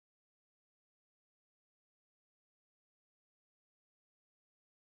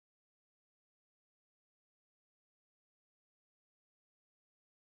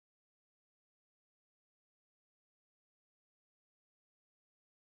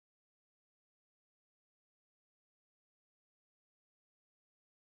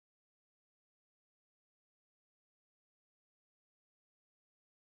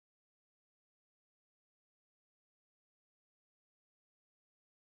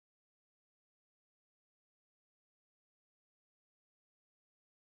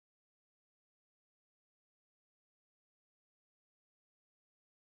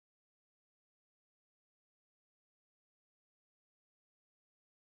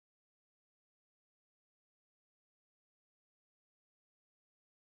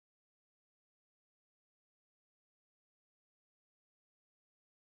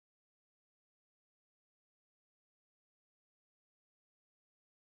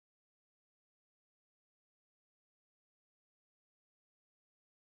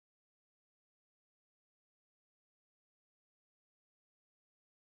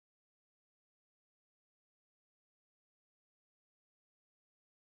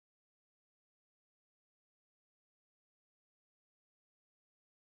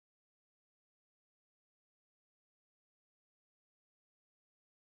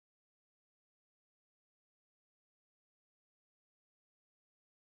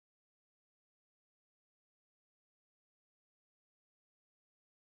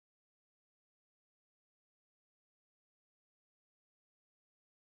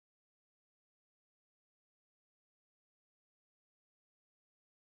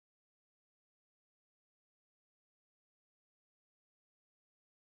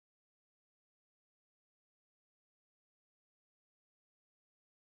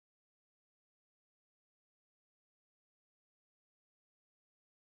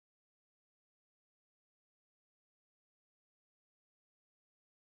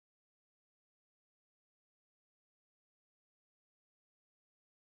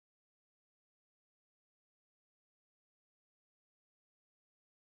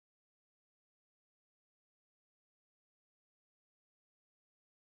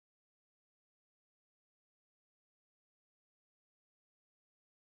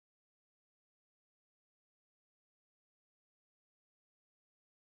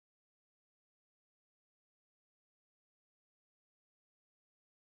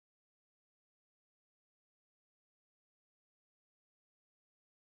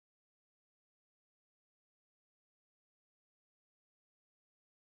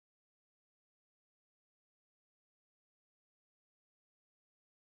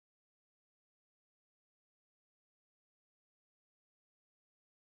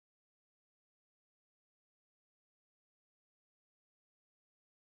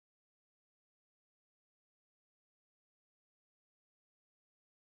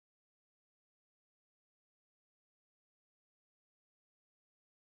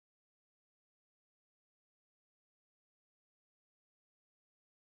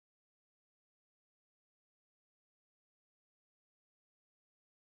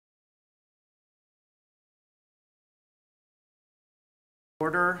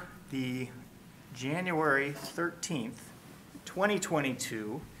Order the January 13th,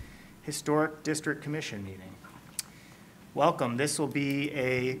 2022 Historic District Commission meeting. Welcome. This will be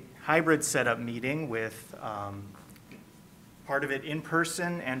a hybrid setup meeting with part of it in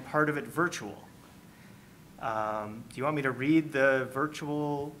person and part of it virtual. Do you want me to read the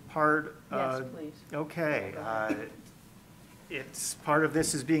virtual part? Yes, please. Okay. It's part of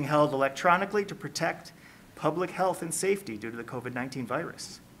this is being held electronically to protect public health and safety due to the COVID-19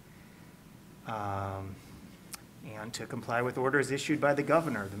 virus. And to comply with orders issued by the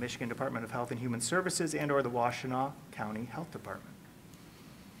governor, the Michigan Department of Health and Human Services, and/or the Washtenaw County Health Department.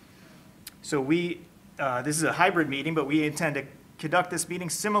 So this is a hybrid meeting, but we intend to conduct this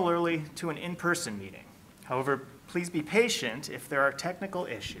meeting similarly to an in-person meeting. However, please be patient if there are technical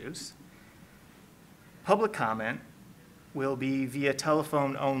issues. Public comment will be via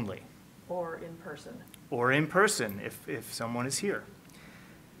telephone only. Or in person. Or in person if someone is here.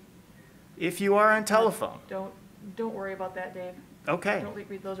 If you are on telephone. Don't worry about that, Dave. Okay. Don't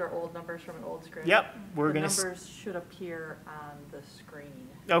read, those are old numbers from an old script. Yep. The numbers should appear on the screen.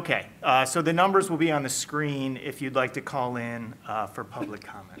 Okay. So the numbers will be on the screen if you'd like to call in for public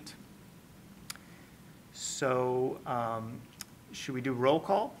comment. So should we do roll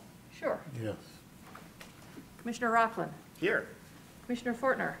call? Sure. Yes. Commissioner Rockland. Here. Commissioner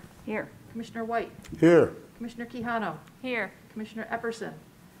Fortner. Here. Commissioner White. Here. Commissioner Quijano. Here. Commissioner Epperson.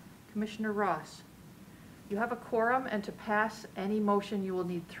 Commissioner Ross. You have a quorum, and to pass any motion, you will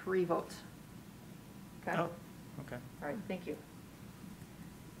need 3 votes. Okay? Oh, okay. All right, thank you.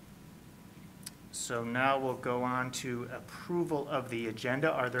 So now we'll go on to approval of the agenda.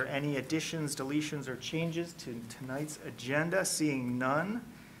 Are there any additions, deletions, or changes to tonight's agenda? Seeing none,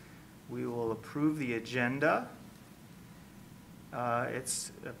 we will approve the agenda.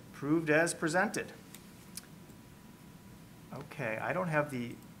 It's approved as presented. Okay, I don't have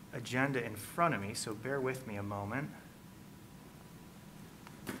the agenda in front of me, so bear with me a moment.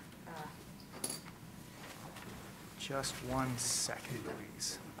 Just 1 second,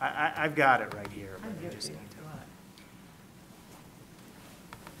 please. I've got it right here. But I just need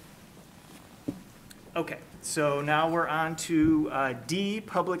to... Okay, so now we're on to D,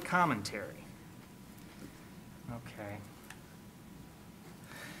 public commentary. Okay.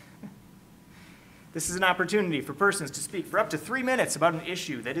 This is an opportunity for persons to speak for up to 3 minutes about an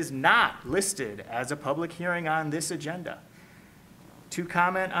issue that is not listed as a public hearing on this agenda. To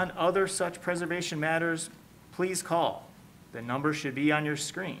comment on other such preservation matters, please call. The number should be on your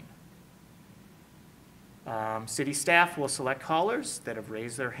screen. City staff will select callers that have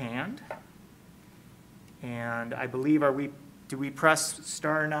raised their hand. And I believe, do we press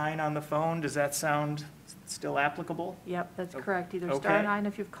 *9 on the phone? Does that sound still applicable? Yep, that's correct. Either Okay. *9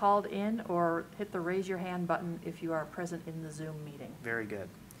 if you've called in, or hit the raise your hand button if you are present in the Zoom meeting. Very good.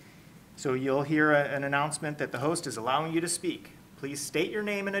 So you'll hear an announcement that the host is allowing you to speak. Please state your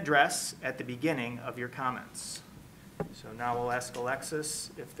name and address at the beginning of your comments. So now we'll ask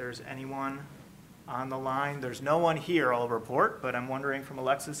Alexis if there's anyone on the line. There's no one here, I'll report, but I'm wondering from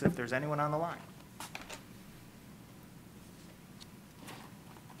Alexis if there's anyone on the line.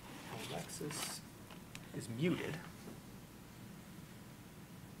 Alexis is muted.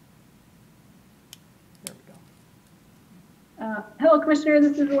 There we go. Hello, Commissioner.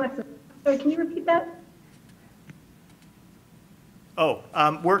 This is Alexa. Sorry, can you repeat that? Oh,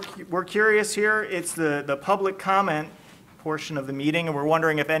 we're curious here. It's the public comment portion of the meeting, and we're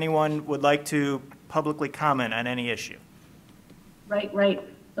wondering if anyone would like to publicly comment on any issue. Right.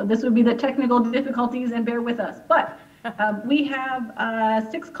 So this would be the technical difficulties, and bear with us. But we have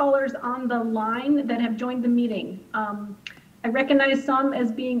 6 callers on the line that have joined the meeting. I recognize some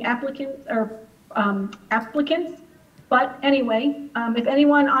as being applicants, but anyway, if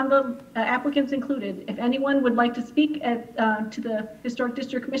anyone on the applicants included, if anyone would like to speak to the Historic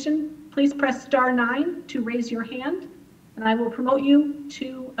District Commission, please press *9 to raise your hand, and I will promote you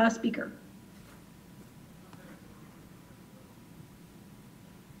to a speaker.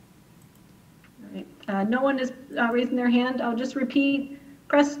 All right. No one is raising their hand. I'll just repeat,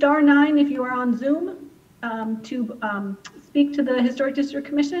 press *9 if you are on Zoom to speak to the Historic District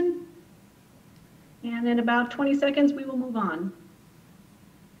Commission. And in about 20 seconds, we will move on.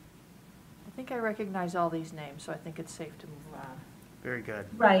 I think I recognize all these names, so I think it's safe to move on. Very good.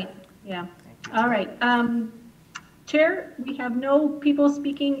 Right, yeah. Thank you. All right. Chair, we have no people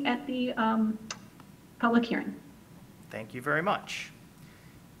speaking at the public hearing. Thank you very much.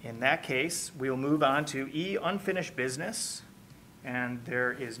 In that case, we'll move on to E, unfinished business. And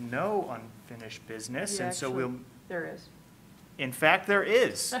there is no unfinished business, and so we'll... There is. In fact, there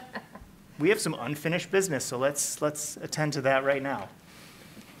is. We have some unfinished business, so let's attend to that right now.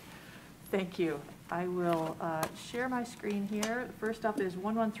 Thank you. I will share my screen here. First up is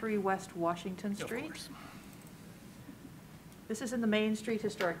 113 West Washington Street. This is in the Main Street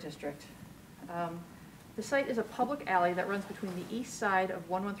Historic District. The site is a public alley that runs between the east side of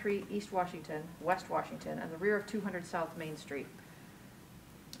 113 East Washington, West Washington, and the rear of 200 South Main Street.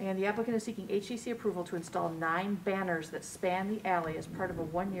 And the applicant is seeking HDC approval to install 9 banners that span the alley as part of a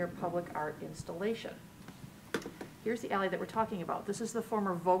 1-year public art installation. Here's the alley that we're talking about. This is the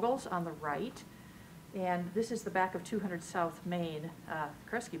former Vogel's on the right, and this is the back of 200 South Main,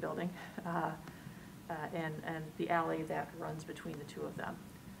 Kresge building, and the alley that runs between the two of them.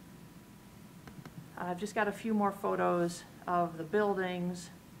 I've just got a few more photos of the buildings.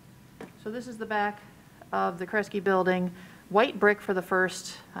 So this is the back of the Kresge building. White brick for the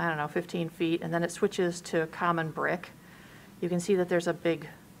first, 15 feet, and then it switches to common brick. You can see that there's a big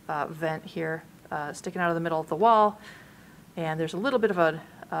vent here sticking out of the middle of the wall, and there's a little bit of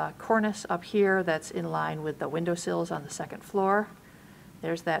a cornice up here that's in line with the windowsills on the second floor.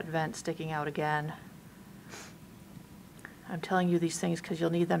 There's that vent sticking out again. I'm telling you these things because you'll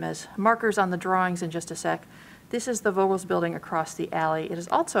need them as markers on the drawings in just a sec. This is the Vogel's building across the alley. It is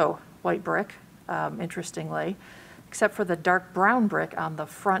also white brick, interestingly, except for the dark brown brick on the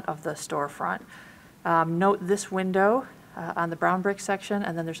front of the storefront. Note this window on the brown brick section,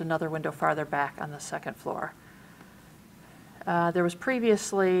 and then there's another window farther back on the second floor. There was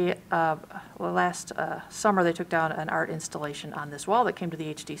previously, last summer, they took down an art installation on this wall that came to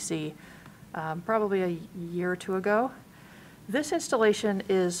the HDC probably a year or two ago. This installation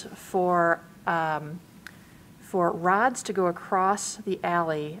is for rods to go across the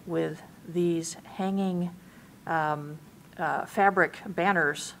alley with these hanging fabric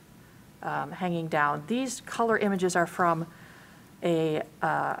banners hanging down. These color images are from an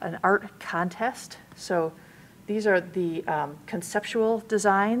art contest. So these are the conceptual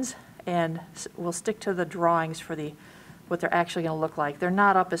designs, and we'll stick to the drawings for what they're actually going to look like. They're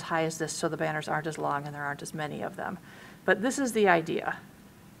not up as high as this, so the banners aren't as long and there aren't as many of them. But this is the idea.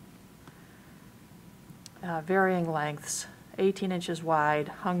 Varying lengths, 18 inches wide,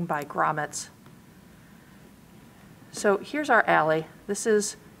 hung by grommets. So here's our alley. This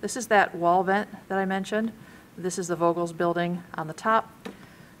is that wall vent that I mentioned. This is the Vogel's building on the top.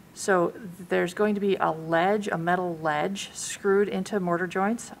 So there's going to be a ledge, a metal ledge, screwed into mortar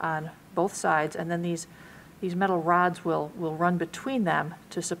joints on both sides, and then these metal rods will run between them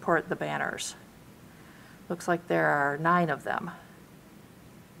to support the banners. Looks like there are 9 of them.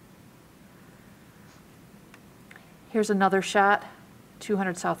 Here's another shot,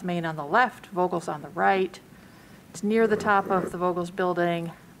 200 South Main on the left, Vogel's on the right. It's near the top of the Vogel's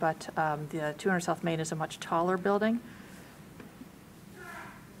building, but the 200 South Main is a much taller building.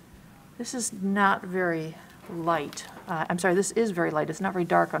 This is not very light. I'm sorry, this is very light. It's not very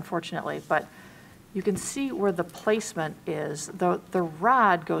dark, unfortunately, but you can see where the placement is. The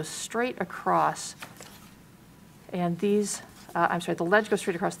rod goes straight across, and these, the ledge goes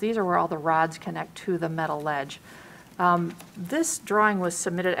straight across. These are where all the rods connect to the metal ledge. This drawing was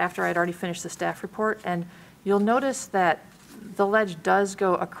submitted after I'd already finished the staff report, and you'll notice that the ledge does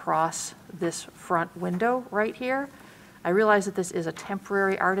go across this front window right here. I realize that this is a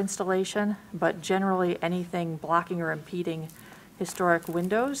temporary art installation, but generally anything blocking or impeding historic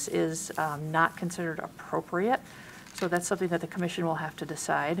windows is not considered appropriate. So that's something that the commission will have to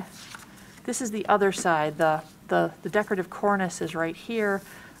decide. This is the other side. The decorative cornice is right here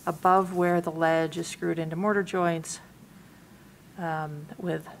above where the ledge is screwed into mortar joints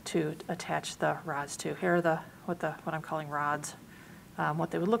to attach the rods to. Here are what I'm calling rods, what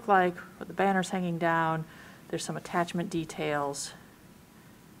they would look like with the banners hanging down. There's some attachment details.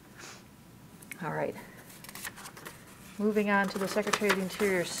 All right. Moving on to the Secretary of the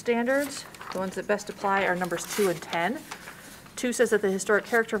Interior standards. The ones that best apply are numbers 2 and 10. 2 says that the historic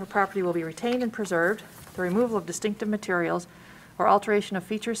character of a property will be retained and preserved. The removal of distinctive materials or alteration of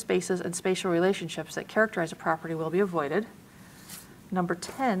features, spaces, and spatial relationships that characterize a property will be avoided. Number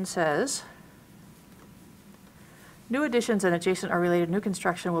 10 says, new additions and adjacent or related new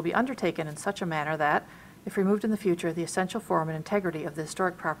construction will be undertaken in such a manner that, if removed in the future, the essential form and integrity of the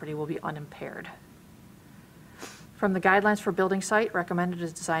historic property will be unimpaired. From the guidelines for building site, recommended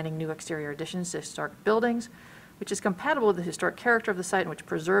is designing new exterior additions to historic buildings, which is compatible with the historic character of the site and which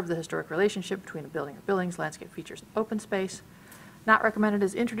preserve the historic relationship between the building or buildings, landscape features, and open space. Not recommended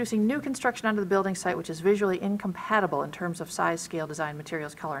is introducing new construction onto the building site which is visually incompatible in terms of size, scale, design,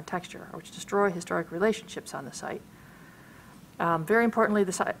 materials, color, and texture, or which destroy historic relationships on the site. Very importantly,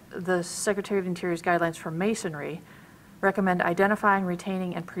 the Secretary of the Interior's guidelines for masonry recommend identifying,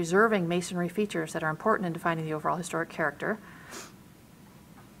 retaining, and preserving masonry features that are important in defining the overall historic character.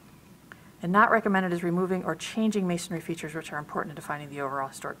 And not recommended is removing or changing masonry features which are important in defining the overall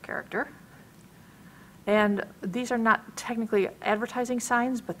historic character. And these are not technically advertising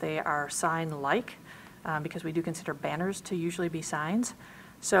signs, but they are sign-like because we do consider banners to usually be signs.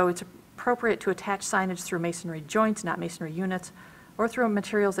 So it's appropriate to attach signage through masonry joints, not masonry units, or through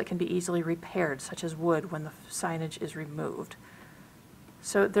materials that can be easily repaired, such as wood, when the signage is removed.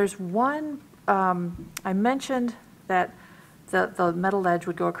 So there's one, I mentioned that the metal ledge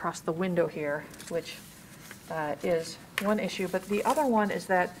would go across the window here, which is one issue. But the other one is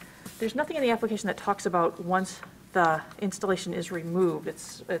that there's nothing in the application that talks about once the installation is removed.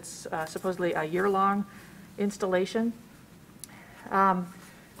 It's supposedly a year-long installation.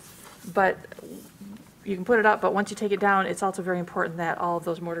 But you can put it up, but once you take it down, it's also very important that all of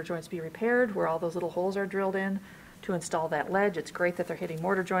those mortar joints be repaired, where all those little holes are drilled in to install that ledge. It's great that they're hitting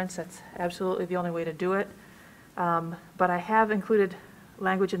mortar joints. That's absolutely the only way to do it. But I have included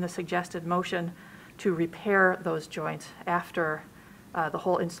language in the suggested motion to repair those joints after the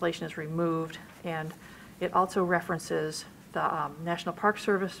whole installation is removed. And it also references the National Park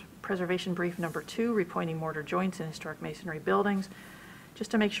Service Preservation Brief number 2, repointing mortar joints in historic masonry buildings, just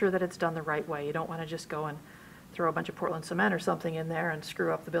to make sure that it's done the right way. You don't want to just go and throw a bunch of Portland cement or something in there and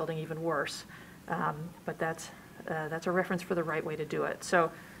screw up the building even worse. But that's a reference for the right way to do it.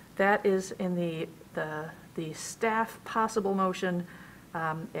 So that is in the staff possible motion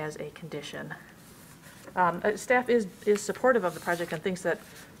as a condition. Staff is supportive of the project and thinks that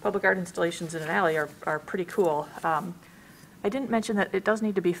public art installations in an alley are pretty cool. I didn't mention that it does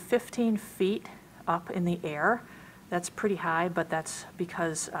need to be 15 feet up in the air. That's pretty high, but that's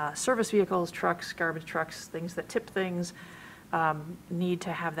because service vehicles, trucks, garbage trucks, things that tip things need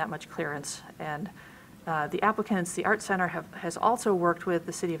to have that much clearance. And the applicants, the Art Center, has also worked with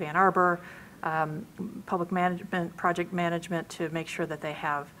the City of Ann Arbor, public management, project management, to make sure that they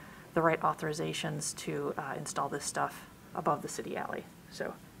have the right authorizations to install this stuff above the city alley.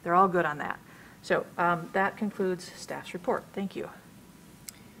 So they're all good on that. So that concludes staff's report. Thank you.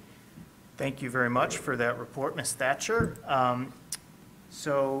 Thank you very much for that report, Ms. Thatcher.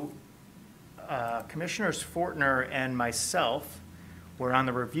 Commissioners Fortner and myself were on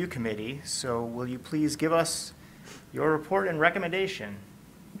the review committee, so will you please give us your report and recommendation?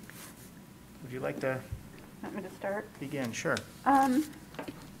 Would you like to Want me to start? begin? Sure.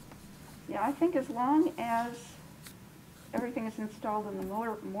 Yeah, I think as long as everything is installed in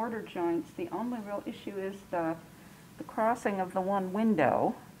the mortar joints, the only real issue is the crossing of the one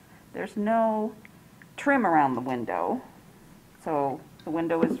window. There's no trim around the window, so the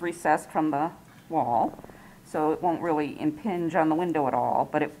window is recessed from the wall, so it won't really impinge on the window at all,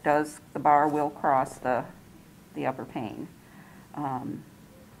 but it does, the bar will cross the upper pane.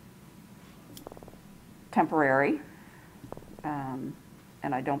 Temporary,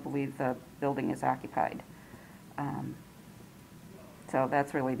 and I don't believe the building is occupied. So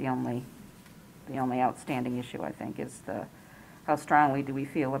that's really the only outstanding issue, I think, is how strongly do we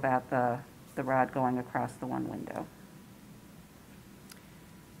feel about the rod going across the one window.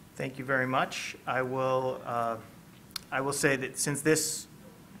 Thank you very much. I will say that since this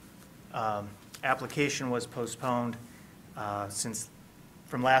application was postponed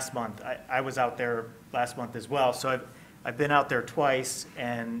from last month, I was out there last month as well, so I've been out there twice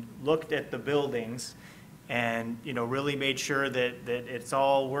and looked at the buildings and, you know, really made sure that it's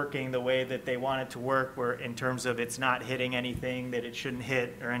all working the way that they want it to work, where in terms of it's not hitting anything that it shouldn't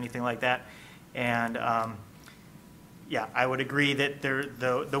hit or anything like that. And yeah, I would agree that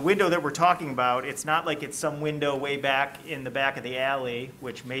the window that we're talking about, it's not like it's some window way back in the back of the alley,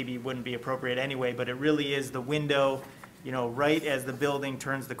 which maybe wouldn't be appropriate anyway, but it really is the window, you know, right as the building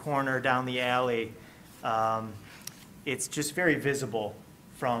turns the corner down the alley. It's just very visible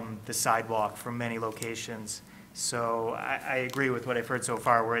from the sidewalk from many locations. So I agree with what I've heard so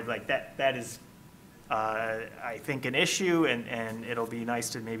far, where like that is, I think, an issue, and it'll be nice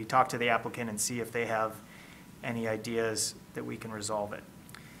to maybe talk to the applicant and see if they have any ideas that we can resolve it.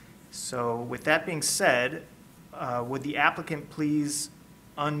 So with that being said, would the applicant please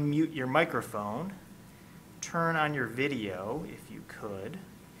unmute your microphone, turn on your video if you could,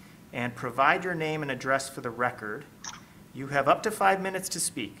 and provide your name and address for the record. You have up to 5 minutes to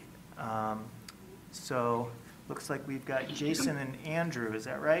speak. So looks like we've got Jason and Andrew, is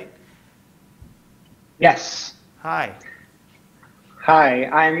that right? Yes. Hi. Hi,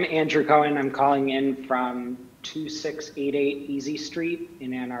 I'm Andrew Cohen. I'm calling in from 2688 Easy Street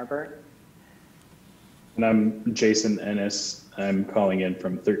in Ann Arbor. And I'm Jason Ennis. I'm calling in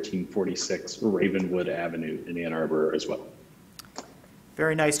from 1346 Ravenwood Avenue in Ann Arbor as well.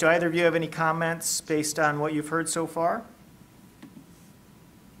 Very nice. Do either of you have any comments based on what you've heard so far?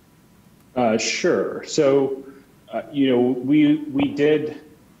 Sure. So, we did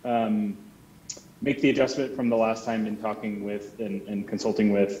make the adjustment from the last time in talking with and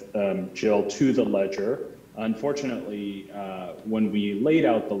consulting with Jill to the ledger. Unfortunately, when we laid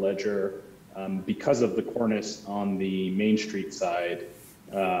out the ledger, because of the cornice on the Main Street side,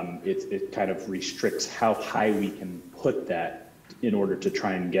 it kind of restricts how high we can put that in order to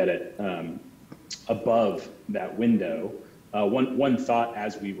try and get it above that window. One thought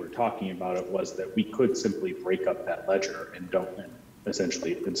as we were talking about it was that we could simply break up that ledger and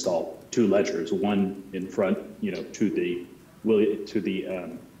essentially install two ledgers, one in front, to the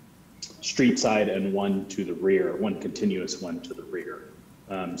street side, and one to the rear, one continuous one to the rear.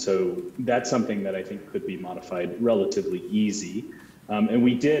 So that's something that I think could be modified relatively easy. And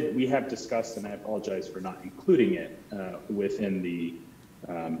we have discussed, and I apologize for not including it within the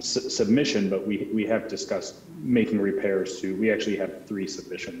submission, but we have discussed making repairs we actually have three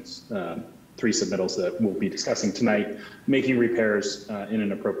submittals that we'll be discussing tonight, making repairs in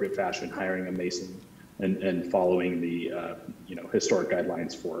an appropriate fashion, hiring a mason, and following the historic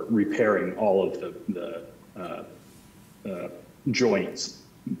guidelines for repairing all of the joints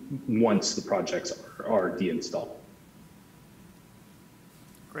once the projects are deinstalled.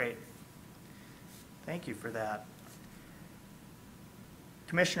 Great. Thank you for that.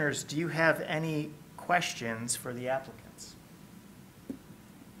 Commissioners, do you have any questions for the applicants?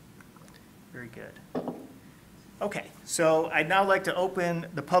 Very good. Okay, so I'd now like to open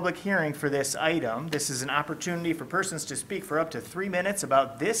the public hearing for this item. This is an opportunity for persons to speak for up to 3 minutes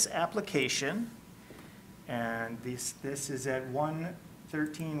about this application. And this is at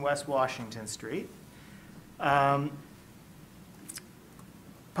 113 West Washington Street.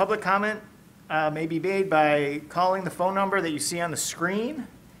 Public comment may be made by calling the phone number that you see on the screen,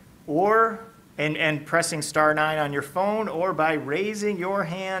 or and pressing *9 on your phone, or by raising your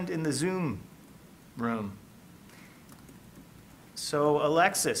hand in the Zoom room. So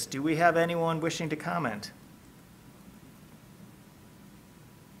Alexis, do we have anyone wishing to comment?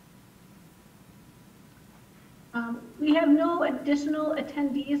 We have no additional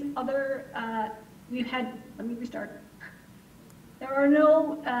attendees let me restart. There are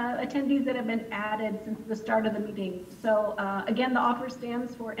no attendees that have been added since the start of the meeting. So again, the offer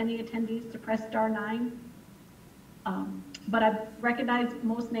stands for any attendees to press *9. But I recognize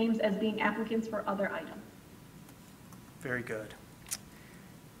most names as being applicants for other items. Very good.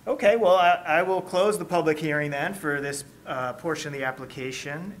 Okay, well, I will close the public hearing then for this portion of the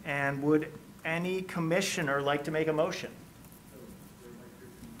application. And would any commissioner like to make a motion?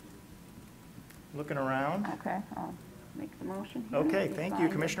 Looking around. Okay, I'll make the motion. here. Okay, Let me thank you, find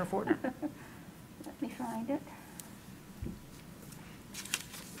it. Commissioner Fortner. Let me find it.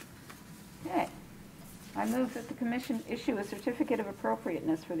 Okay. I move that the commission issue a certificate of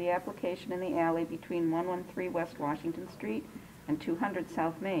appropriateness for the application in the alley between 113 West Washington Street and 200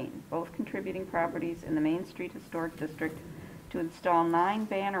 South Main, both contributing properties in the Main Street Historic District, to install 9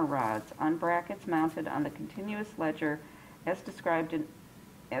 banner rods on brackets mounted on the continuous ledger as described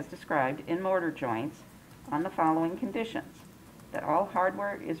in mortar joints on the following conditions: that all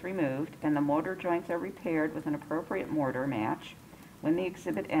hardware is removed and the mortar joints are repaired with an appropriate mortar match when the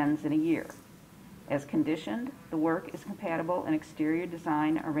exhibit ends in a year. As conditioned, the work is compatible in exterior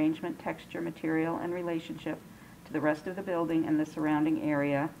design, arrangement, texture, material, and relationship to the rest of the building and the surrounding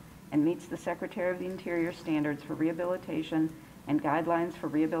area, and meets the Secretary of the Interior standards for rehabilitation and guidelines for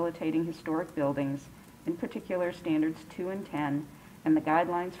rehabilitating historic buildings, in particular standards 2 and 10, and the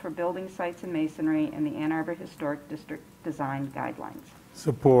guidelines for building sites and masonry and the Ann Arbor Historic District Design Guidelines.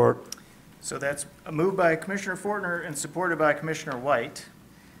 Support. So that's a move by Commissioner Fortner and supported by Commissioner White.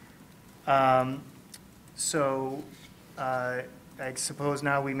 I suppose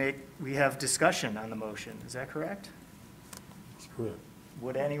now we have discussion on the motion. Is that correct? That's correct.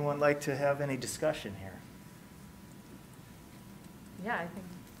 Would anyone like to have any discussion here? Yeah, I think,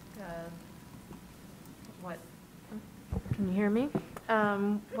 can you hear me?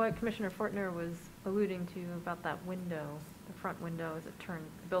 What Commissioner Fortner was alluding to about that window, the front window as the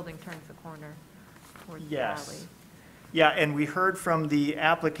building turns the corner towards the alley. Yes. Yeah, and we heard from the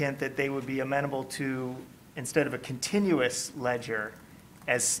applicant that they would be amenable to, instead of a continuous ledger,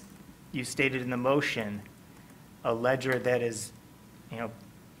 as you stated in the motion, a ledger that is,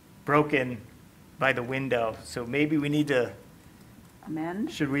 broken by the window. So maybe we need to,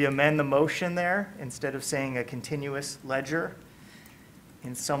 should we amend the motion there instead of saying a continuous ledger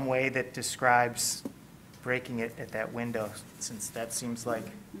in some way that describes breaking it at that window, since that seems like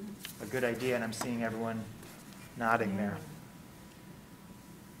a good idea, and I'm seeing everyone nodding there.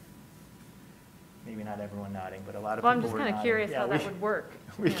 maybe not everyone nodding, but a lot of Well, I'm people just were kind nodding. of curious Yeah, how that would work.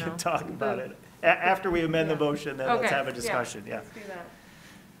 We you can know. talk about The- it. After we amend the Yeah. motion, then let's Okay, have a yeah, discussion, yeah. Let's do that.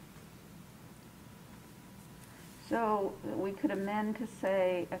 So we could amend to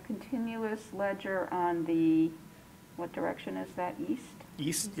say a continuous ledger on the, what direction is that, east?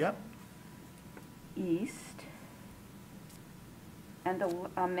 East, yep, East. And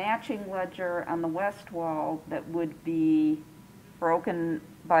a matching ledger on the west wall that would be broken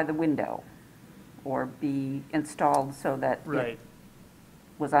by the window or be installed so that it right.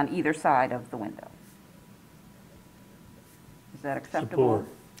 was on either side of the window. Is that acceptable?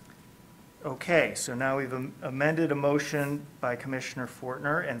 Support. Okay, so now we've amended a motion by Commissioner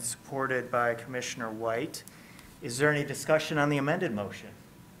Fortner and supported by Commissioner White. Is there any discussion on the amended motion?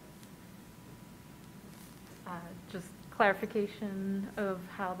 Just clarification of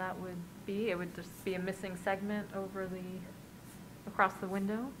how that would be. It would just be a missing segment over across the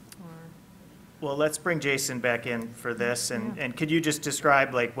window, or? Well, let's bring Jason back in for this, and, Yeah. and could you just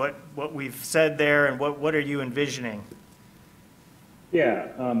describe like what we've said there and what are you envisioning? Yeah,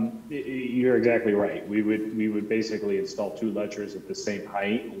 you're exactly right. We would basically install two ledgers at the same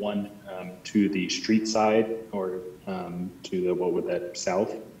height, one to the street side or to the, what would that,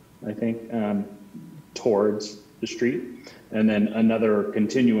 south, I think, towards the street. And then another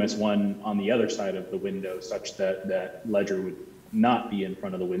continuous one on the other side of the window such that that ledger would not be in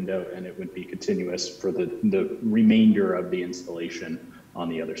front of the window and it would be continuous for the remainder of the installation on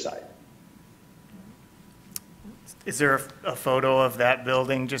the other side. Is there a photo of that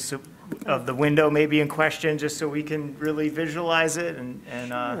building, just so, of the window maybe in question, just so we can really visualize it and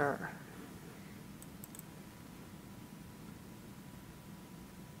Sure.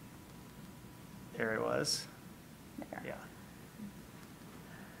 there it was. There. Yeah.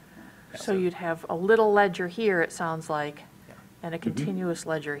 So you'd have a little ledger here, it sounds like, Yeah. and a continuous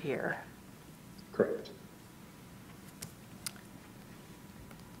ledger here. Correct.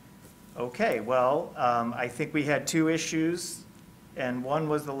 Okay, well, I think we had two issues, and one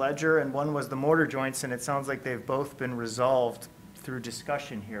was the ledger and one was the mortar joints, and it sounds like they've both been resolved through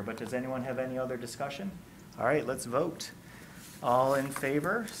discussion here, but does anyone have any other discussion? All right, let's vote. All in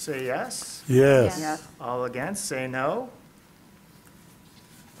favor, say yes. Yes. Yes. All against, say no.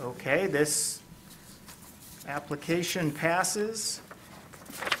 Okay, this application passes.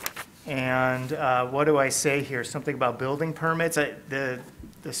 And what do I say here? Something about building permits?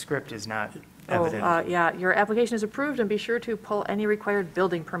 The script is not evident. Yeah, your application is approved, and be sure to pull any required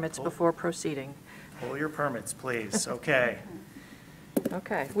building permits before proceeding. Pull your permits, please. Okay.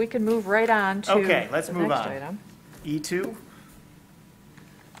 Okay, we can move right on to Okay, let's the move next on. item. E2?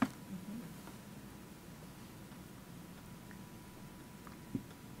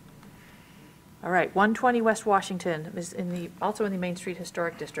 All right, 120 West Washington is also in the Main Street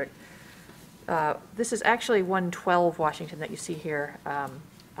Historic District. This is actually 112 Washington that you see here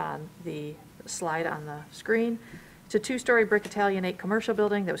on the slide on the screen. It's a two-story brick Italianate commercial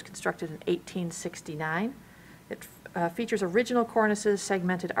building that was constructed in 1869. It features original cornices,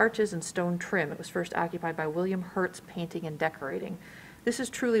 segmented arches, and stone trim. It was first occupied by William Hertz Painting and Decorating. This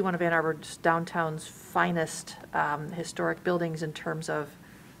is truly one of Ann Arbor's downtown's finest historic buildings in terms of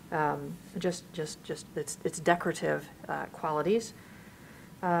just its decorative qualities.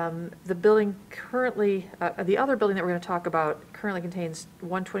 The building currently, the other building that we're going to talk about currently contains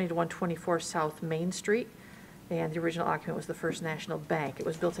 120 to 124 South Main Street, and the original occupant was the First National Bank. It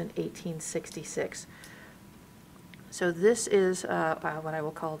was built in 1866. So this is what I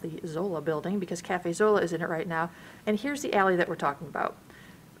will call the Zola building, because Cafe Zola is in it right now. And here's the alley that we're talking about.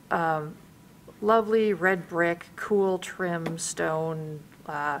 Lovely red brick, cool trim stone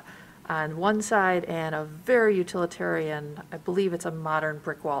on one side, and a very utilitarian, I believe it's a modern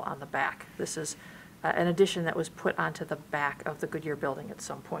brick wall on the back. This is an addition that was put onto the back of the Goodyear building at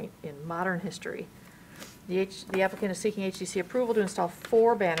some point in modern history. The applicant is seeking HDC approval to install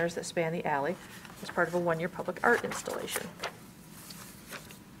 4 banners that span the alley as part of a 1-year public art installation.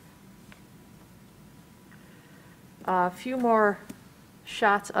 A few more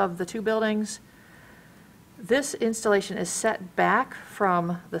shots of the two buildings. This installation is set back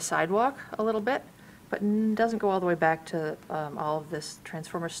from the sidewalk a little bit, but doesn't go all the way back to all of this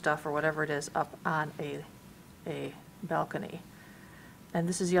transformer stuff or whatever it is up on a balcony. And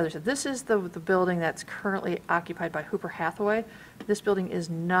this is the other side. This is the building that's currently occupied by Hooper Hathaway. This building is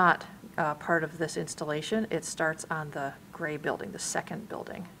not part of this installation. It starts on the gray building, the second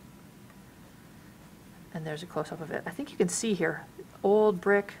building. And there's a close-up of it. I think you can see here, old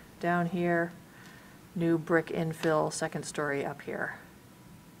brick down here, new brick infill, second story up here,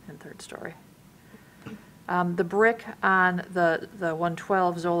 and third story. The brick on the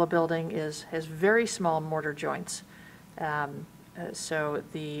 112 Zola building has very small mortar joints. So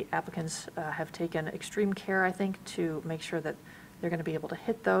the applicants have taken extreme care, I think, to make sure that they're going to be able to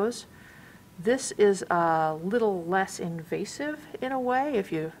hit those. This is a little less invasive in a way,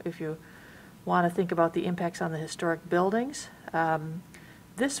 if you want to think about the impacts on the historic buildings.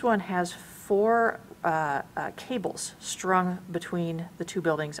 This one has 4 cables strung between the 2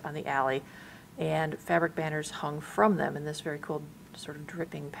 buildings on the alley, and fabric banners hung from them in this very cool sort of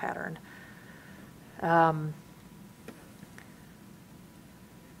dripping pattern.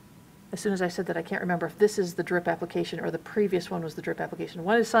 As soon as I said that, I can't remember if this is the drip application or the previous one was the drip application.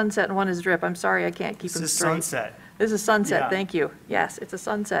 One is sunset and one is drip. I'm sorry, I can't keep them straight. This is sunset. This is sunset, Yeah. thank you. Yes, it's a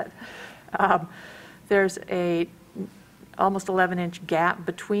sunset. There's a almost 11-inch gap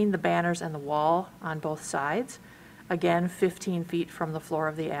between the banners and the wall on both sides. Again, 15 feet from the floor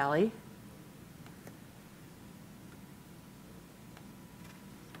of the alley.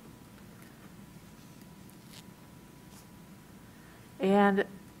 And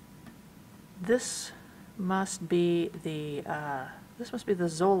this must be the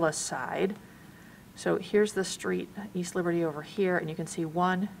Zola side. So here's the street, East Liberty over here, and you can see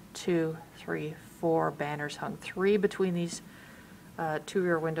 1, 2, 3, 4 banners hung, 3 between these 2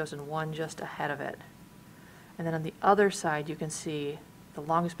 rear windows and 1 just ahead of it. And then on the other side, you can see the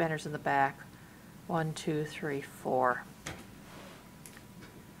longest banners in the back, 1, 2, 3, 4.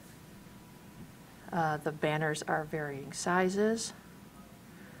 The banners are varying sizes.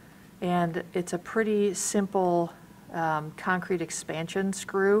 And it's a pretty simple concrete expansion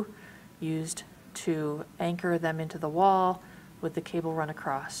screw used to anchor them into the wall with the cable run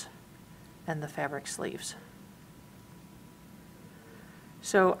across and the fabric sleeves.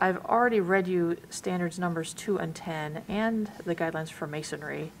 So I've already read you standards numbers 2 and 10 and the guidelines for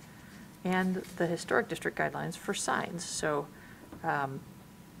masonry and the historic district guidelines for signs. So let me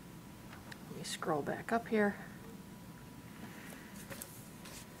scroll back up here.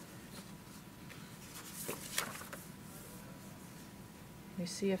 Let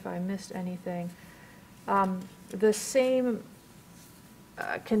me see if I missed anything. The same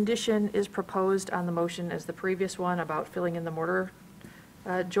condition is proposed on the motion as the previous one about filling in the mortar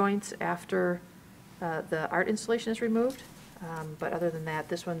joints after the art installation is removed. But other than that,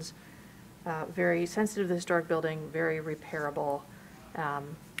 this one's very sensitive to the historic building, very repairable,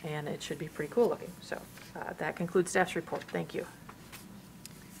 and it should be pretty cool looking. So that concludes staff's report. Thank you.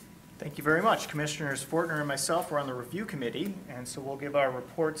 Thank you very much. Commissioners Fortner and myself were on the review committee, and so we'll give our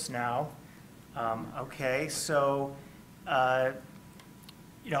reports now. Okay, so, I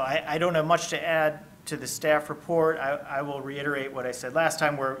don't have much to add to the staff report. I will reiterate what I said last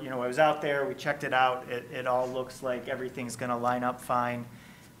time where, I was out there, we checked it out. It all looks like everything's going to line up fine.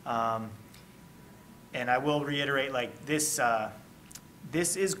 And I will reiterate, like, this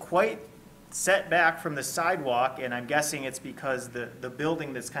is quite set back from the sidewalk, and I'm guessing it's because the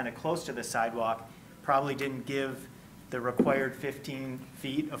building that's kind of close to the sidewalk probably didn't give the required 15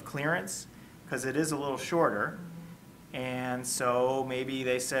 feet of clearance, because it is a little shorter. And so maybe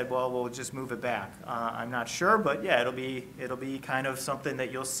they said, well, we'll just move it back. I'm not sure, but yeah, it'll be kind of something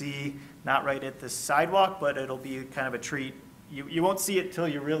that you'll see not right at the sidewalk, but it'll be kind of a treat. You won't see it till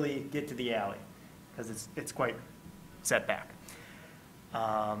you really get to the alley, because it's quite set back.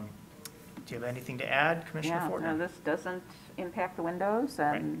 Do you have anything to add, Commissioner Fortner? No, this doesn't impact the windows,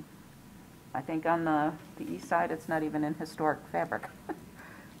 and I think on the east side, it's not even in historic fabric.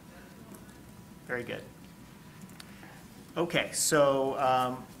 Very good. Okay,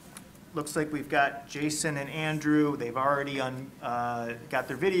 so looks like we've got Jason and Andrew. They've already got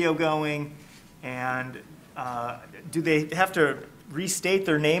their video going. And do they have to restate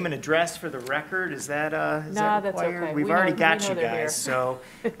their name and address for the record? Is that No, that's required? okay. We've We already know got you they're here. guys. So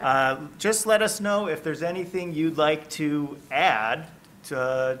just let us know if there's anything you'd like to add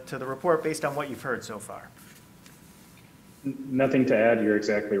to the report based on what you've heard so far. Nothing to add. You're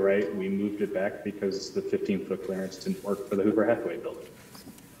exactly right. We moved it back because the 15-foot clearance didn't work for the Hoover Hathaway building.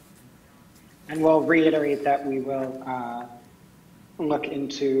 And we'll reiterate that we will look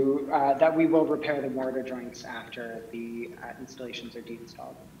into, that we will repair the mortar joints after the installations are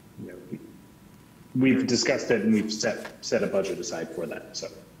deinstalled. We've discussed it and we've set a budget aside for that. So.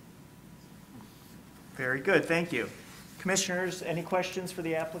 Very good, thank you. Commissioners, any questions for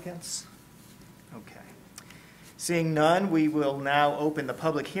the applicants? Okay. Seeing none, we will now open the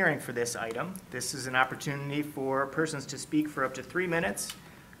public hearing for this item. This is an opportunity for persons to speak for up to 3 minutes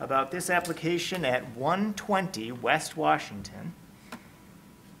about this application at 120 West Washington.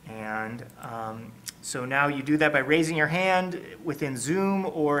 And So now you do that by raising your hand within Zoom,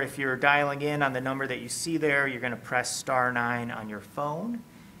 or if you're dialing in on the number that you see there, you're going to press *9 on your phone,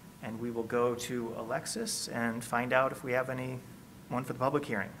 and we will go to Alexis and find out if we have anyone for the public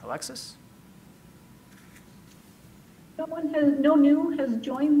hearing. Alexis? No new has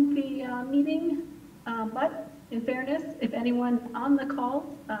joined the meeting, but in fairness, if anyone on the call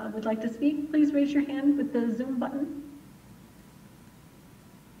would like to speak, please raise your hand with the Zoom button.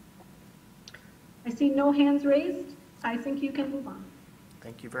 I see no hands raised. I think you can move on.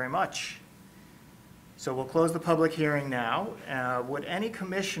 Thank you very much. So we'll close the public hearing now. Would any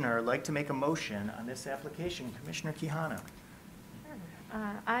commissioner like to make a motion on this application? Commissioner Quijano.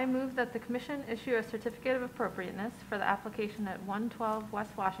 I move that the commission issue a certificate of appropriateness for the application at 112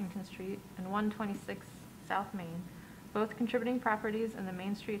 West Washington Street and 126 South Main, both contributing properties in the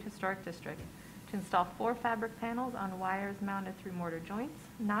Main Street Historic District, to install 4 fabric panels on wires mounted through mortar joints,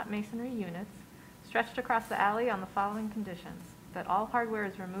 not masonry units, stretched across the alley on the following conditions: that all hardware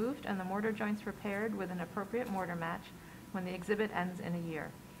is removed and the mortar joints repaired with an appropriate mortar match when the exhibit ends in a year.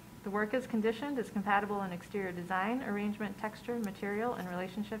 The work is conditioned as compatible in exterior design, arrangement, texture, material, in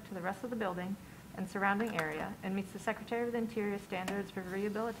relationship to the rest of the building and surrounding area, and meets the Secretary of the Interior standards for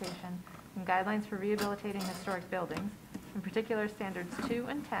rehabilitation and guidelines for rehabilitating historic buildings, in particular standards 2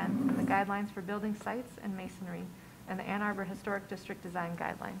 and 10, and the guidelines for building sites and masonry, and the Ann Arbor Historic District Design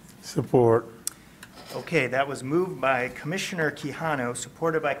Guidelines. Support. Okay, that was moved by Commissioner Quijano,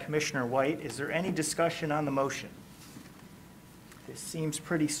 supported by Commissioner White. Is there any discussion on the motion? This seems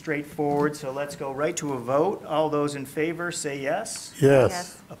pretty straightforward, so let's go right to a vote. All those in favor say yes.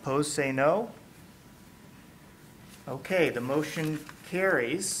 Yes. Opposed say no. Okay, the motion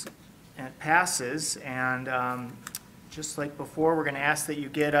carries and it passes, and just like before, we're going to ask that you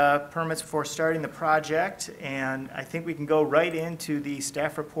get permits before starting the project, and I think we can go right into the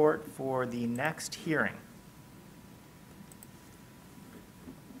staff report for the next hearing.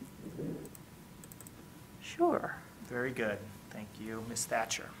 Sure. Very good. Thank you, Ms.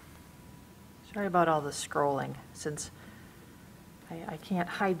 Thatcher. Sorry about all the scrolling, since I can't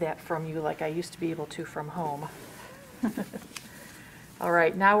hide that from you like I used to be able to from home. All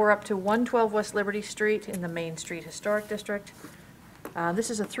right, now we're up to 112 West Liberty Street in the Main Street Historic District. This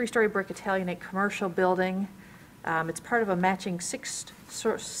is a 3-story brick Italianate commercial building. It's part of a matching six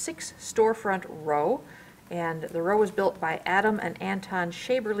storefront row, and the row was built by Adam and Anton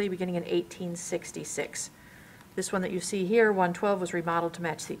Schaberly beginning in 1866. This one that you see here, 112, was remodeled to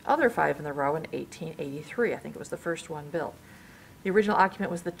match the other 5 in the row in 1883. I think it was the first one built. The original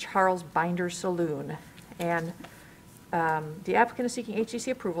occupant was the Charles Binder Saloon, and the applicant is seeking HDC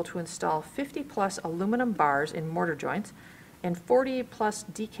approval to install 50-plus aluminum bars in mortar joints and 40-plus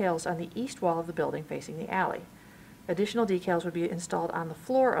decals on the east wall of the building facing the alley. Additional decals would be installed on the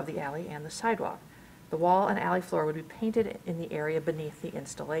floor of the alley and the sidewalk. The wall and alley floor would be painted in the area beneath the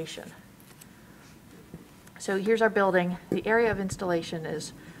installation. So here's our building. The area of installation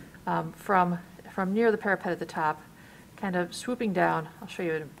is from near the parapet at the top, kind of swooping down. I'll show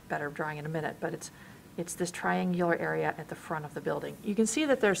you a better drawing in a minute, but it's this triangular area at the front of the building. You can see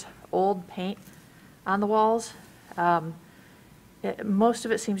that there's old paint on the walls. Most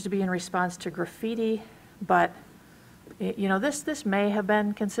of it seems to be in response to graffiti, but you know, this may have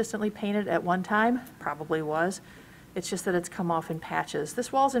been consistently painted at one time, probably was. It's just that it's come off in patches.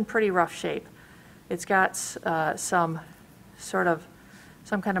 This wall's in pretty rough shape. It's got some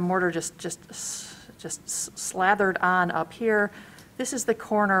kind of mortar just slathered on up here. This is the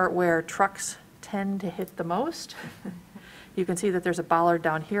corner where trucks tend to hit the most. You can see that there's a bollard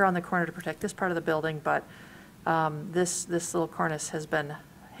down here on the corner to protect this part of the building, but this little cornice has been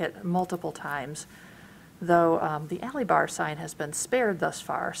hit multiple times, though the alley bar sign has been spared thus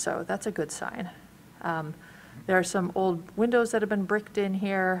far, so that's a good sign. There are some old windows that have been bricked in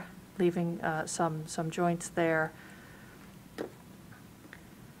here, leaving some joints there.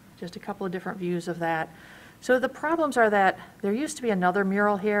 Just a couple of different views of that. So the problems are that there used to be another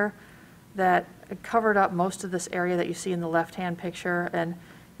mural here that covered up most of this area that you see in the left-hand picture, and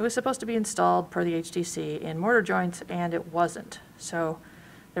it was supposed to be installed per the HDC in mortar joints, and it wasn't. So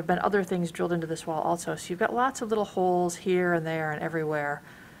there have been other things drilled into this wall also. So you've got lots of little holes here and there and everywhere,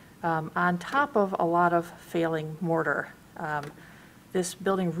 on top of a lot of failing mortar. This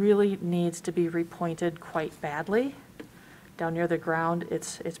building really needs to be repointed quite badly. Down near the ground,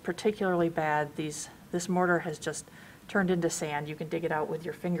 it's particularly bad. This mortar has just turned into sand. You can dig it out with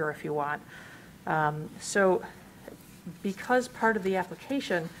your finger if you want. So because part of the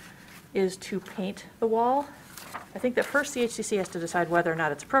application is to paint the wall, I think that first the HCC has to decide whether or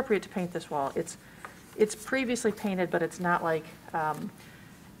not it's appropriate to paint this wall. It's previously painted, but it's not like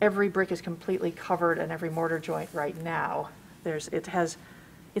every brick is completely covered and every mortar joint right now.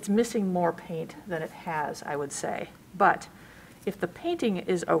 It's missing more paint than it has, I would say. But if the painting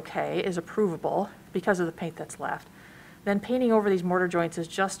is okay, is approvable because of the paint that's left, then painting over these mortar joints is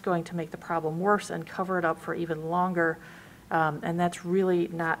just going to make the problem worse and cover it up for even longer. And that's really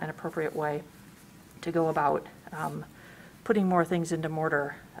not an appropriate way to go about putting more things into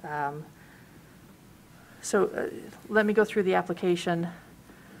mortar. Let me go through the application.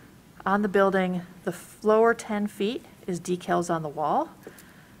 On the building, the lower 10 feet is decals on the wall.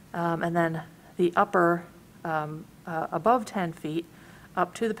 And then the upper, above 10 feet,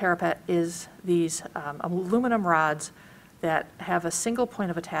 up to the parapet, is these aluminum rods that have a single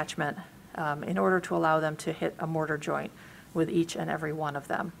point of attachment in order to allow them to hit a mortar joint with each and every one of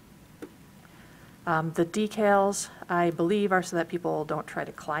them. The decals, I believe, are so that people don't try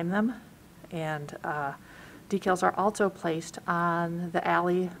to climb them. And decals are also placed on the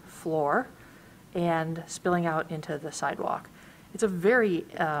alley floor and spilling out into the sidewalk. It's a very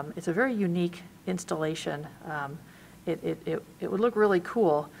unique installation. It would look really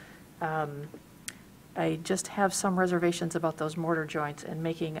cool. I just have some reservations about those mortar joints and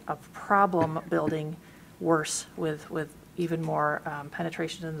making a problem building worse with even more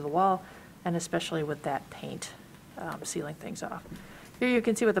penetration into the wall, and especially with that paint sealing things off. Here you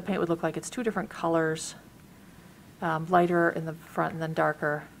can see what the paint would look like. It's two different colors, lighter in the front and then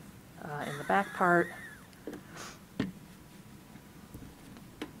darker in the back part.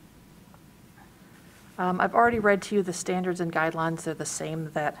 I've already read to you the standards and guidelines. They're the same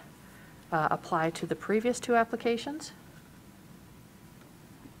that apply to the previous two applications.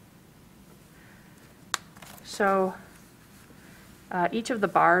 So each of the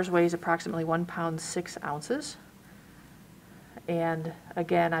bars weighs approximately 1 pound 6 ounces. And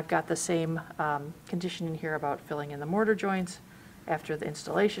again, I've got the same condition here about filling in the mortar joints after the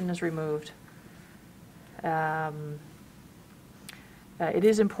installation is removed. It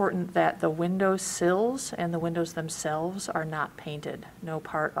is important that the window sills and the windows themselves are not painted. No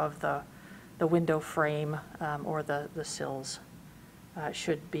part of the window frame or the sills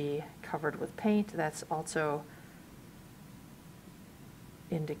should be covered with paint. That's also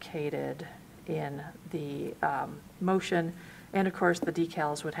indicated in the motion. And of course, the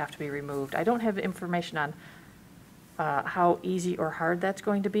decals would have to be removed. I don't have information on how easy or hard that's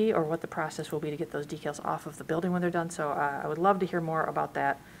going to be, or what the process will be to get those decals off of the building when they're done. So I would love to hear more about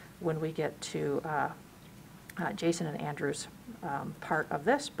that when we get to Jason and Andrew's part of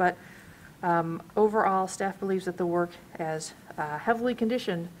this. But overall, staff believes that the work as heavily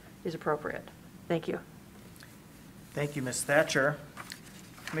conditioned is appropriate. Thank you. Thank you, Ms. Thatcher.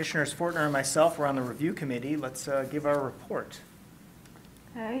 Commissioners Fortner and myself were on the review committee. Let's give our report.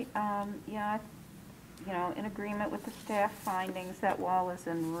 Okay, yeah, in agreement with the staff findings, that wall is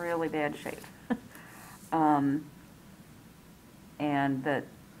in really bad shape. And that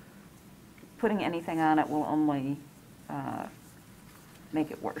putting anything on it will only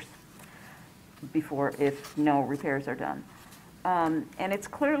make it worse if no repairs are done. And it's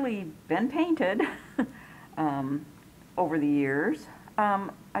clearly been painted over the years.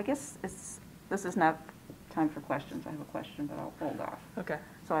 I guess this is not time for questions. I have a question, but I'll hold off. Okay.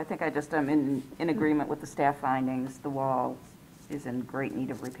 So I think I just am in agreement with the staff findings. The wall is in great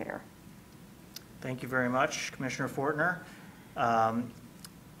need of repair. Thank you very much, Commissioner Fortner.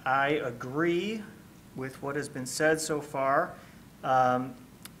 I agree with what has been said so far. I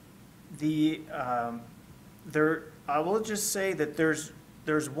will just say that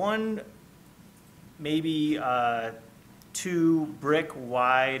there's one, maybe 2 brick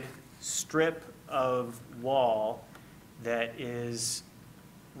wide strip of wall that is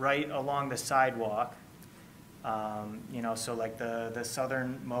right along the sidewalk. So like the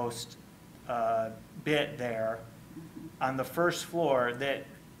southernmost bit there on the first floor that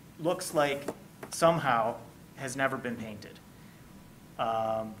looks like somehow has never been painted.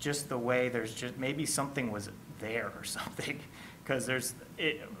 Just the way maybe something was there or something, because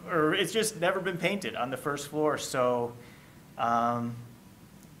it's just never been painted on the first floor. So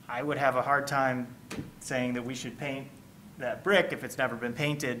I would have a hard time saying that we should paint that brick if it's never been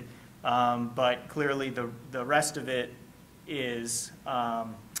painted, but clearly the rest of it is.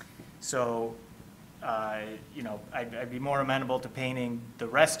 I'd be more amenable to painting the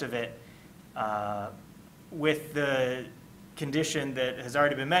rest of it with the condition that has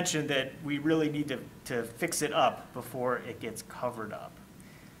already been mentioned, that we really need to fix it up before it gets covered up.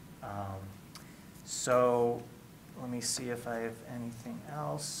 So let me see if I have anything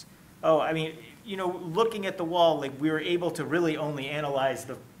else. Oh, I mean, looking at the wall, like we were able to really only analyze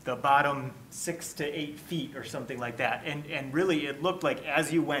the bottom 6 to 8 feet or something like that. And really, it looked like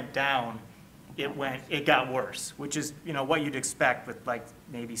as you went down, it got worse, which is, you know, what you'd expect with like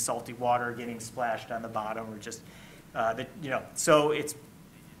maybe salty water getting splashed on the bottom or just, you know, so it's,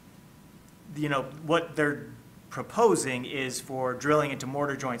 you know, what they're proposing is for drilling into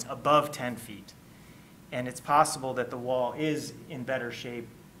mortar joints above 10 feet. And it's possible that the wall is in better shape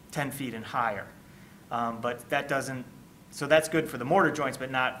 10 feet and higher. But that doesn't, so that's good for the mortar joints,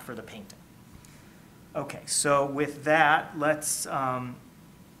 but not for the painting. Okay, so with that, let's have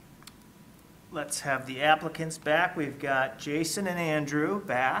the applicants back. We've got Jason and Andrew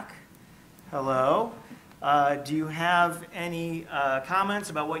back. Hello. Do you have any comments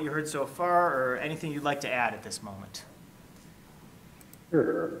about what you heard so far or anything you'd like to add at this moment?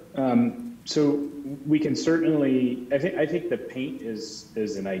 Sure. So we can certainly, I think the paint is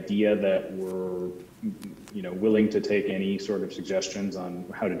an idea that we're, you know, willing to take any sort of suggestions on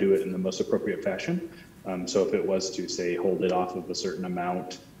how to do it in the most appropriate fashion. So if it was to say, hold it off of a certain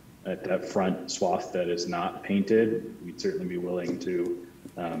amount at that front swath that is not painted, we'd certainly be willing to,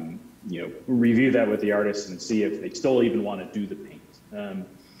 you know, review that with the artists and see if they still even want to do the paint.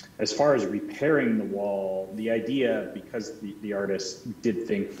 As far as repairing the wall, the idea, because the artist did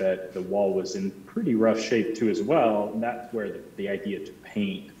think that the wall was in pretty rough shape too as well, and that's where the idea to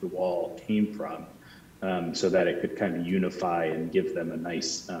paint the wall came from, so that it could kind of unify and give them a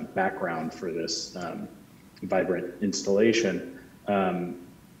nice background for this vibrant installation.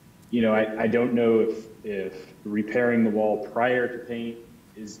 You know, I don't know if repairing the wall prior to paint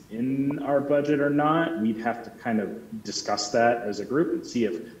is in our budget or not. We'd have to kind of discuss that as a group and see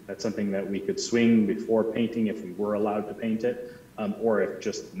if that's something that we could swing before painting if we were allowed to paint it, or if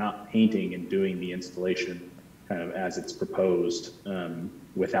just not painting and doing the installation kind of as it's proposed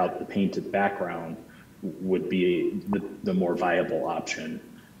without the painted background would be the more viable option.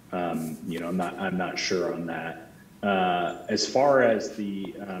 You know, I'm not sure on that. As far as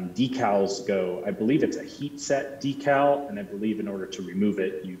the decals go, I believe it's a heat set decal, and I believe in order to remove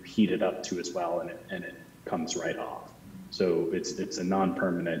it, you heat it up too as well, and it comes right off. So it's a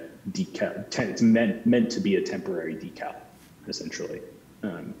non-permanent decal. It's meant to be a temporary decal, essentially.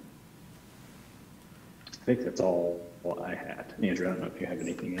 I think that's all I had. Andrew, I don't know if you have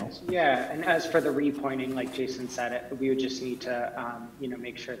anything else. Yeah, and as for the repointing, like Jason said, we would just need to, you know,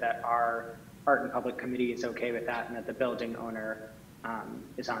 make sure that our Art and Public Committee is okay with that and that the building owner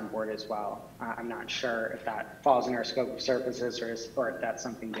is on board as well. I'm not sure if that falls in our scope of services or if that's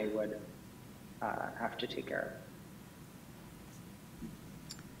something they would have to take care of.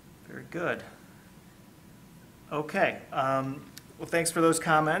 Very good. Okay. Well, thanks for those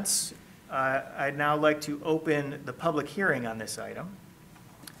comments. I'd now like to open the public hearing on this item.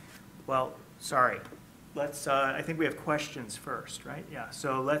 Well, sorry. Let's. I think we have questions first, right? Yeah.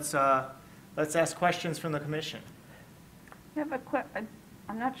 So let's ask questions from the commission. I have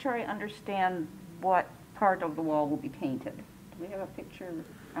I'm not sure I understand what part of the wall will be painted. Do we have a picture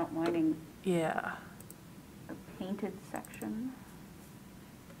outlining Yeah. the painted section?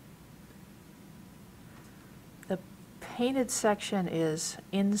 The painted section is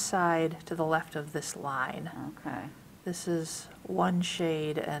inside to the left of this line. Okay. This is one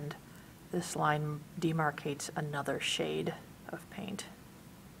shade, and this line demarcates another shade of paint.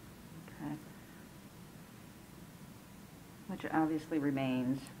 Okay. Which obviously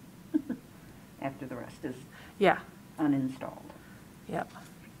remains after the rest is Yeah, uninstalled. yep.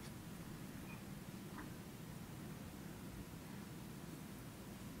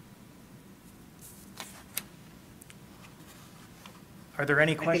 Are there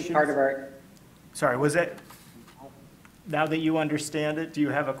any I questions? think part of our, Sorry, was it, now that you understand it, do you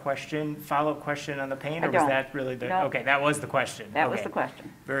have a question, follow-up question on the paint? I Or was don't. that really the, No. okay, that was the question. That was Okay. the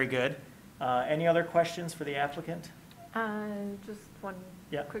question. Very good. Any other questions for the applicant? Just one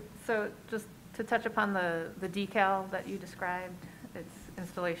Yeah. quick, so just to touch upon the decal that you described, its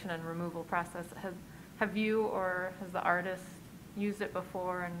installation and removal process, have you or has the artist used it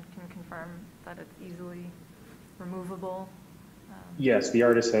before and can confirm that it's easily removable? Yes, the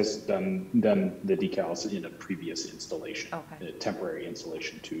artist has done the decals in a previous installation, Okay. a temporary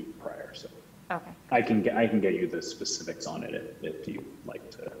installation to prior. So Okay. I can get you the specifics on it if you like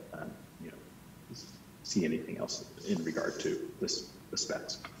to, you know, see anything else in regard to the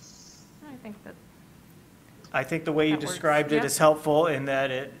specs. I think that, I think the way you That works, described it yep. is helpful in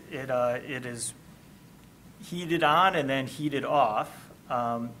that it is heated on and then heated off.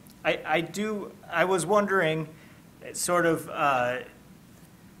 I was wondering, sort of, I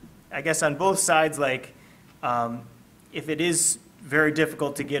guess on both sides, like, if it is very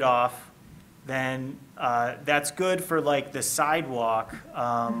difficult to get off, then that's good for like the sidewalk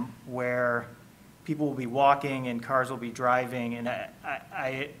where people will be walking and cars will be driving.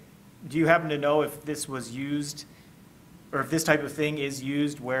 And do you happen to know if this was used, or if this type of thing is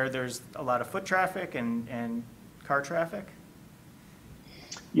used where there's a lot of foot traffic and car traffic?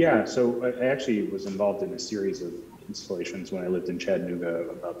 Yeah, so I actually was involved in a series of installations when I lived in Chattanooga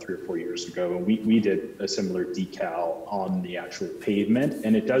about 3 or 4 years ago. And we did a similar decal on the actual pavement,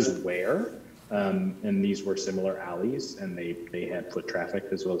 and it does wear. And these were similar alleys, and they had foot traffic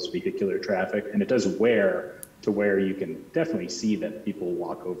as well as vehicular traffic. And it does wear to where you can definitely see that people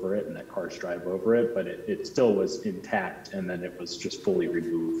walk over it and that cars drive over it, but it still was intact, and then it was just fully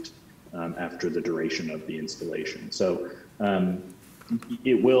removed after the duration of the installation. So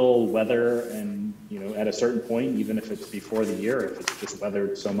it will weather, and at a certain point, even if it's before the year, if it's just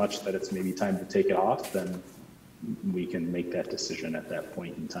weathered so much that it's maybe time to take it off, then we can make that decision at that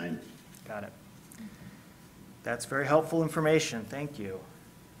point in time. Got it. That's very helpful information. Thank you.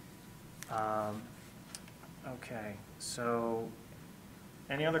 Okay, so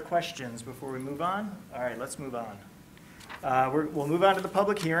any other questions before we move on? All right, let's move on. We'll move on to the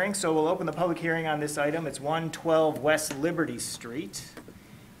public hearing. So we'll open the public hearing on this item. It's 112 West Liberty Street.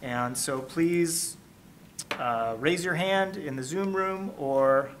 And so please raise your hand in the Zoom room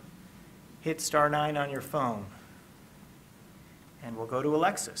or hit *9 on your phone. And we'll go to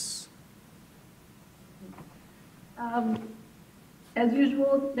Alexis. As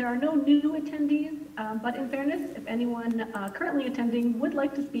usual, there are no new attendees, but in fairness, if anyone currently attending would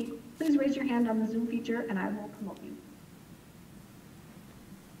like to speak, please raise your hand on the Zoom feature and I will promote you.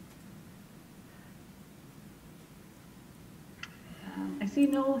 I see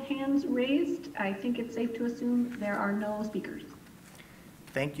no hands raised. I think it's safe to assume there are no speakers.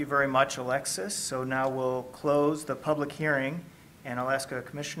 Thank you very much, Alexis. So now we'll close the public hearing, and I'll ask a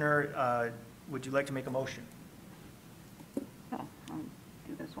commissioner, would you like to make a motion? Oh, I'll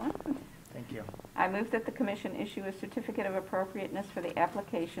do this one. Thank you. I move that the commission issue a certificate of appropriateness for the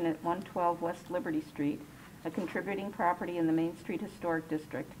application at 112 West Liberty Street, a contributing property in the Main Street Historic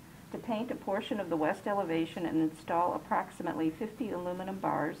District, to paint a portion of the west elevation and install approximately 50 aluminum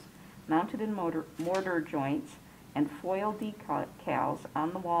bars mounted in mortar joints and foil decals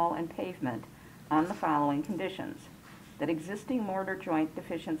on the wall and pavement on the following conditions: that existing mortar joint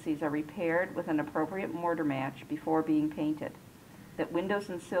deficiencies are repaired with an appropriate mortar match before being painted, that windows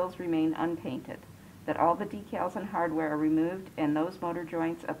and sills remain unpainted, that all the decals and hardware are removed and those mortar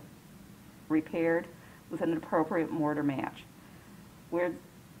joints are repaired with an appropriate mortar match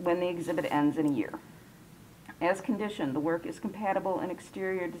when the exhibit ends in a year. As conditioned, the work is compatible in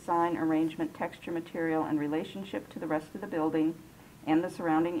exterior design, arrangement, texture, material, and relationship to the rest of the building and the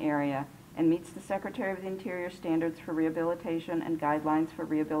surrounding area, and meets the Secretary of the Interior standards for rehabilitation and guidelines for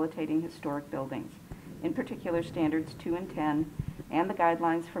rehabilitating historic buildings, in particular standards 2 and 10, and the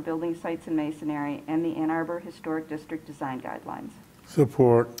guidelines for building sites and masonry, and the Ann Arbor Historic District design guidelines.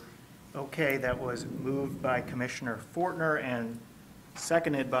 Support. Okay, that was moved by Commissioner Fortner and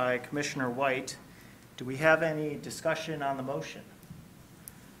seconded by Commissioner White. Do we have any discussion on the motion?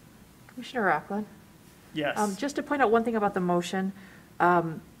 Commissioner Rockland? Yes. Just to point out one thing about the motion,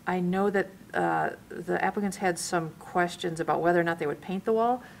 I know that the applicants had some questions about whether or not they would paint the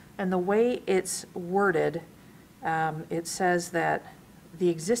wall, and the way it's worded, it says that the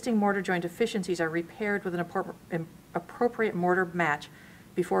existing mortar joint deficiencies are repaired with an appropriate mortar match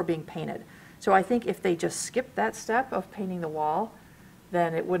before being painted. So I think if they just skip that step of painting the wall,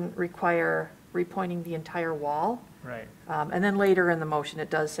 then it wouldn't require repointing the entire wall. Right. And then later in the motion, it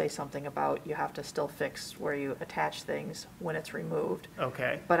does say something about you have to still fix where you attach things when it's removed.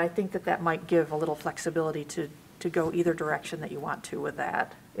 Okay. But I think that that might give a little flexibility to go either direction that you want to with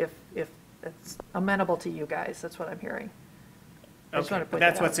that, if it's amenable to you guys. That's what I'm hearing. I just Okay, wanna but point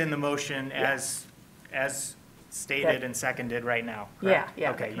that's that out. what's in the motion as stated and seconded right now, Yeah, correct?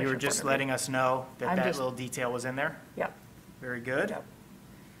 yeah, Okay, you were Commissioner just Fortner. letting us know that I'm that just- little detail was in there? Yep. Very good. Yep.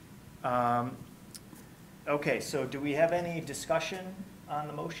 Okay, so do we have any discussion on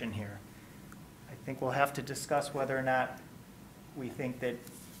the motion here? I think we'll have to discuss whether or not we think that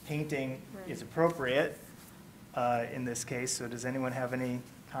painting is appropriate in this case. So does anyone have any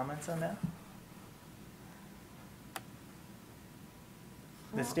comments on that?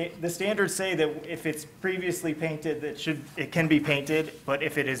 The standards say that if it's previously painted, it can be painted, but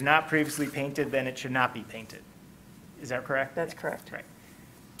if it is not previously painted, then it should not be painted. Is that correct? That's correct. Right.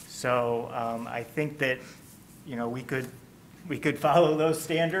 So I think that, we could follow those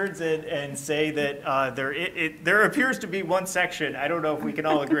standards and say that there appears to be one section, I don't know if we can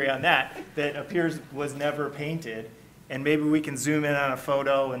all agree on that appears was never painted. And maybe we can zoom in on a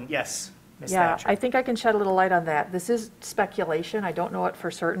photo and, yes, Ms. Yeah, Thatcher? I think I can shed a little light on that. This is speculation, I don't know it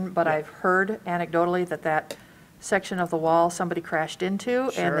for certain, but Yeah. I've heard anecdotally that section of the wall somebody crashed into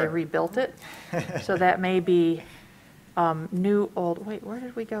and they Sure. rebuilt it. So that may be new, old, wait, where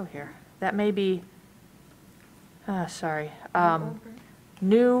did we go here? That may be,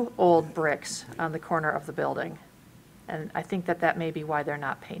 new, old bricks on the corner of the building. And I think that may be why they're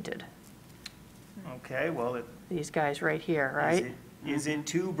not painted. Okay, well, These guys right here, is right? is it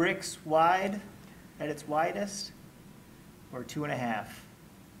 2 bricks wide at its widest? Or 2.5?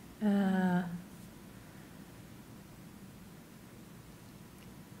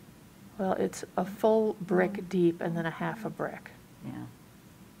 Well, it's a full brick deep and then a half a brick. Yeah.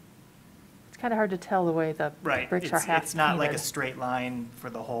 It's kind of hard to tell the way the Right, bricks are half it's not like a painted. straight line for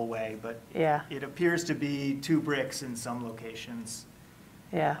the whole way, but Yeah, it appears to be 2 bricks in some locations.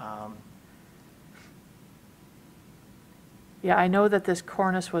 yeah. Um, Yeah, I know that this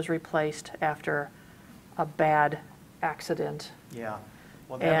cornice was replaced after a bad accident. Yeah,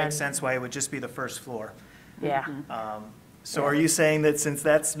 well, that makes And- sense why it would just be the first floor. Yeah. So are you saying that since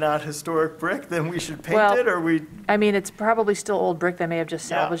that's not historic brick, then we should paint Well, it, or we? I mean, it's probably still old brick. They may have just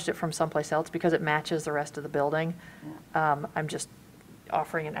Yeah. salvaged it from someplace else because it matches the rest of the building. I'm just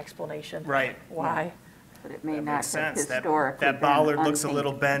offering an explanation. Right. Why. But it may That not makes have sense. historically That been bollard looks a unpainted.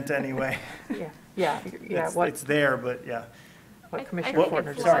 little bent anyway. Yeah, yeah, yeah. It's What there, but yeah. what I Commissioner think Fortner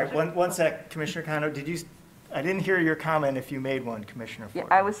it's just Sorry, said. one sec, Commissioner Kano, I didn't hear your comment if you made one, Commissioner Yeah,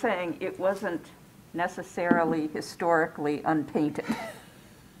 Ford. I was saying it wasn't necessarily historically unpainted.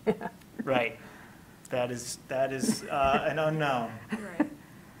 Right. That is an unknown. Right.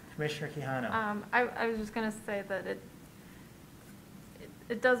 Commissioner Quijano. I was just going to say that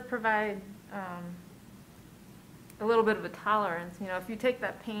it does provide a little bit of a tolerance. You know, if you take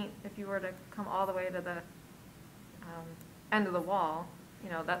that paint, if you were to come all the way to the end of the wall, you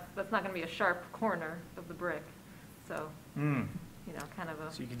know, that's not going to be a sharp corner of the brick. So, Hmm, you know, kind of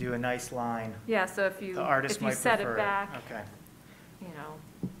a, so you could do a nice line. yeah, so if you The artist if you might set prefer it back, Okay. you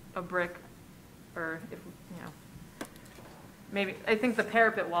know, a brick, or if, you know, maybe, I think the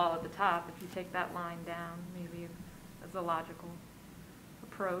parapet wall at the top, if you take that line down, maybe as a logical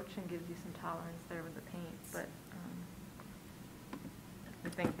approach and gives you some tolerance there with the paint, but I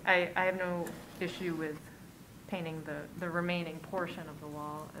think, I have no issue with painting the remaining portion of the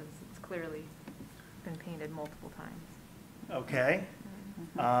wall as it's clearly been painted multiple times. Okay.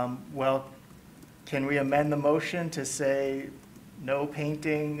 Well, can we amend the motion to say no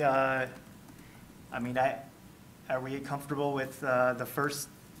painting? I mean, are we comfortable with the first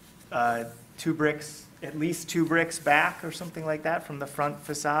 2 bricks, at least 2 bricks back or something like that from the front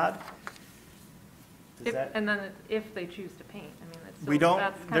facade? Does If, that? and then if they choose to paint, I mean, that's We still, don't,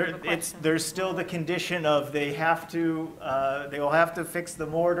 that's kind of a there, question. there's still the condition of they will have to fix the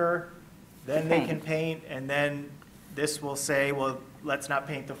mortar, then they can paint, and then this will say, well, let's not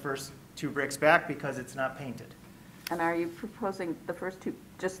paint the first 2 bricks back because it's not painted. And are you proposing the first 2,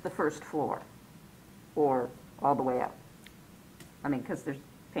 just the first floor, or all the way up? I mean, because there's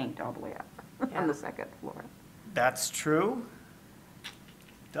paint all the way up Yeah. on the second floor. That's true.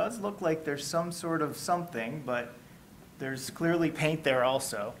 Does look like there's some sort of something, but there's clearly paint there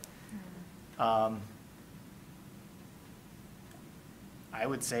also. I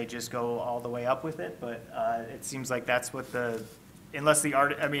would say just go all the way up with it, but it seems like that's what unless the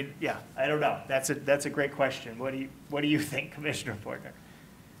art, I mean, yeah, I don't know. That's a great question. What do you think, Commissioner Fortner?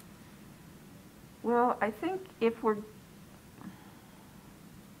 Well, I think if we're,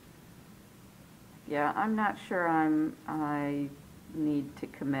 yeah, I'm not sure I need to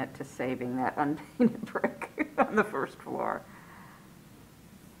commit to saving that unpainted brick on the first floor.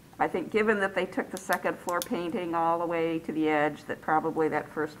 I think given that they took the second floor painting all the way to the edge, that probably that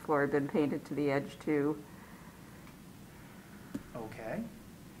first floor had been painted to the edge too. Okay.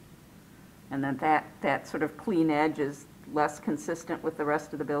 And then that sort of clean edge is less consistent with the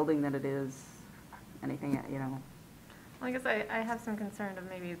rest of the building than it is anything, you know. Well, I guess I have some concern of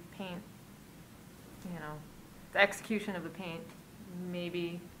maybe paint, you know, the execution of the paint,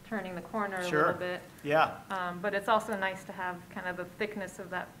 maybe turning the corner a Sure. little bit. Yeah, But it's also nice to have kind of the thickness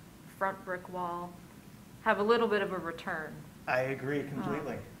of that front brick wall, have a little bit of a return I agree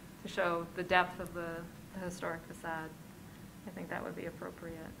completely. to show the depth of the historic facade. I think that would be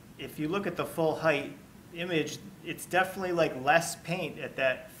appropriate. If you look at the full height image, it's definitely like less paint at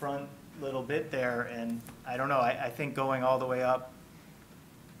that front little bit there, and I don't know, I think going all the way up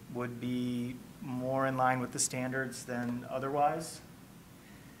would be more in line with the standards than otherwise.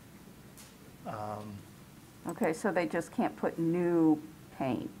 Okay, so they just can't put new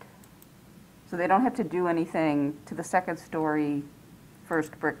paint. So they don't have to do anything to the second story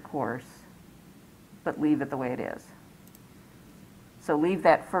first brick course. but leave it the way it is. So leave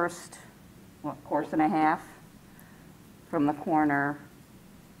that first, course and a half from the corner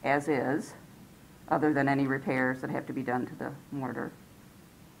as is, other than any repairs that have to be done to the mortar.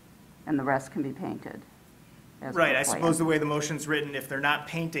 And the rest can be painted. as Right, per I plan. suppose the way the motion's written, if they're not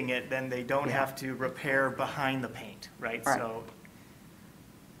painting it, then they don't Yeah. have to repair behind the paint, right? Right. So,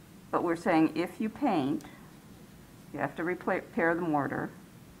 But we're saying if you paint, you have to repair the mortar,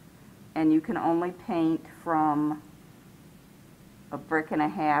 and you can only paint from a brick and a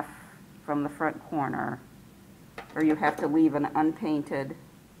half from the front corner, or you have to leave an unpainted,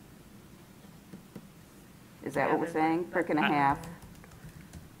 is that what we're saying? Brick and a half?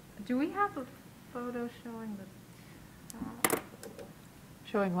 Do we have a photo showing the,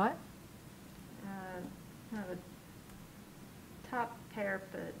 Showing what? kind of a top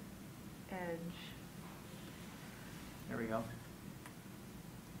parapet edge? there we go.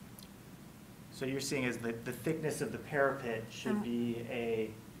 So you're seeing is the thickness of the parapet should be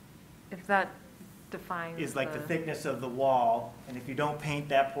If that defines is like the thickness of the wall, and if you don't paint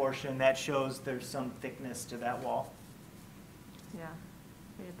that portion, that shows there's some thickness to that wall. Yeah.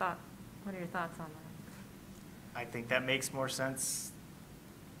 What are your thoughts on that? I think that makes more sense.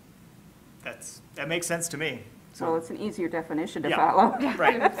 That makes sense to me. So, Well, it's an easier definition to Yeah. follow.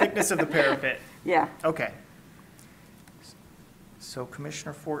 right, thickness of the parapet. Yeah, Okay. So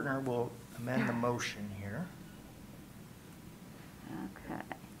Commissioner Fortner will amend the motion here. okay.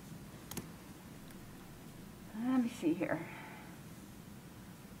 Let me see here.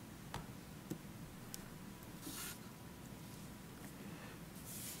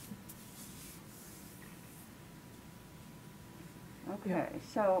 Okay,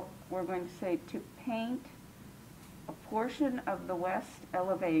 so we're going to say to paint a portion of the west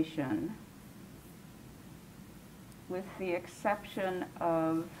elevation with the exception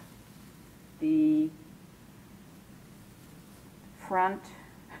of the front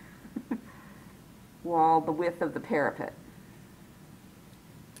wall, the width of the parapet.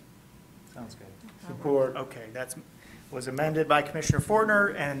 Sounds good. Support. Okay, was amended by Commissioner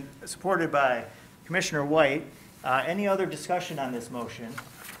Fortner and supported by Commissioner White. Any other discussion on this motion?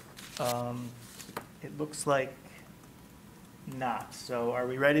 It looks like not. So are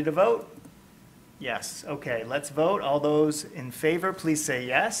we ready to vote? Yes. Okay, let's vote. All those in favor, please say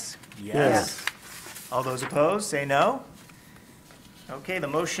yes. Yes. All those opposed, say no. Okay, the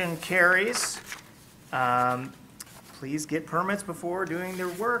motion carries. Please get permits before doing their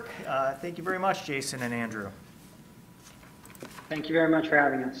work. Thank you very much, Jason and Andrew. Thank you very much for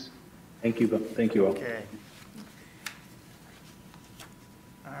having us. Thank you all. Okay.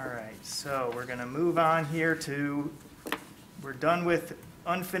 All right, so we're going to move on here we're done with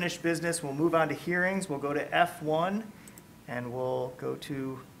unfinished business. We'll move on to hearings. We'll go to F1, and we'll go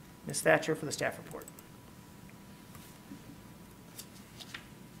to Ms. Thatcher for the staff report.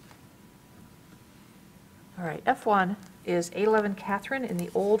 All right, F1 is 811 Catherine in the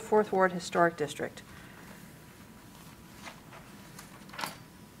Old Fourth Ward Historic District.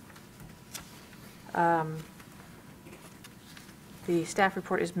 The staff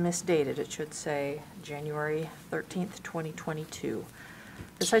report is misdated. It should say January 13th, 2022.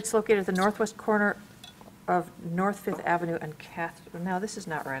 The site's located at the northwest corner of North Fifth Avenue and no, this is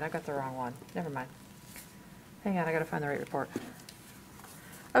not right. I got the wrong one. Never mind. Hang on, I gotta find the right report.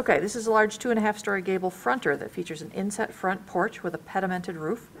 Okay, this is a large 2.5-story gable fronter that features an inset front porch with a pedimented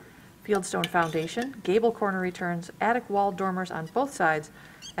roof, fieldstone foundation, gable corner returns, attic wall dormers on both sides,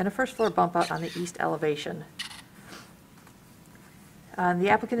 and a first floor bump out on the east elevation. The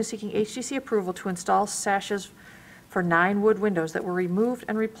applicant is seeking HDC approval to install sashes for 9 wood windows that were removed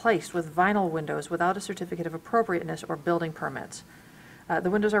and replaced with vinyl windows without a certificate of appropriateness or building permits.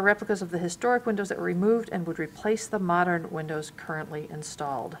 The windows are replicas of the historic windows that were removed and would replace the modern windows currently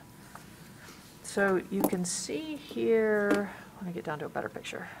installed. So you can see here, let me get down to a better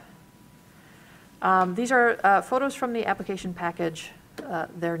picture. These are photos from the application package.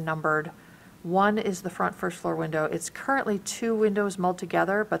 They're numbered. One is the front first floor window. It's currently 2 windows mulled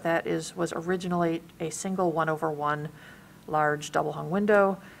together, but that was originally a single 1/1 large double hung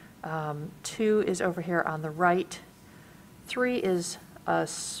window. 2 is over here on the right. 3 is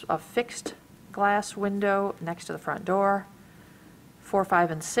a fixed glass window next to the front door. 4,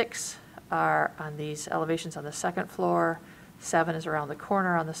 5, and 6 are on these elevations on the second floor. 7 is around the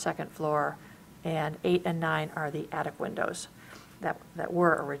corner on the second floor. And 8 and 9 are the attic windows that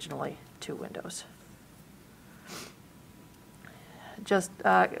were originally 2 windows. Just,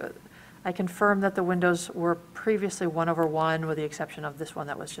 I confirm that the windows were previously 1/1 with the exception of this one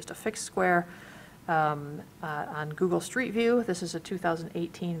that was just a fixed square. On Google Street View, this is a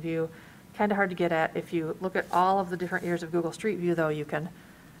 2018 view. kind of hard to get at. If you look at all of the different areas of Google Street View, though, you can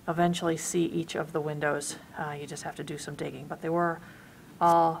eventually see each of the windows. You just have to do some digging, but they were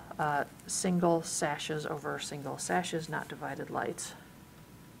all single sashes over single sashes, not divided lights.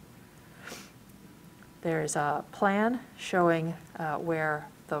 There's a plan showing where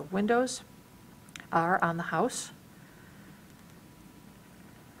the windows are on the house.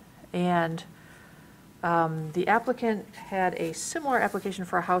 And the applicant had a similar application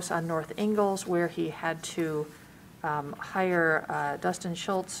for a house on North Ingalls where he had to hire Dustin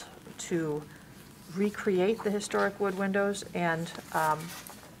Schultz to recreate the historic wood windows. And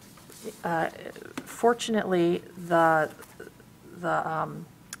fortunately, the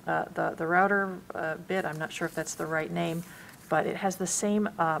router bit, I'm not sure if that's the right name, but it has the same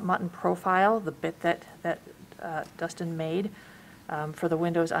mutton profile, the bit that Dustin made for the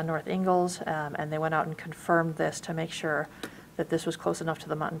windows on North Ingalls, and they went out and confirmed this to make sure that this was close enough to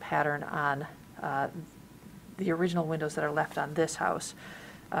the mutton pattern on the original windows that are left on this house.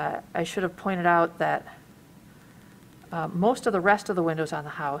 I should have pointed out that most of the rest of the windows on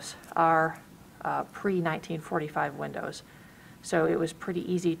the house are pre-1945 windows. So it was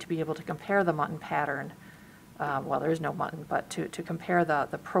pretty easy to be able to compare the mutton pattern, well, there is no mutton, but to compare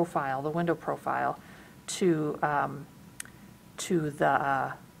the profile, the window profile, to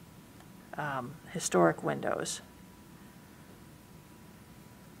the historic windows.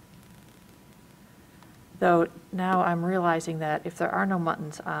 Though now I'm realizing that if there are no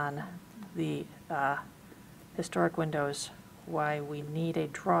muttons on the historic windows, why we need a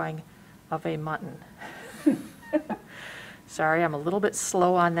drawing of a mutton. Sorry, I'm a little bit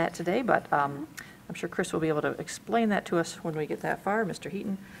slow on that today, but I'm sure Chris will be able to explain that to us when we get that far, Mr.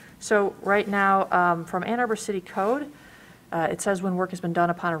 Heaton. So right now, from Ann Arbor City Code, it says when work has been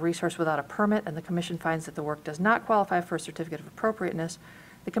done upon a resource without a permit and the commission finds that the work does not qualify for a certificate of appropriateness,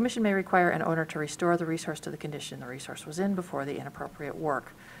 the commission may require an owner to restore the resource to the condition the resource was in before the inappropriate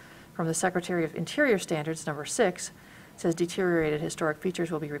work. From the Secretary of Interior Standards, number 6, it says deteriorated historic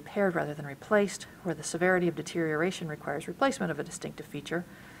features will be repaired rather than replaced. Where the severity of deterioration requires replacement of a distinctive feature,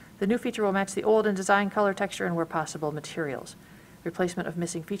 the new feature will match the old in design, color, texture, and where possible, materials. Replacement of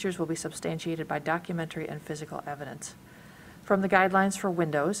missing features will be substantiated by documentary and physical evidence. From the guidelines for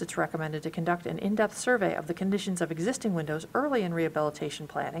windows, it's recommended to conduct an in-depth survey of the conditions of existing windows early in rehabilitation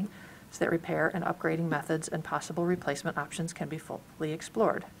planning so that repair and upgrading methods and possible replacement options can be fully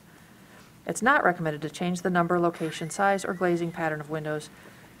explored. It's not recommended to change the number, location, size, or glazing pattern of windows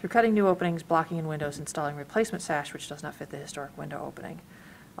through cutting new openings, blocking in windows, installing replacement sash which does not fit the historic window opening.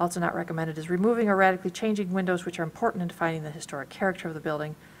 Also not recommended is removing or radically changing windows which are important in defining the historic character of the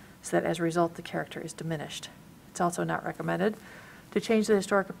building so that as a result the character is diminished. It's also not recommended to change the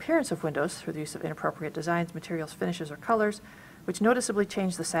historic appearance of windows through the use of inappropriate designs, materials, finishes, or colors, which noticeably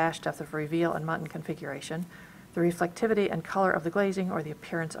change the sash, depth of reveal, and mutton configuration, the reflectivity and color of the glazing, or the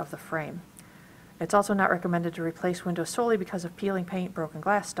appearance of the frame. It's also not recommended to replace windows solely because of peeling paint, broken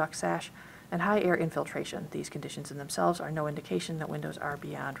glass, stuck sash, and high air infiltration. These conditions in themselves are no indication that windows are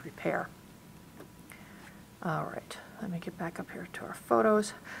beyond repair. All right, let me get back up here to our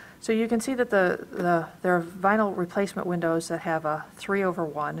photos. So you can see that there are vinyl replacement windows that have a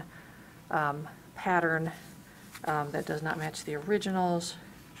 3/1 pattern that does not match the originals.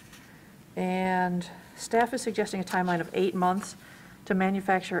 And staff is suggesting a timeline of 8 months to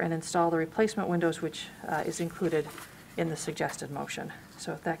manufacture and install the replacement windows, which is included in the suggested motion.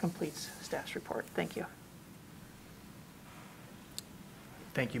 So that completes staff's report. Thank you.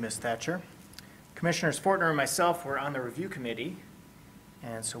 Thank you, Ms. Thatcher. Commissioners Fortner and myself were on the review committee,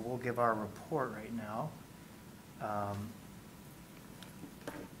 and so we'll give our report right now.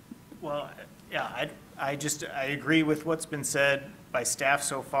 Well, yeah, I agree with what's been said by staff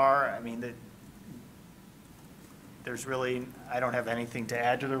so far. I mean, there's really, I don't have anything to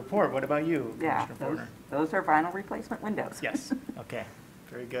add to the report. What about you, Yeah, Commissioner Fortner? those are vinyl replacement windows. Yes, okay,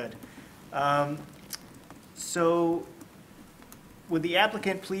 very good. So would the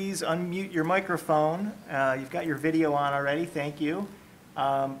applicant please unmute your microphone? You've got your video on already, thank you.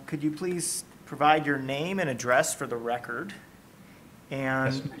 Could you please provide your name and address for the record?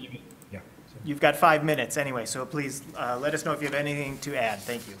 And Yeah. you've got 5 minutes anyway, so please let us know if you have anything to add.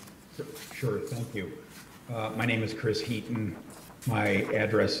 Thank you. Sure, thank you. My name is Chris Heaton. My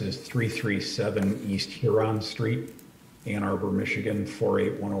address is 337 East Huron Street, Ann Arbor, Michigan,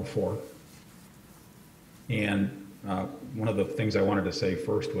 48104. And one of the things I wanted to say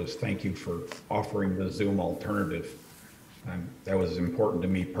first was thank you for offering the Zoom alternative. That was important to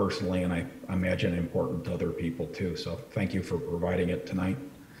me personally, and I imagine important to other people too. So thank you for providing it tonight.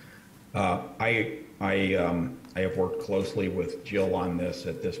 I I have worked closely with Jill on this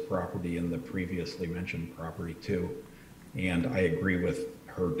at this property and the previously mentioned property too. And I agree with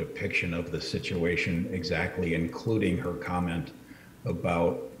her depiction of the situation exactly, including her comment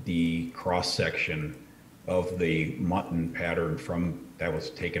about the cross-section of the mutton pattern that was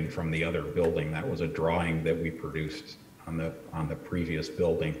taken from the other building. That was a drawing that we produced on the previous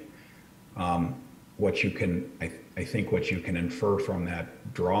building. I think what you can infer from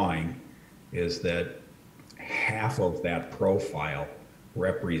that drawing is that half of that profile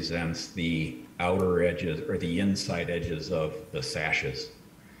represents the outer edges or the inside edges of the sashes.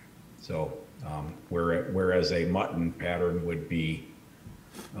 So whereas a mutton pattern would be,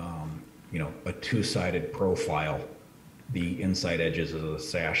 a two-sided profile, the inside edges of the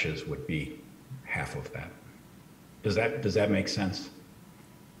sashes would be half of that. Does that make sense?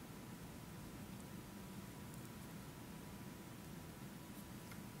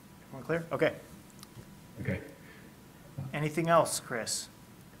 Everyone clear? Okay. Okay. Anything else, Chris?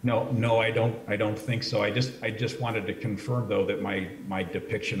 No, I don't think so. I just wanted to confirm though that my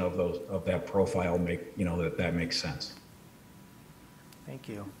depiction of that profile that makes sense. Thank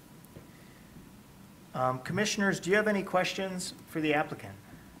you. Commissioners, do you have any questions for the applicant?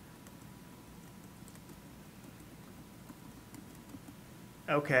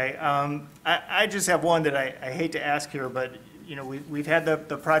 Okay, I just have one that I hate to ask here, but we've had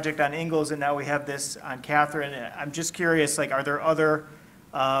the project on Ingalls and now we have this on Catherine. I'm just curious, are there other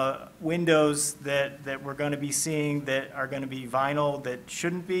windows that we're going to be seeing that are going to be vinyl that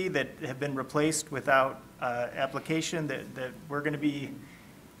shouldn't be, that have been replaced without application that we're going to be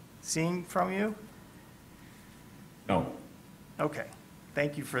seeing from you? No. Okay,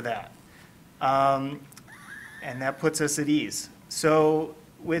 thank you for that. And that puts us at ease. So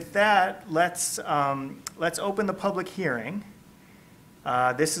with that, let's open the public hearing.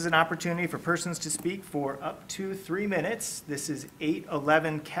 This is an opportunity for persons to speak for up to 3 minutes. This is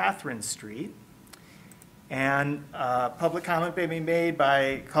 811 Catherine Street. And public comment may be made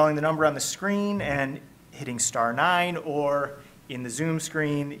by calling the number on the screen and hitting *9, or in the Zoom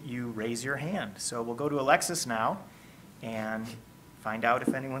screen, you raise your hand. So we'll go to Alexis now and find out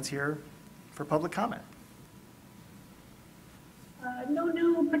if anyone's here for public comment. No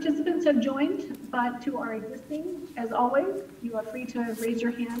new participants have joined, but to our existing, as always, you are free to raise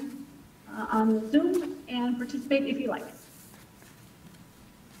your hand on Zoom and participate if you like.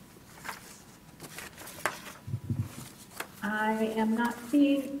 I am not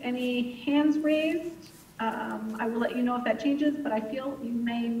seeing any hands raised. I will let you know if that changes, but I feel you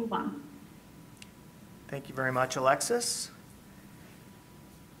may move on. Thank you very much, Alexis.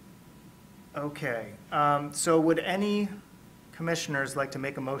 Okay, so would any commissioners like to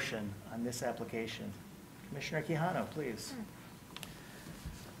make a motion on this application? Commissioner Quijano, please.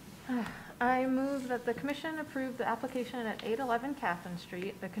 I move that the commission approve the application at 811 Catherine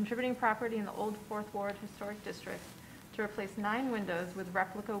Street, a contributing property in the Old Fourth Ward Historic District, to replace 9 windows with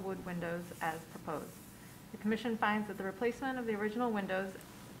replica wood windows as proposed. The commission finds that the replacement of the original windows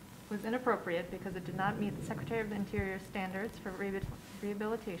was inappropriate because it did not meet the Secretary of the Interior standards for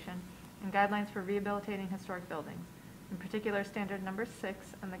rehabilitation and guidelines for rehabilitating historic buildings, in particular standard number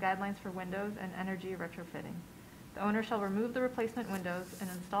 6 and the guidelines for windows and energy retrofitting. The owner shall remove the replacement windows and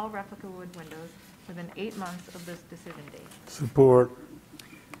install replica wood windows within 8 months of this decision date. Support.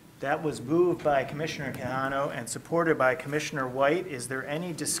 That was moved by Commissioner Quijano and supported by Commissioner White. Is there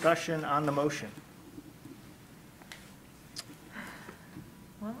any discussion on the motion?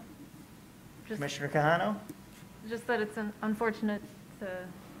 Well, Commissioner Quijano? just that it's unfortunate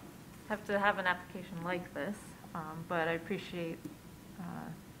to have an application like this, but I appreciate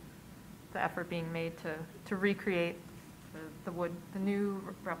the effort being made to recreate the new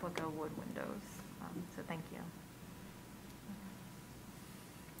replica wood windows. So thank you.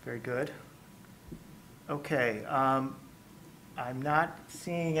 Very good. Okay, I'm not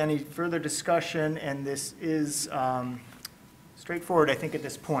seeing any further discussion, and this is straightforward, I think, at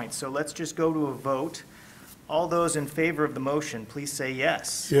this point. So let's just go to a vote. All those in favor of the motion, please say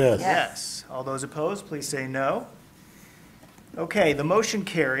yes. Yes. Yes. All those opposed, please say no. Okay, the motion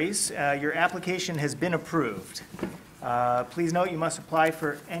carries. Your application has been approved. Please note you must apply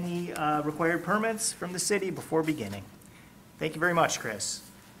for any required permits from the city before beginning. Thank you very much, Chris.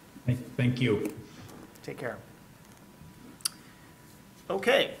 Thank you. Take care.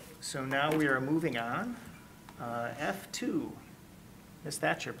 Okay, so now we are moving on. F2. Ms.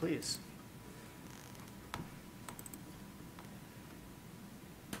 Thatcher, please.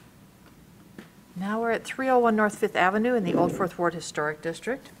 Now we're at 301 North Fifth Avenue in the Old Fourth Ward Historic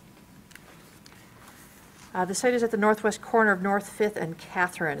District. The site is at the northwest corner of North 5th and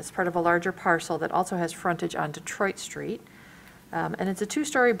Catherine. It's part of a larger parcel that also has frontage on Detroit Street. And it's a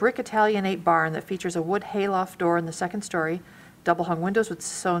 2-story brick Italianate barn that features a wood hayloft door in the 2nd story, double-hung windows with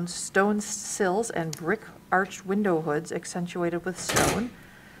stone sills and brick arched window hoods accentuated with stone,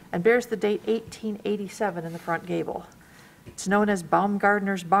 and bears the date 1887 in the front gable. It's known as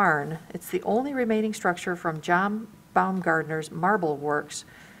Baumgartner's Barn. It's the only remaining structure from John Baumgartner's Marble Works,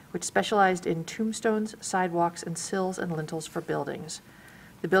 which specialized in tombstones, sidewalks, and sills and lintels for buildings.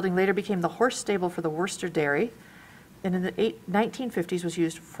 The building later became the horse stable for the Worcester Dairy, and in the 1950s was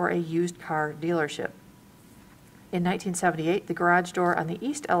used for a used car dealership. In 1978, the garage door on the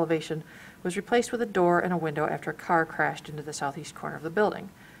east elevation was replaced with a door and a window after a car crashed into the southeast corner of the building.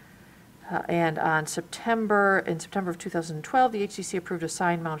 And in September of 2012, the HDC approved a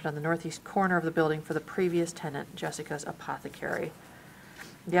sign mounted on the northeast corner of the building for the previous tenant, Jessica's Apothecary.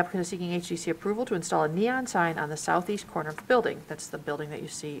 The applicant is seeking HDC approval to install a neon sign on the southeast corner of the building. That's the building that you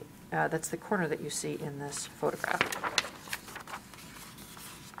see, that's the corner that you see in this photograph.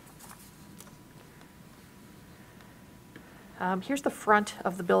 Here's the front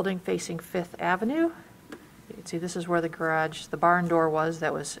of the building facing 5th Avenue. You can see this is where the barn door was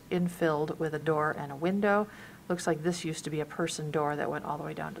that was infilled with a door and a window. Looks like this used to be a person door that went all the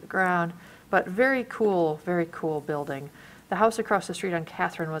way down to the ground. But very cool building. The house across the street on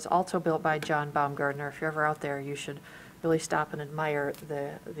Catherine was also built by John Baumgartner. If you're ever out there, you should really stop and admire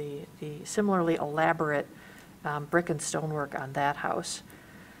the similarly elaborate brick and stonework on that house.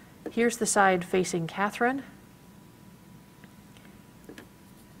 Here's the side facing Catherine.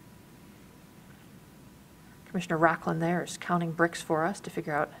 Commissioner Rockland there is counting bricks for us to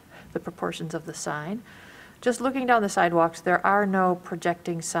figure out the proportions of the sign. Just looking down the sidewalks, there are no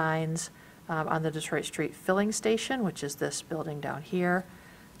projecting signs on the Detroit Street filling station, which is this building down here.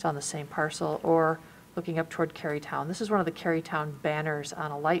 It's on the same parcel, or looking up toward Carytown. This is one of the Carytown banners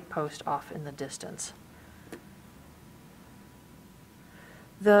on a light post off in the distance.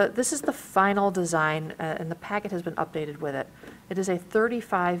 This is the final design, and the packet has been updated with it. It is a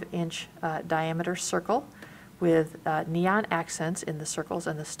 35-inch diameter circle with neon accents in the circles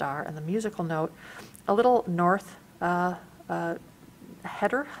and the star and the musical note. A little north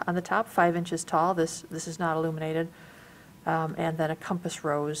header on the top, 5 inches tall. This is not illuminated. And then a compass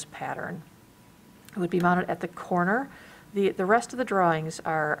rose pattern. It would be mounted at the corner. The rest of the drawings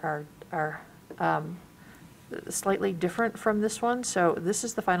are slightly different from this one. So this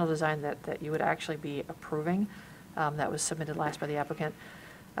is the final design that you would actually be approving. That was submitted last by the applicant.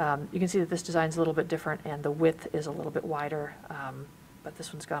 You can see that this design is a little bit different and the width is a little bit wider, but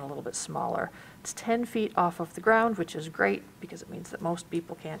this one's gone a little bit smaller. It's 10 feet off of the ground, which is great because it means that most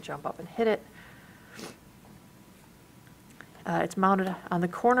people can't jump up and hit it. It's mounted on the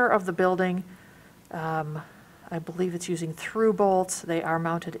corner of the building. I believe it's using through bolts. They are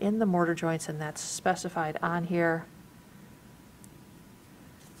mounted in the mortar joints, and that's specified on here.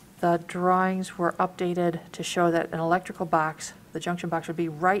 The drawings were updated to show that an electrical box, the junction box, would be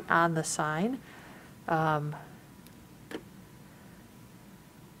right on the sign. And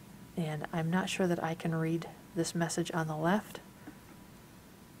I'm not sure that I can read this message on the left.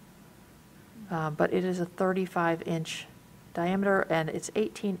 But it is a 35-inch diameter, and it's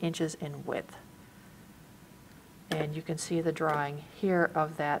 18 inches in width. And you can see the drawing here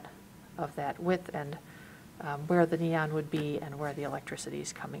of that width and where the neon would be and where the electricity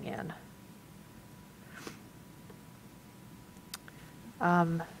is coming in.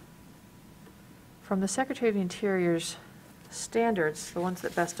 From the Secretary of the Interior's standards, the ones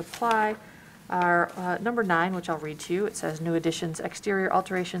that best apply are number 9, which I'll read to you. It says, new additions, exterior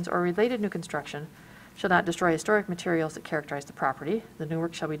alterations, or related new construction shall not destroy historic materials that characterize the property. The new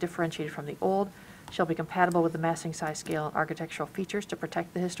work shall be differentiated from the old, shall be compatible with the massing, size, scale, and architectural features to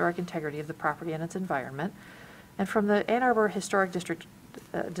protect the historic integrity of the property and its environment. And from the Ann Arbor Historic District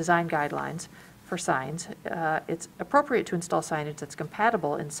design guidelines for signs, it's appropriate to install signage that's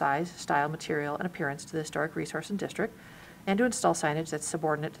compatible in size, style, material, and appearance to the historic resource and district, and to install signage that's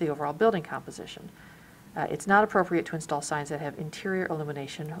subordinate to the overall building composition. It's not appropriate to install signs that have interior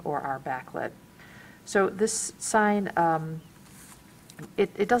illumination or are backlit. So this sign,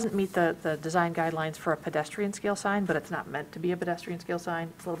 it doesn't meet the design guidelines for a pedestrian scale sign, but it's not meant to be a pedestrian scale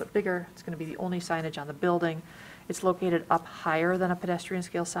sign. It's a little bit bigger. It's going to be the only signage on the building. It's located up higher than a pedestrian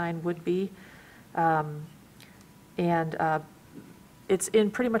scale sign would be. It's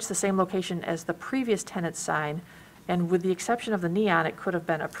in pretty much the same location as the previous tenant's sign, and with the exception of the neon, it could have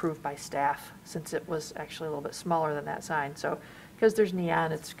been approved by staff since it was actually a little bit smaller than that sign. So because there's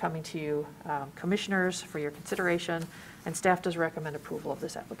neon, it's coming to you, commissioners, for your consideration, and staff does recommend approval of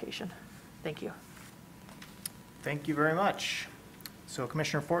this application. Thank you. Thank you very much. So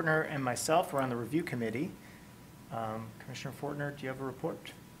Commissioner Fortner and myself are on the review committee. Commissioner Fortner, do you have a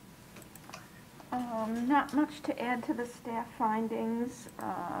report? Not much to add to the staff findings.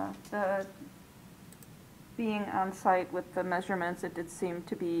 Being on site with the measurements, it did seem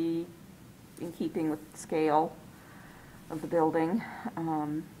to be in keeping with the scale of the building.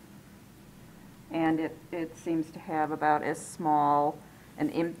 And it seems to have about as small,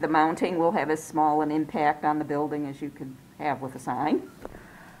 the mounting will have as small an impact on the building as you could have with a sign,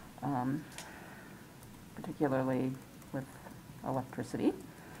 particularly with electricity.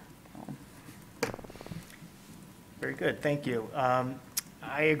 Very good, thank you.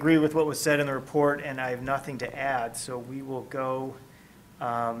 I agree with what was said in the report, and I have nothing to add, so we will go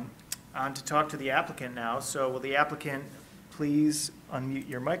on to talk to the applicant now. So will the applicant please unmute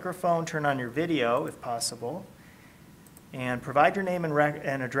your microphone, turn on your video if possible, and provide your name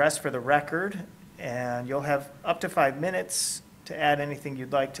and address for the record, and you'll have up to 5 minutes to add anything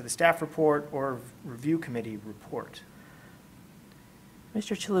you'd like to the staff report or review committee report.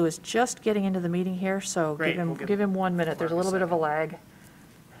 Mr. Chalou is just getting into the meeting here, so Great, give him 1 minute. There's a Mark a little bit of a second. lag.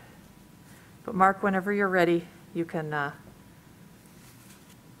 But Mark, whenever you're ready, you can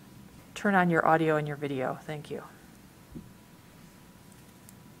turn on your audio and your video. Thank you.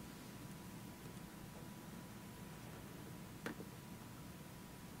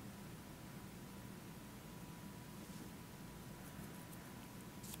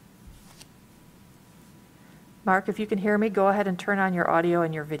 Mark, if you can hear me, go ahead and turn on your audio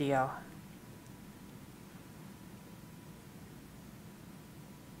and your video.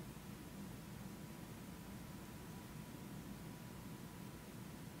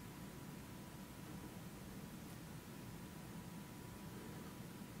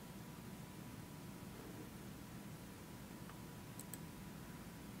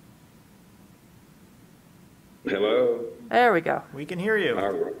 Hello. There we go. We can hear you.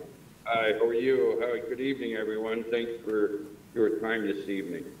 Arbor. Hi, how are you? Good evening, everyone. Thanks for your time this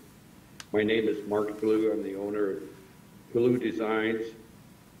evening. My name is Mark Chalou. I'm the owner of Chalou Designs.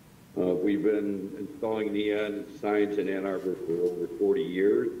 We've been installing neon signs in Ann Arbor for over 40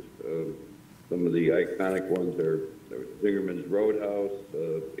 years. Some of the iconic ones are Zingerman's Roadhouse,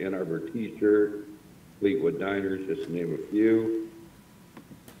 Ann Arbor T-shirt, Fleetwood Diners, just to name a few.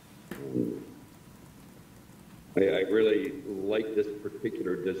 I really like this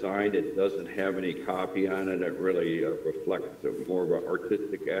particular design. It doesn't have any copy on it. It really reflects more of an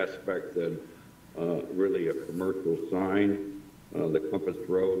artistic aspect than really a commercial sign. The compass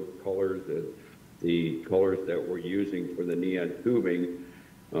rose colors, the colors that we're using for the neon tubing,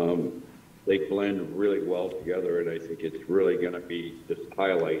 they blend really well together, and I think it's really going to be just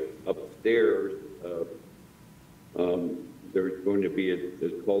highlight. Upstairs, there's going to be,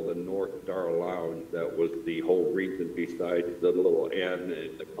 it's called the North Star Lounge. That was the whole reason, besides the little N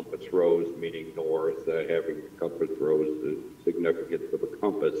and the compass rose meaning north, having the compass rose, the significance of a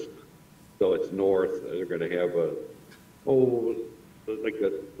compass. So it's north. They're going to have like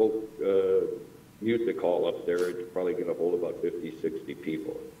a folk music hall up there. It's probably going to hold about 50, 60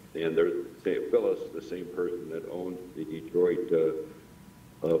 people. And there's Phyllis, the same person that owns the Detroit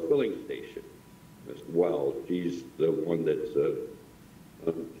filling station as well. She's the one that's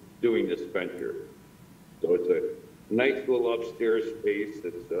doing this venture. So it's a nice little upstairs space.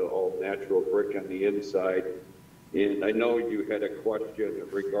 It's all natural brick on the inside. And I know you had a question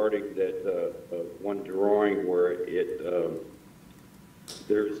regarding that one drawing where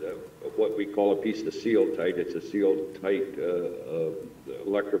there's what we call a piece of seal tight. It's a sealed tight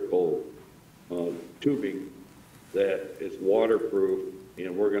electrical tubing that is waterproof,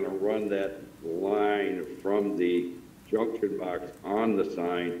 and we're going to run that line from the junction box on the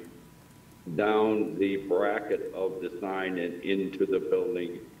sign down the bracket of the sign and into the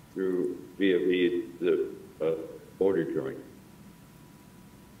building via the motor joint.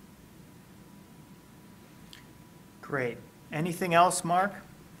 Great. Anything else, Mark?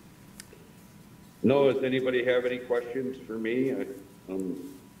 No, does anybody have any questions for me?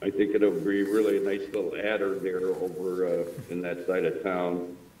 I think it'll be really a nice little adder there over in that side of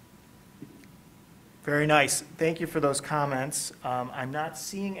town. Very nice. Thank you for those comments. I'm not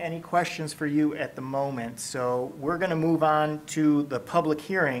seeing any questions for you at the moment, so we're going to move on to the public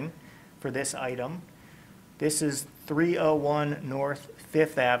hearing for this item. This is 301 North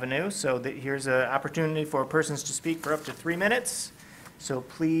 5th Avenue, so here's an opportunity for persons to speak for up to 3 minutes. So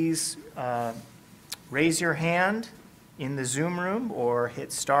please raise your hand in the Zoom room or hit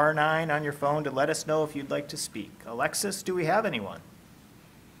 *9 on your phone to let us know if you'd like to speak. Alexis, do we have anyone?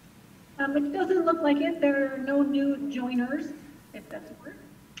 It doesn't look like it. There are no new joiners, if that's a word.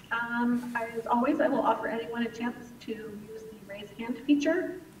 As always, I will offer anyone a chance to use the raise hand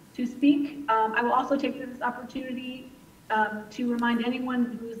feature to speak. I will also take this opportunity to remind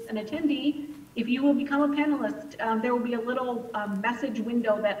anyone who's an attendee, if you will become a panelist, there will be a little message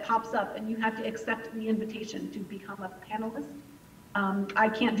window that pops up and you have to accept the invitation to become a panelist. I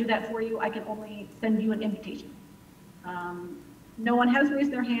can't do that for you. I can only send you an invitation. No one has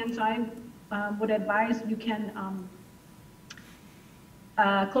raised their hand, so I would advise you can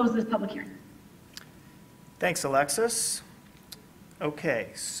close this public hearing. Thanks, Alexis. Okay,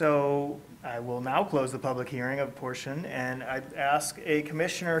 so I will now close the public hearing of portion, and I'd ask a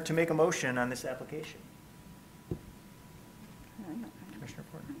commissioner to make a motion on this application. Commissioner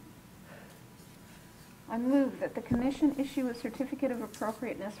Portner. I move that the commission issue a certificate of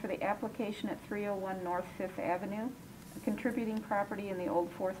appropriateness for the application at 301 North Fifth Avenue, a contributing property in the Old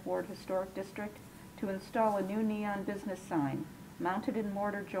Fourth Ward Historic District, to install a new neon business sign mounted in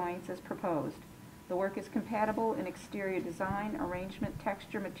mortar joints as proposed. The work is compatible in exterior design, arrangement,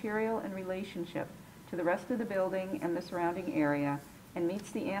 texture, material, and relationship to the rest of the building and the surrounding area, and meets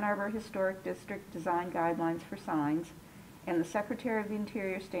the Ann Arbor Historic District design guidelines for signs and the Secretary of the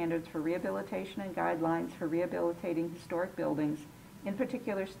Interior standards for rehabilitation and guidelines for rehabilitating historic buildings, in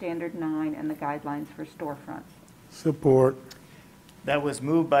particular Standard 9 and the guidelines for storefronts. Support. That was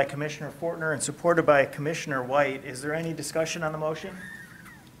moved by Commissioner Fortner and supported by Commissioner White. Is there any discussion on the motion?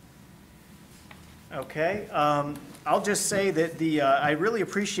 Okay, I'll just say that I really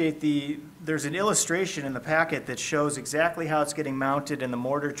appreciate there's an illustration in the packet that shows exactly how it's getting mounted in the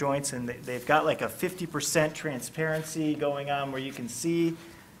mortar joints, and they've got like a 50% transparency going on where you can see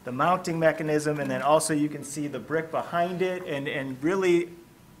the mounting mechanism, and then also you can see the brick behind it, and really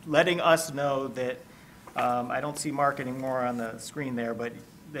letting us know that, I don't see Mark anymore on the screen there, but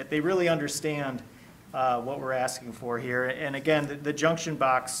that they really understand what we're asking for here. And again, the junction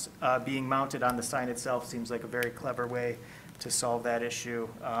box being mounted on the sign itself seems like a very clever way to solve that issue.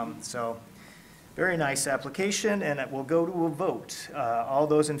 So very nice application, and we'll go to a vote. All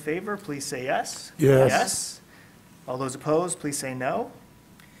those in favor, please say yes. Yes. Yes. All those opposed, please say no.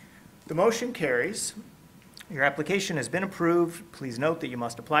 The motion carries. Your application has been approved. Please note that you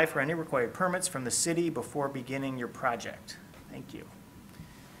must apply for any required permits from the city before beginning your project. Thank you.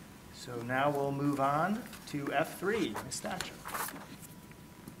 So now we'll move on to F3, Ms. Thatcher.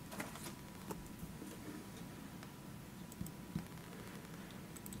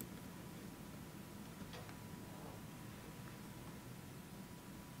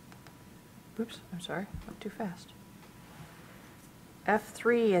 Oops, I'm sorry, I'm too fast.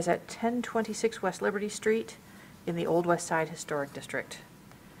 F3 is at 1026 West Liberty Street in the Old West Side Historic District.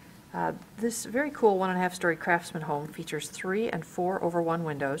 This very cool 1.5-story craftsman home features 3 and 4/1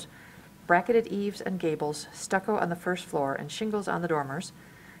 windows, bracketed eaves and gables, stucco on the first floor and shingles on the dormers,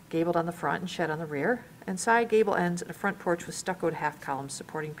 gabled on the front and shed on the rear, and side gable ends and a front porch with stuccoed half columns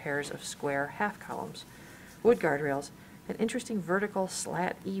supporting pairs of square half columns, wood guardrails, and interesting vertical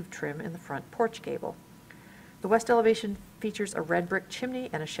slat eave trim in the front porch gable. The west elevation features a red brick chimney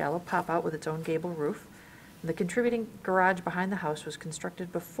and a shallow pop-out with its own gable roof. The contributing garage behind the house was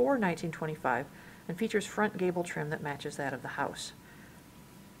constructed before 1925 and features front gable trim that matches that of the house.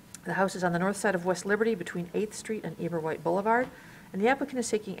 The house is on the north side of West Liberty between 8th Street and Eber-White Boulevard, and the applicant is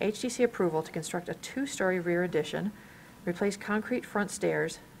seeking HDC approval to construct a 2-story rear addition, replace concrete front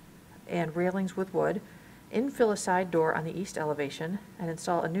stairs and railings with wood, infill a side door on the east elevation, and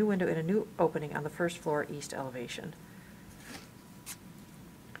install a new window in a new opening on the first floor east elevation.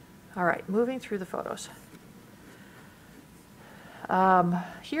 All right, moving through the photos.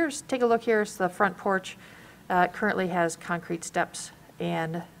 Take a look. Here's the front porch. It currently has concrete steps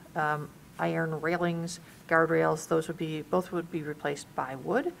and iron railings, guardrails. Both would be replaced by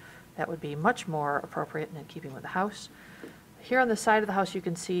wood. That would be much more appropriate and in keeping with the house. Here on the side of the house, you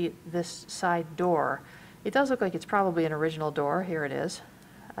can see this side door. It does look like it's probably an original door. Here it is.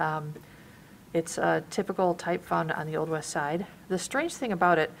 It's a typical type found on the Old West Side. The strange thing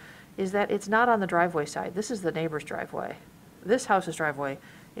about it is that it's not on the driveway side. This is the neighbor's driveway. This house's driveway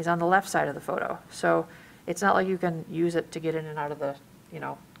is on the left side of the photo. So it's not like you can use it to get in and out of the,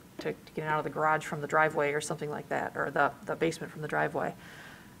 to get in and out of the garage from the driveway or something like that, or the basement from the driveway.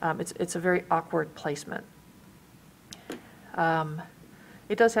 It's a very awkward placement.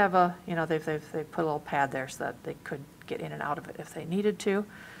 It does have a, they've put a little pad there so that they could get in and out of it if they needed to.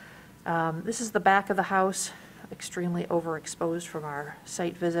 This is the back of the house, extremely overexposed from our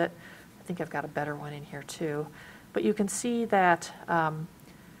site visit. I think I've got a better one in here too. But you can see that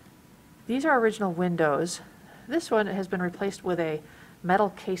these are original windows. This one has been replaced with a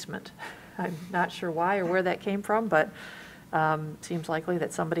metal casement. I'm not sure why or where that came from, but Seems likely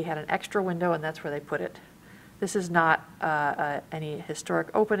that somebody had an extra window and that's where they put it. This is not any historic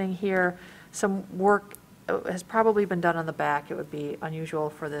opening here. Some work has probably been done on the back. It would be unusual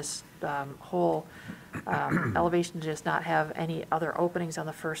for this whole elevation to just not have any other openings on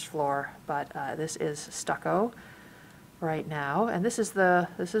the first floor, but this is stucco right now. And this is the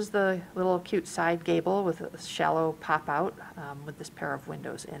little cute side gable with a shallow pop out with this pair of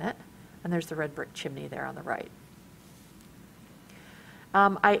windows in it. And there's the red brick chimney there on the right.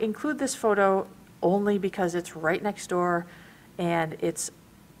 I include this photo only because it's right next door and it's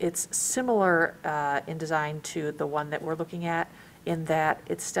similar in design to the one that we're looking at, in that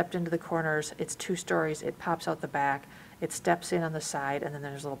it's stepped into the corners, it's 2 stories, it pops out the back, it steps in on the side, and then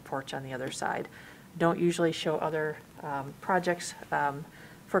there's a little porch on the other side. Don't usually show other projects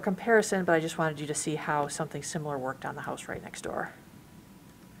for comparison, but I just wanted you to see how something similar worked on the house right next door.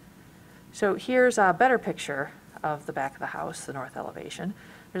 So here's a better picture of the back of the house, the north elevation.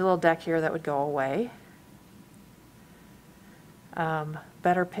 There's a little deck here that would go away.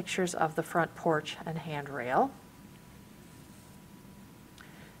 Better pictures of the front porch and handrail.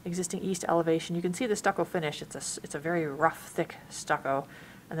 Existing east elevation. You can see the stucco finish. It's a very rough, thick stucco.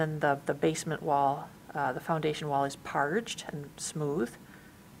 And then the basement wall, the foundation wall is parged and smooth.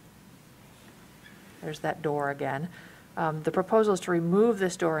 There's that door again. The proposal is to remove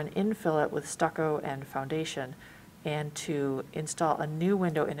this door and infill it with stucco and foundation, and to install a new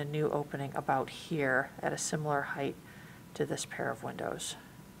window in a new opening about here at a similar height to this pair of windows.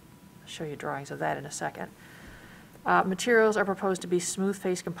 I'll show you drawings of that in a second. Materials are proposed to be smooth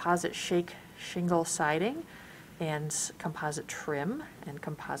face composite shake shingle siding and composite trim and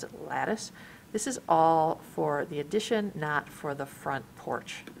composite lattice. This is all for the addition, not for the front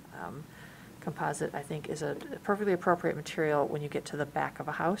porch. Composite, I think, is a perfectly appropriate material when you get to the back of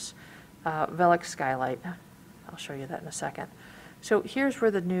a house. Velux skylight, I'll show you that in a second. So here's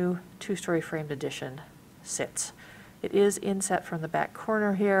where the new 2-story framed addition sits. It is inset from the back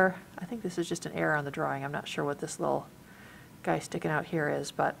corner here. I think this is just an error on the drawing. I'm not sure what this little guy sticking out here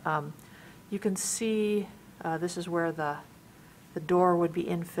is, but you can see this is where the door would be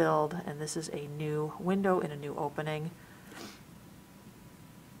infilled, and this is a new window in a new opening.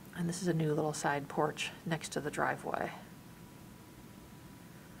 And this is a new little side porch next to the driveway.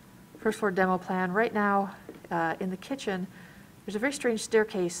 First floor demo plan. Right now, in the kitchen, there's a very strange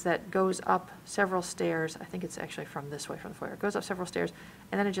staircase that goes up several stairs. I think it's actually from this way, from the foyer. It goes up several stairs,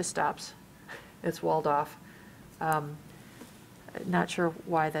 and then it just stops. It's walled off. Not sure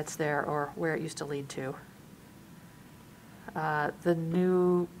why that's there or where it used to lead to. The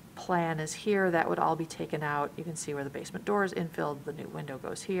new plan is here. That would all be taken out. You can see where the basement door is infilled. The new window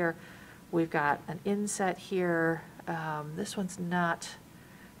goes here. We've got an inset here. This one's not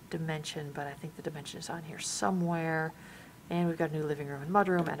dimensioned, but I think the dimension is on here somewhere. And we've got a new living room and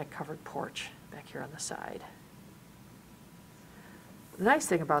mudroom and a covered porch back here on the side. The nice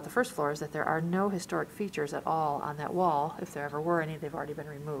thing about the first floor is that there are no historic features at all on that wall. If there ever were any, they've already been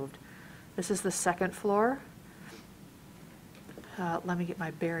removed. This is the second floor. Let me get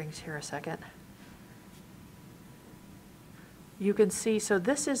my bearings here a second. You can see, so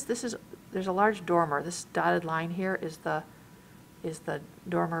this is, there's a large dormer. This dotted line here is the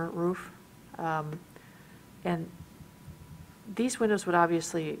dormer roof. And these windows would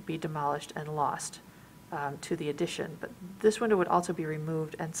obviously be demolished and lost to the addition, but this window would also be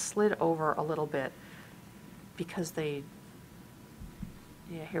removed and slid over a little bit because they,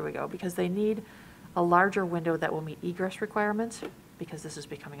 yeah, here we go, because they need a larger window that will meet egress requirements, because this is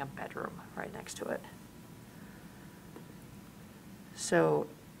becoming a bedroom right next to it. So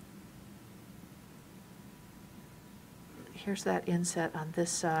here's that inset on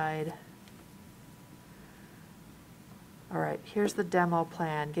this side. All right, here's the demo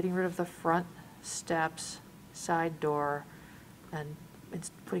plan, getting rid of the front steps, side door, and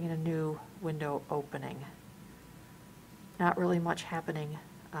it's putting in a new window opening. Not really much happening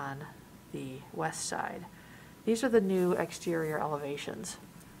on the west side. These are the new exterior elevations.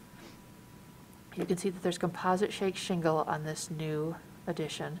 You can see that there's composite shake shingle on this new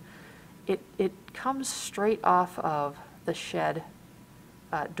addition. It comes straight off of the shed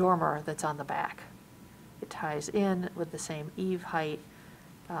dormer that's on the back. It ties in with the same eave height.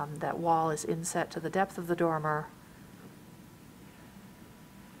 That wall is inset to the depth of the dormer.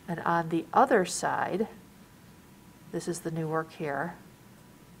 And on the other side, this is the new work here.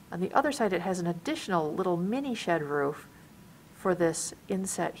 On the other side, it has an additional little mini shed roof for this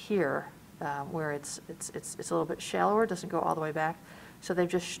inset here, where it's a little bit shallower, doesn't go all the way back. So they've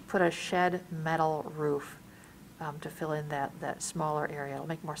just put a shed metal roof to fill in that smaller area. It'll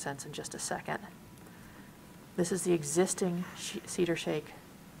make more sense in just a second. This is the existing cedar shake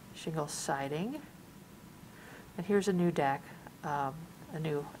shingle siding. And here's a new deck, a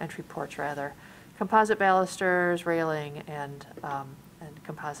new entry porch rather. Composite balusters, railing, and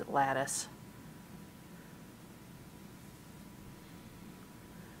composite lattice.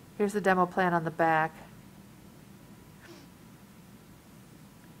 Here's the demo plan on the back.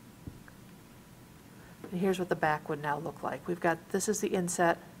 And here's what the back would now look like. We've got, this is the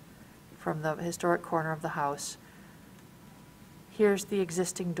inset from the historic corner of the house. Here's the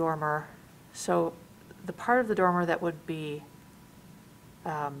existing dormer. So the part of the dormer that would be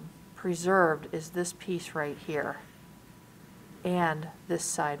preserved is this piece right here and this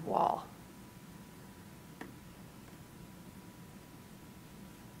side wall.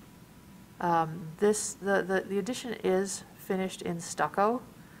 The addition is finished in stucco,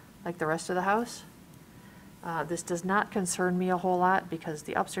 like the rest of the house. This does not concern me a whole lot because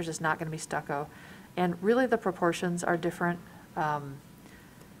the upstairs is not going to be stucco, and really the proportions are different.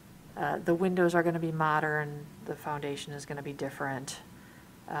 The windows are going to be modern. The foundation is going to be different.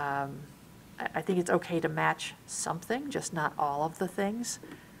 I think it's okay to match something, just not all of the things.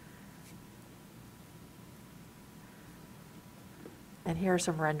 And here are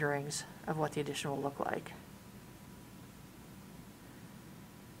some renderings of what the addition will look like.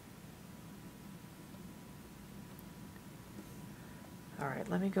 All right,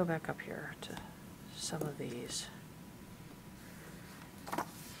 let me go back up here to some of these.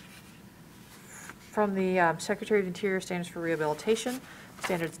 From the Secretary of Interior Standards for Rehabilitation,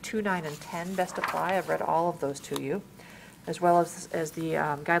 Standards 2, 9, and 10 best apply. I've read all of those to you, as well as the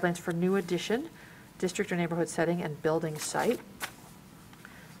guidelines for new addition, district or neighborhood setting, and building site,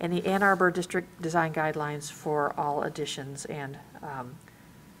 and the Ann Arbor District Design Guidelines for all additions and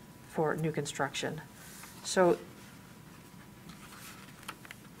for new construction. So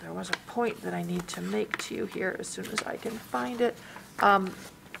there was a point that I need to make to you here as soon as I can find it.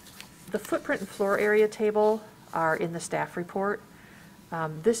 The footprint and floor area table are in the staff report.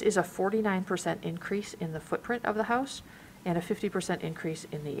 This is a 49% increase in the footprint of the house and a 50% increase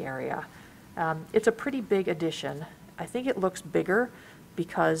in the area. It's a pretty big addition. I think it looks bigger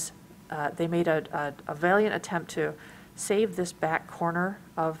because they made a valiant attempt to save this back corner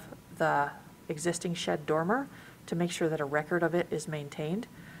of the existing shed dormer to make sure that a record of it is maintained.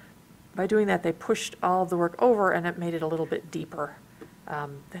 By doing that, they pushed all of the work over and it made it a little bit deeper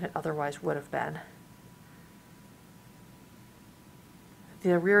than it otherwise would have been.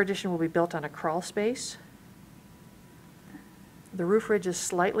 The rear addition will be built on a crawl space. The roof ridge is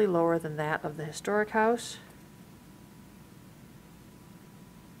slightly lower than that of the historic house.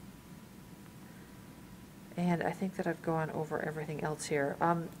 And I think that I've gone over everything else here.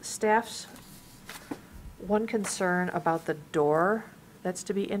 Staff's one concern about the door that's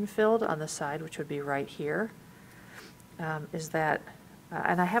to be infilled on the side, which would be right here, is that,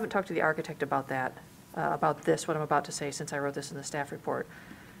 and I haven't talked to the architect about that, about this, what I'm about to say, since I wrote this in the staff report.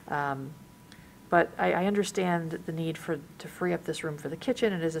 But I understand the need to free up this room for the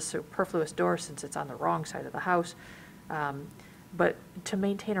kitchen. It is a superfluous door since it's on the wrong side of the house. But to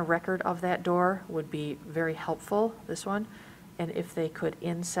maintain a record of that door would be very helpful, this one. And if they could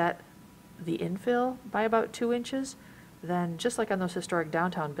inset the infill by about 2 inches, then just like on those historic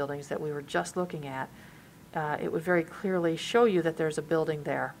downtown buildings that we were just looking at, it would very clearly show you that there's a building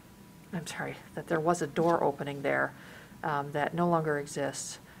there. I'm sorry, that there was a door opening there that no longer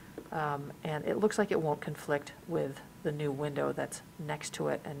exists. And it looks like it won't conflict with the new window that's next to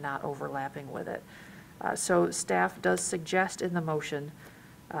it and not overlapping with it. So staff does suggest in the motion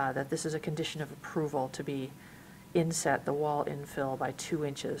that this is a condition of approval to be inset the wall infill by 2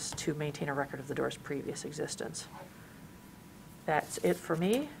 inches to maintain a record of the door's previous existence. That's it for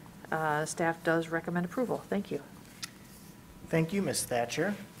me. Staff does recommend approval. Thank you. Thank you, Ms.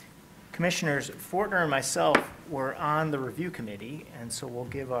 Thatcher. Commissioners Fortner and myself were on the review committee, and so we'll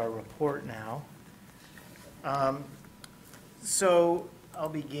give our report now. So I'll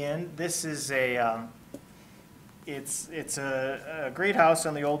begin. This is it's a great house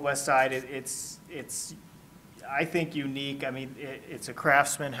on the Old West Side. It's I think unique. I mean, it's a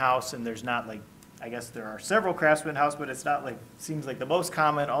craftsman house, and there's not like, I guess there are several craftsman houses, but it's not like, seems like the most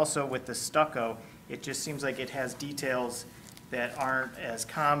common. Also with the stucco, it just seems like it has details that aren't as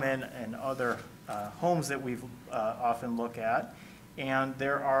common in other homes that we've often look at. And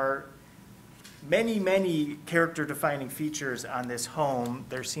there are many, many character-defining features on this home.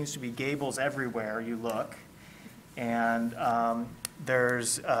 There seems to be gables everywhere you look. And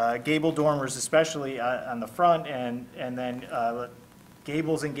there's gable dormers, especially on the front, and then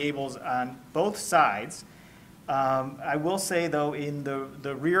gables and gables on both sides. I will say, though, in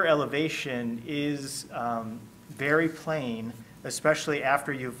the rear elevation is very plain, especially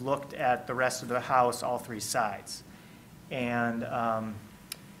after you've looked at the rest of the house, all three sides. And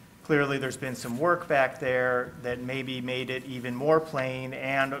clearly, there's been some work back there that maybe made it even more plain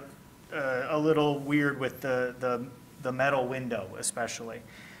and a little weird with the metal window, especially.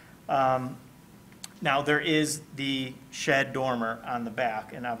 Now, there is the shed dormer on the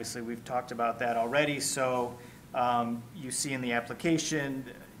back, and obviously, we've talked about that already. So you see in the application,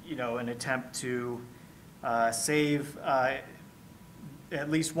 you know, an attempt to save at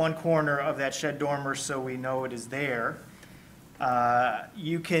least one corner of that shed dormer so we know it is there.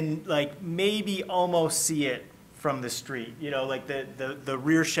 You can like maybe almost see it from the street, you know, like the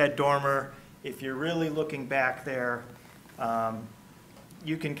rear shed dormer. If you're really looking back there,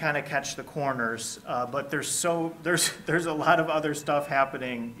 you can kind of catch the corners, but there's a lot of other stuff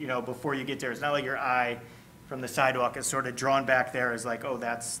happening, you know, before you get there. It's not like your eye from the sidewalk is sort of drawn back there as like, oh,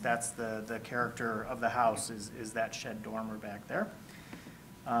 that's the character of the house is that shed dormer back there.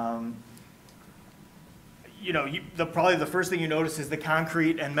 You know, probably the first thing you notice is the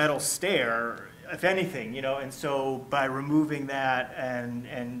concrete and metal stair, if anything, you know, and so by removing that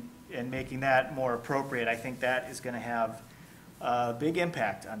and making that more appropriate, I think that is going to have a big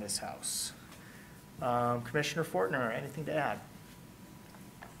impact on this house. Commissioner Fortner, anything to add?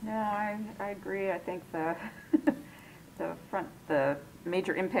 No, I agree. I think the the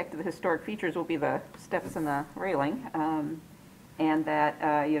major impact of the historic features will be the steps and the railing, and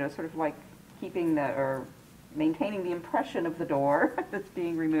that you know, sort of like keeping or maintaining the impression of the door that's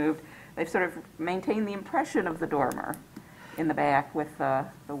being removed. They've sort of maintained the impression of the dormer in the back with the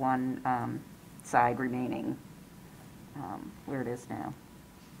one side remaining where it is now.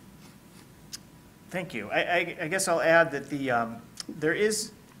 Thank you. I guess I'll add that there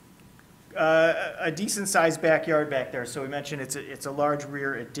is a decent-sized backyard back there. So we mentioned it's a large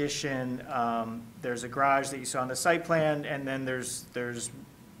rear addition. There's a garage that you saw on the site plan, and then there's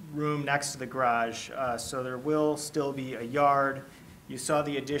room next to the garage. So there will still be a yard. You saw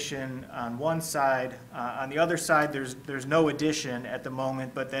the addition on one side. On the other side, there's no addition at the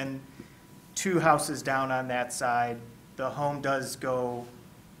moment, but then 2 houses down on that side, the home does go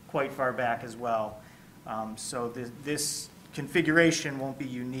quite far back as well. So this configuration won't be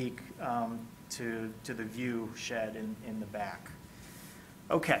unique to the view shed in the back.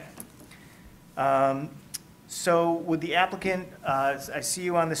 Okay. So would the applicant, I see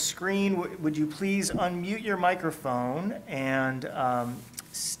you on the screen, would you please unmute your microphone and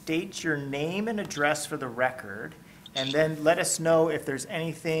state your name and address for the record, and then let us know if there's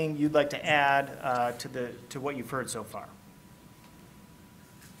anything you'd like to add to what you've heard so far.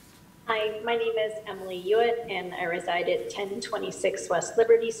 Hi, my name is Emily Hewitt, and I reside at 1026 West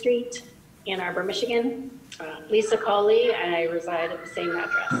Liberty Street, Ann Arbor, Michigan. Lisa Cawley, and I reside at the same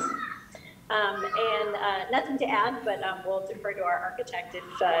address. Nothing to add, but we'll defer to our architect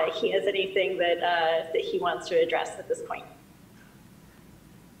if he has anything that he wants to address at this point.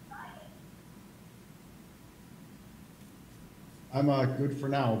 I'm good for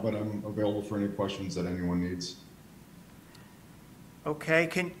now, but I'm available for any questions that anyone needs. Okay,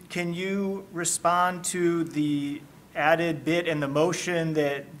 can you respond to the added bit in the motion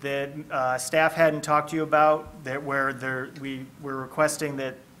that staff hadn't talked to you about, that where we were requesting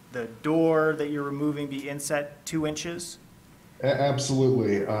that the door that you're removing be inset 2 inches?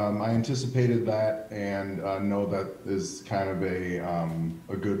 Absolutely. I anticipated that and know that is kind of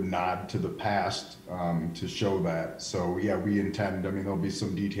a good nod to the past to show that. So yeah, we intend, I mean, there'll be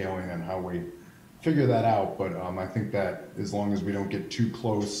some detailing on how we figure that out, but I think that as long as we don't get too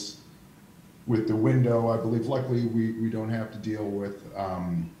close with the window, I believe luckily we don't have to deal with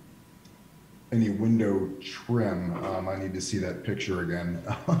any window trim. I need to see that picture again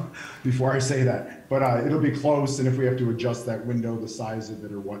before I say that, but it'll be close, and if we have to adjust that window, the size of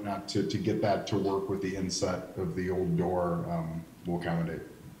it or whatnot to get that to work with the inset of the old door, we'll accommodate.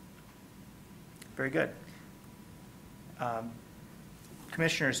 Very good.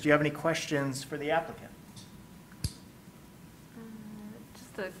 Commissioners, do you have any questions for the applicant?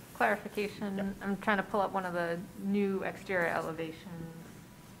 Just a clarification. Yep. I'm trying to pull up one of the new exterior elevations.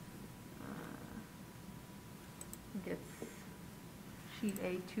 I think it's sheet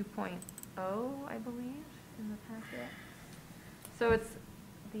A 2.0, I believe, in the packet. So it's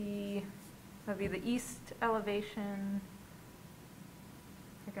that'd be the east elevation.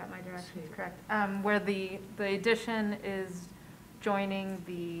 I got my directions correct. Where the addition is joining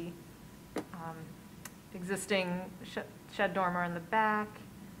the existing shed dormer in the back,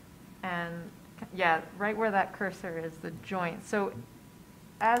 and yeah, right where that cursor is the joint. So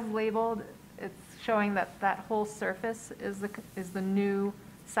as labeled, it's showing that that whole surface is the new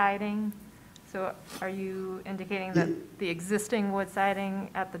siding. So are you indicating that the existing wood siding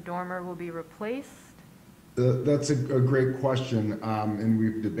at the dormer will be replaced? That's a great question, and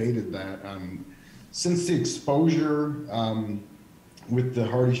we've debated that. Since the exposure with the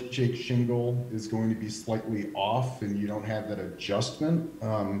hardy shake shingle is going to be slightly off, and you don't have that adjustment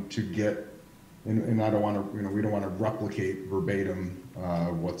to get, and I don't want to, we don't want to replicate verbatim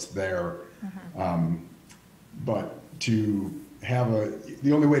what's there, but to have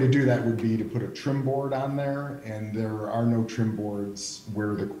the only way to do that would be to put a trim board on there, and there are no trim boards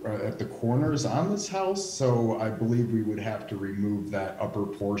where at the corners on this house, so I believe we would have to remove that upper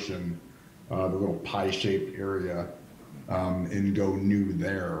portion, the little pie-shaped area, and go new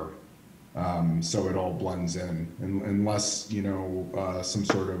there, so it all blends in, unless, some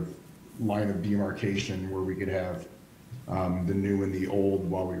sort of line of demarcation where we could have the new and the old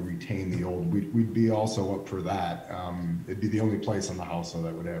while we retain the old. We'd be also up for that. It'd be the only place on the house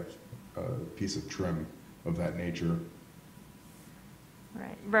that would have a piece of trim of that nature.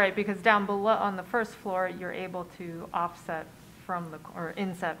 Right, because down below on the first floor, you're able to offset or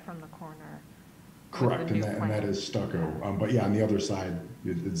inset from the corner. Correct, and that is stucco. But yeah, on the other side,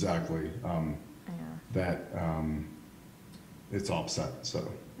 exactly. That it's offset. So.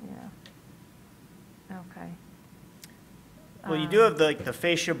 Yeah. Okay. Well, you do have the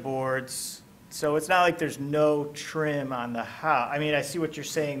fascia boards, so it's not like there's no trim on the house. I mean, I see what you're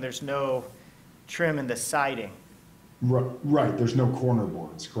saying. There's no trim in the siding. Right. There's no corner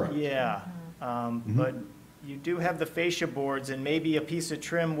boards. Correct. Yeah, but you do have the fascia boards, and maybe a piece of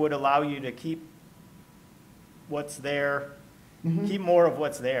trim would allow you to keep what's there, keep more of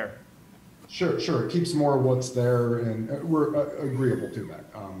what's there. Sure. It keeps more of what's there, and we're agreeable to that.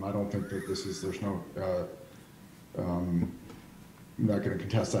 I don't think that there's no, I'm not going to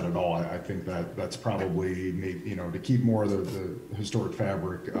contest that at all. I think that's probably, to keep more of the historic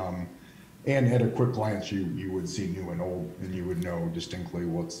fabric. And at a quick glance, you would see new and old, and you would know distinctly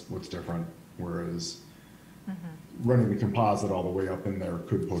what's different. Whereas running the composite all the way up in there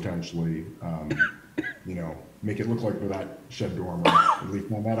could potentially, make it look like where that shed dormer, at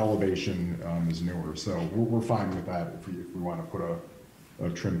least on that elevation, is newer. So we're fine with that if we want to put a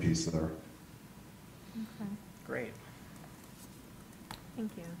trim piece there. Okay. Great.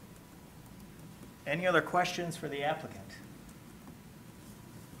 Thank you. Any other questions for the applicant?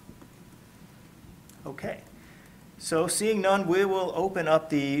 Okay. So seeing none, we will open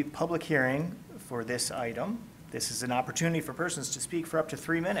up the public hearing for this item. This is an opportunity for persons to speak for up to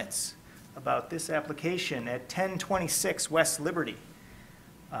 3 minutes about this application at 1026 West Liberty.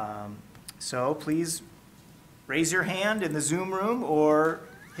 So please raise your hand in the Zoom room or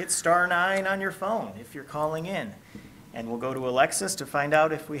hit *9 on your phone if you're calling in. And we'll go to Alexis to find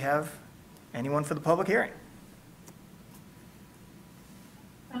out if we have anyone for the public hearing.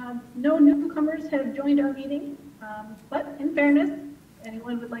 No newcomers have joined our meeting, but in fairness, if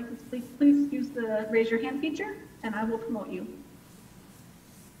anyone would like to speak, please use the raise your hand feature and I will promote you.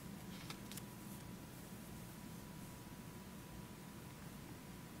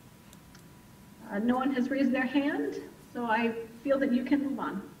 No one has raised their hand, so I feel that you can move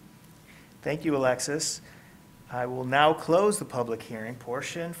on. Thank you, Alexis. I will now close the public hearing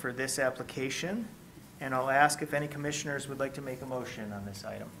portion for this application, and I'll ask if any commissioners would like to make a motion on this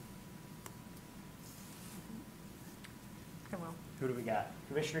item. Who do we got?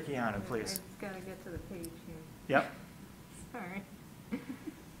 Commissioner Quijano, please. I just got to get to the page here. Yep. Sorry.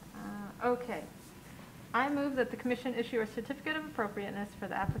 Okay. I move that the commission issue a certificate of appropriateness for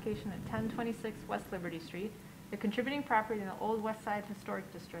the application at 1026 West Liberty Street, a contributing property in the Old West Side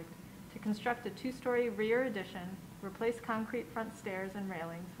Historic District, to construct a 2-story rear addition, replace concrete front stairs and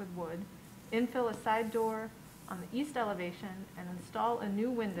railings with wood, infill a side door on the east elevation, and install a new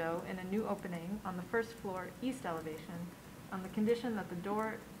window in a new opening on the first floor east elevation, on the condition that the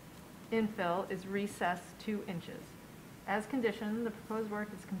door infill is recessed 2 inches. As conditioned, the proposed work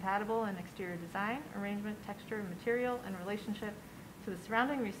is compatible in exterior design, arrangement, texture, material, and relationship to the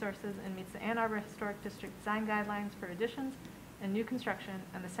surrounding resources and meets the Ann Arbor Historic District design guidelines for additions and new construction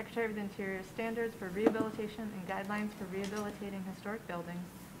and the Secretary of the Interior standards for rehabilitation and guidelines for rehabilitating historic buildings,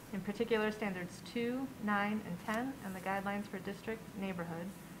 in particular standards 2, 9, and 10, and the guidelines for district, neighborhood,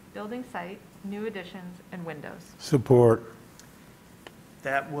 building site, new additions, and windows. Support.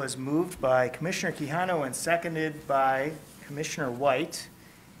 That was moved by Commissioner Quijano and seconded by Commissioner White.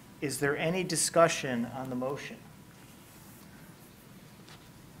 Is there any discussion on the motion?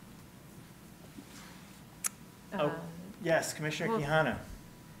 Oh, yes, Commissioner Quijano.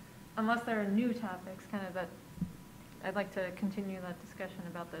 Unless there are new topics, kind of that, I'd like to continue that discussion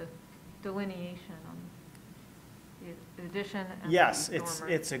about the delineation on the addition and Yes, the dormer.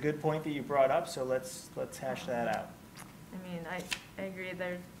 it's a good point that you brought up, so let's hash that out. I mean, I agree,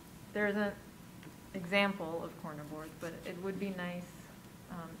 there is an example of corner boards, but it would be nice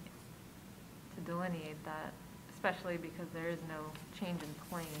to delineate that, especially because there is no change in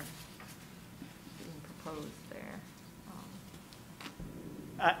plane being proposed there.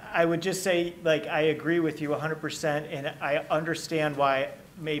 I would just say, like, I agree with you 100%, and I understand why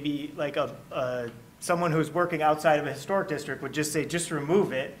maybe like someone who's working outside of a historic district would just say, just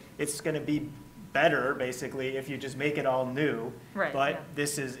remove it. It's going to be better, basically, if you just make it all new. Right, But yeah.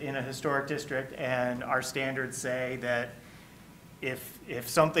 this is in a historic district, and our standards say that if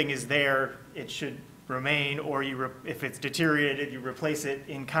something is there, it should remain, or if it's deteriorated, you replace it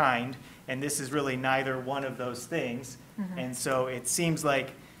in kind, and this is really neither one of those things. And so it seems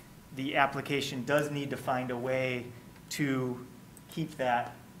like the application does need to find a way to keep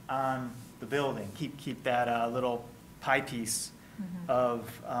that on the building, keep that little pie piece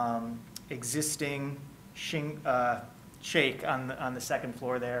of existing shake on the second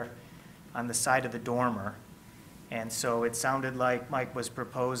floor there, on the side of the dormer. And so it sounded like Mike was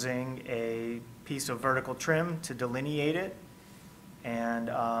proposing a piece of vertical trim to delineate it. And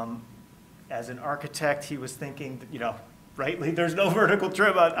as an architect, he was thinking, that, you know, rightly, there's no vertical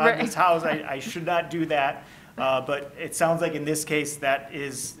trim on this house. I should not do that. But it sounds like in this case, that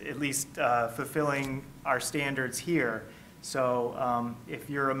is at least fulfilling our standards here. So if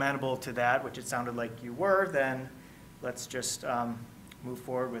you're amenable to that, which it sounded like you were, then let's just move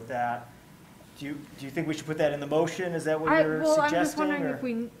forward with that. Do you think we should put that in the motion? Is that what you're Well, suggesting? I'm just wondering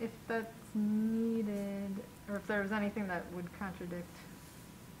or- if that's needed, or if there was anything that would contradict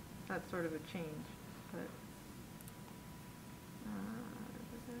that sort of a change, but.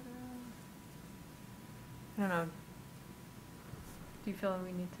 I don't know. Do you feel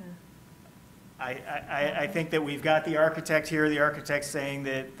we need to? I think that we've got the architect here. The architect's saying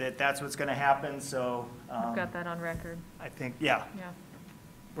that that's what's going to happen, so. I've got that on record. I think, yeah, Yeah.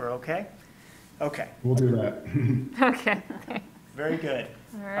 we're okay? Okay, We'll do that. Okay. very good.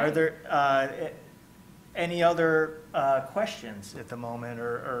 All Are right. there any other questions at the moment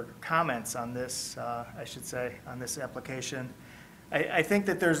or comments on this, I should say, on this application? I think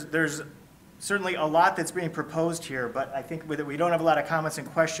that there's certainly a lot that's being proposed here, but I think we don't have a lot of comments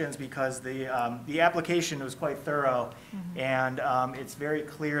and questions because the application was quite thorough. And it's very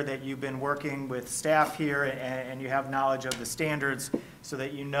clear that you've been working with staff here and you have knowledge of the standards so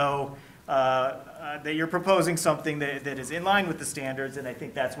that you know that you're proposing something that is in line with the standards. And I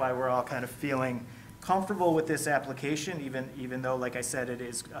think that's why we're all kind of feeling comfortable with this application, even though, like I said, it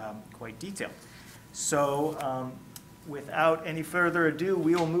is quite detailed. So without any further ado,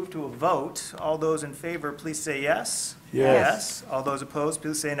 we will move to a vote. All those in favor, please say yes. Yes. All those opposed,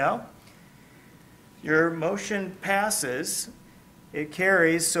 please say no. Your motion passes. It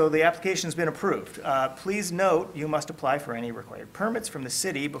carries, so the application's been approved. Please note, you must apply for any required permits from the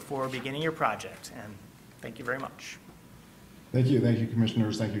city before beginning your project. And thank you very much. Thank you,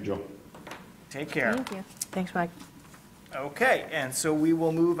 commissioners. Thank you, Joe. Take care. Thank you. Thanks, Mike. Okay, and so we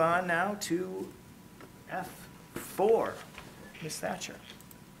will move on now to F4. Ms. Thatcher.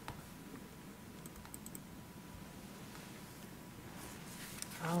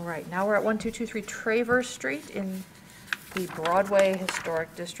 All right, now we're at 1223 Traverse Street in the Broadway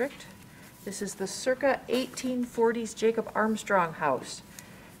Historic District. This is the circa 1840s Jacob Armstrong house.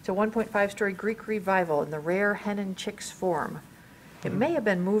 It's a 1.5-story Greek revival in the rare hen and chicks form. It may have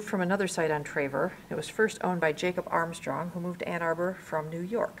been moved from another site on Traver. It was first owned by Jacob Armstrong, who moved to Ann Arbor from New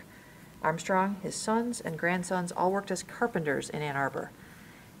York. Armstrong, his sons, and grandsons all worked as carpenters in Ann Arbor.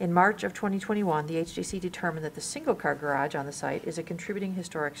 In March of 2021, the HDC determined that the single-car garage on the site is a contributing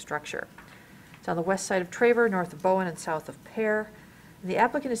historic structure. It's on the west side of Traver, north of Bowen, and south of Pear. The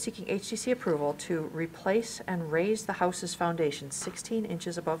applicant is seeking HDC approval to replace and raise the house's foundation 16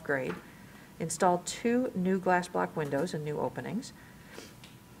 inches above grade, install 2 new glass block windows and new openings.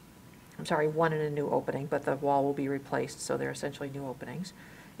 I'm sorry, 1 in a new opening, but the wall will be replaced, so they're essentially new openings.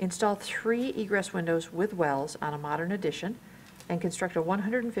 Install 3 egress windows with wells on a modern addition, and construct a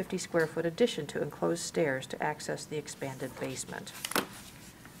 150-square-foot addition to enclosed stairs to access the expanded basement.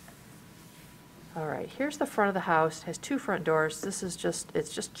 All right, here's the front of the house. It has 2 front doors. This is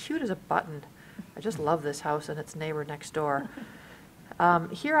it's just cute as a button. I just love this house and its neighbor next door.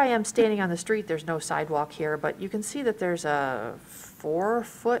 Here I am standing on the street. There's no sidewalk here, but you can see that there's a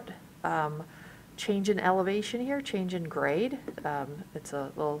 4-foot change in elevation here, change in grade. It's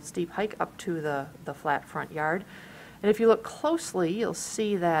a little steep hike up to the flat front yard. And if you look closely, you'll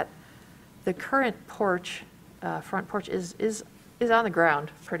see that the current porch, front porch, is is on the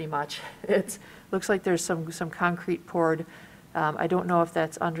ground, pretty much. It looks like there's some concrete poured. I don't know if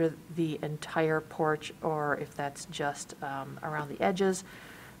that's under the entire porch or if that's just around the edges,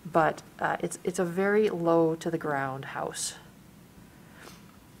 but it's a very low to the ground house.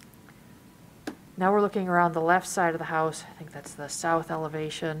 Now we're looking around the left side of the house. I think that's the south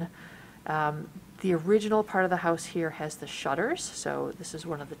elevation. The original part of the house here has the shutters. So this is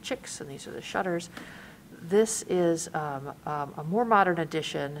one of the chicks, and these are the shutters. This is a more modern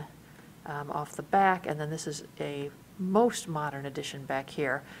addition off the back, and then this is a most modern addition back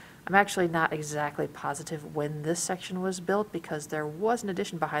here. I'm actually not exactly positive when this section was built because there was an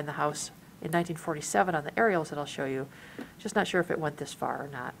addition behind the house in 1947 on the aerials that I'll show you. Just not sure if it went this far or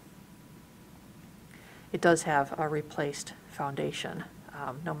not. It does have a replaced foundation.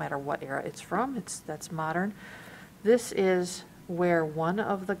 No matter what era it's from, that's modern. This is where one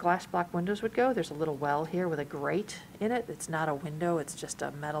of the glass block windows would go. There's a little well here with a grate in it. It's not a window, it's just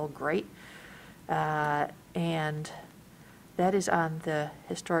a metal grate. And that is on the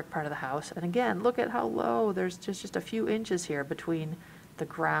historic part of the house. And again, look at how low. There's just a few inches here between the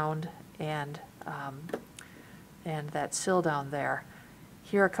ground and that sill down there.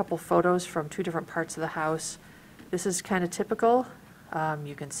 Here are a couple photos from two different parts of the house. This is kind of typical.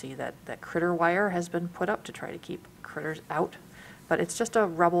 You can see that critter wire has been put up to try to keep critters out, but it's just a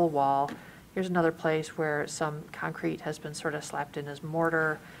rubble wall. Here's another place where some concrete has been sort of slapped in as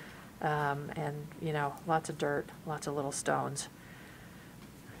mortar, and lots of dirt, lots of little stones.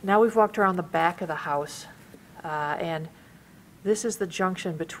 Now we've walked around the back of the house, and this is the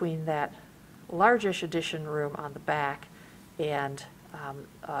junction between that largish addition room on the back and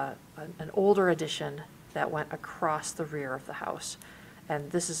an older addition that went across the rear of the house.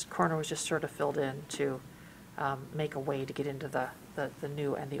 And this corner was just sort of filled in to make a way to get into the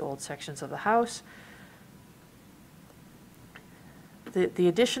new and the old sections of the house. The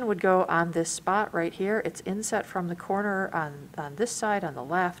addition would go on this spot right here. It's inset from the corner on this side on the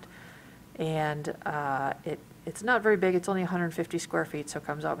left, and it's not very big. It's only 150 square feet, so it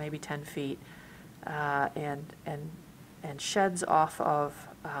comes out maybe 10 feet, and sheds off of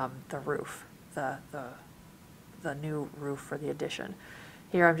the roof, the new roof for the addition.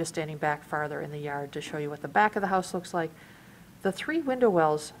 Here I'm just standing back farther in the yard to show you what the back of the house looks like. The 3 window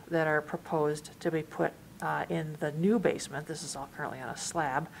wells that are proposed to be put in the new basement, this is all currently on a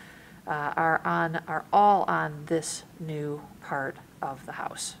slab, are all on this new part of the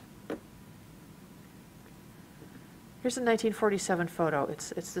house. Here's a 1947 photo.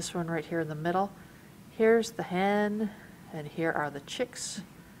 It's this one right here in the middle. Here's the hen, and here are the chicks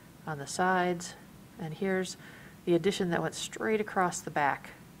on the sides, and here's the addition that went straight across the back.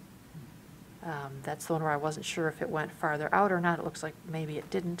 That's the one where I wasn't sure if it went farther out or not. It looks like maybe it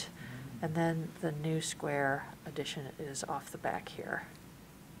didn't. And then the new square addition is off the back here.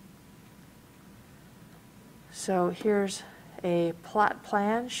 So here's a plot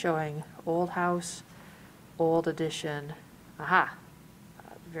plan showing old house, old addition. Aha,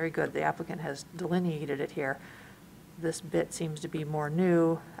 very good. The applicant has delineated it here. This bit seems to be more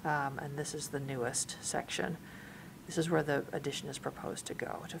new, and this is the newest section. This is where the addition is proposed to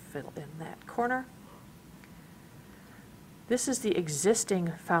go, to fill in that corner. This is the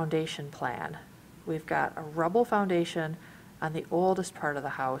existing foundation plan. We've got a rubble foundation on the oldest part of the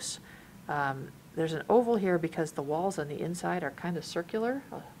house. There's an oval here because the walls on the inside are kind of circular.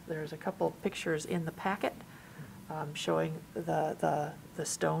 There's a couple pictures in the packet showing the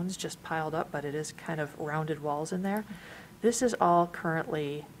stones just piled up, but it is kind of rounded walls in there. This is all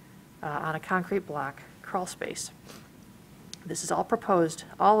currently on a concrete block crawl space. This is all proposed,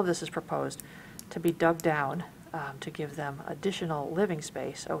 all of this is proposed to be dug down to give them additional living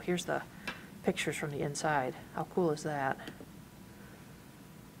space. Oh, here's the pictures from the inside. How cool is that?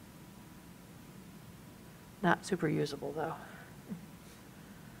 Not super usable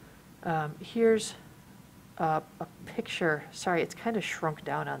though. Here's a picture. Sorry, it's kind of shrunk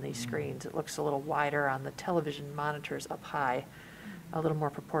down on these screens. It looks a little wider on the television monitors up high, a little more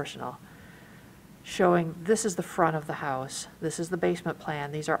proportional. Showing this is the front of the house. This is the basement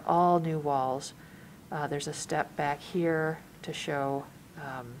plan. These are all new walls. There's a step back here to show,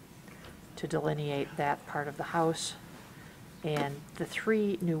 to delineate that part of the house. And the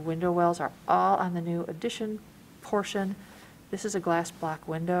 3 new window wells are all on the new addition portion. This is a glass block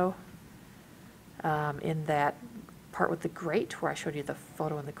window in that part with the grate where I showed you the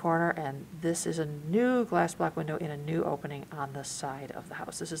photo in the corner, and this is a new glass block window in a new opening on the side of the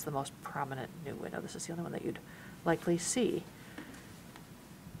house. This is the most prominent new window. This is the only one that you'd likely see.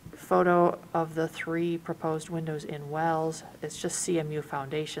 Photo of the 3 proposed windows in wells. It's just CMU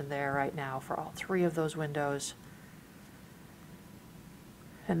foundation there right now for all 3 of those windows.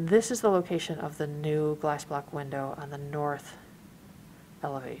 And this is the location of the new glass block window on the north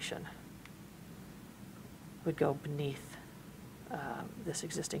elevation. Would go beneath this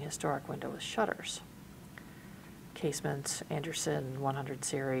existing historic window with shutters. Casements, Anderson 100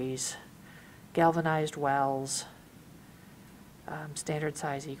 series, galvanized wells, standard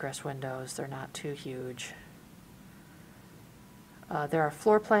size egress windows. They're not too huge. There are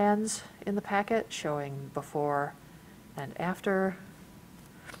floor plans in the packet showing before and after.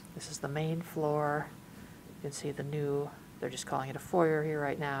 This is the main floor. You can see the new, they're just calling it a foyer here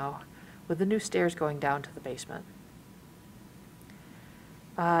right now, with the new stairs going down to the basement.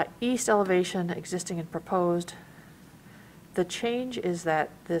 East elevation, existing and proposed. The change is that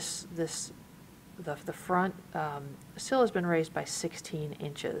the front sill has been raised by 16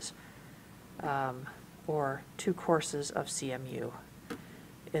 inches, or 2 courses of CMU.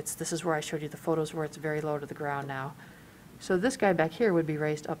 This is where I showed you the photos where it's very low to the ground now. So this guy back here would be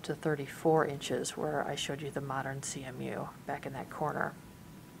raised up to 34 inches, where I showed you the modern CMU back in that corner.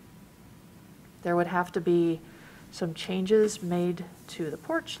 There would have to be some changes made to the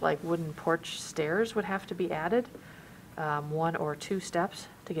porch, like wooden porch stairs would have to be added, 1 or 2 steps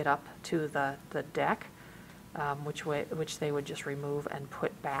to get up to the deck, which they would just remove and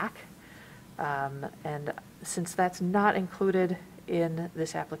put back. And since that's not included in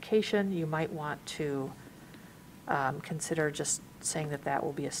this application, you might want to consider just saying that that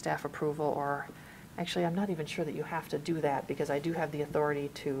will be a staff approval, or actually I'm not even sure that you have to do that, because I do have the authority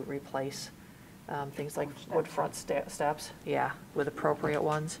to replace things like wood front steps, yeah, with appropriate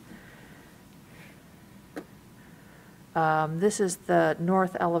ones. This is the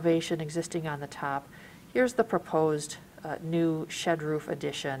north elevation existing on the top. Here's the proposed new shed roof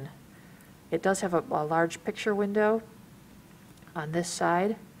addition. It does have a large picture window on this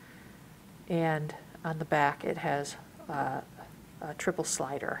side, and on the back it has a triple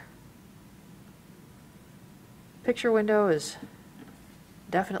slider. Picture window is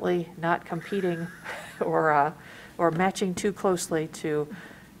definitely not competing or matching too closely to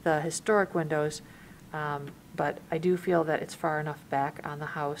the historic windows, but I do feel that it's far enough back on the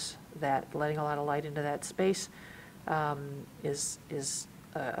house that letting a lot of light into that space is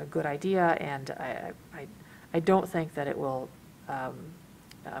a good idea, and I don't think that it will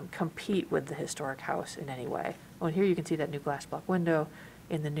compete with the historic house in any way. Well, here you can see that new glass block window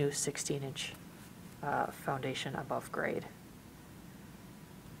in the new 16-inch foundation above grade.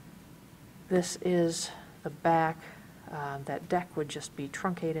 This is the back. That deck would just be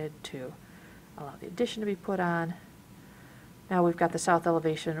truncated to allow the addition to be put on. Now we've got the south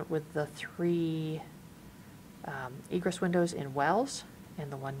elevation with the 3 egress windows in wells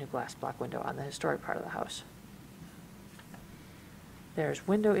and the 1 new glass block window on the historic part of the house. There's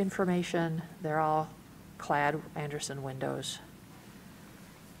window information. They're all clad Anderson windows.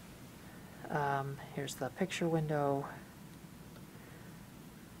 Here's the picture window.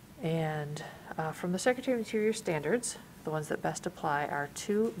 And from the Secretary of Interior standards, the ones that best apply are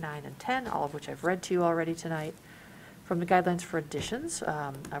 2, 9, and 10, all of which I've read to you already tonight. From the guidelines for additions,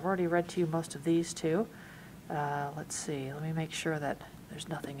 I've already read to you most of these too. Let's see, let me make sure that there's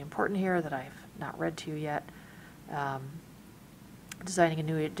nothing important here that I've not read to you yet. Designing a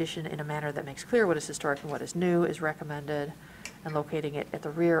new addition in a manner that makes clear what is historic and what is new is recommended, and locating it at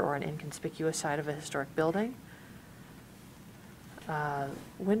the rear or an inconspicuous side of a historic building.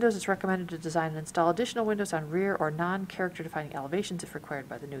 Windows, it's recommended to design and install additional windows on rear or non-character defining elevations if required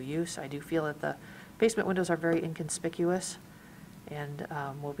by the new use. I do feel that the basement windows are very inconspicuous and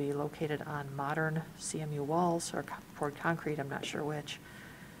will be located on modern CMU walls or poured concrete, I'm not sure which.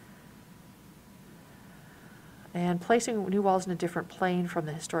 And placing new walls in a different plane from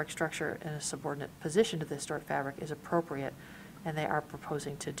the historic structure in a subordinate position to the historic fabric is appropriate, and they are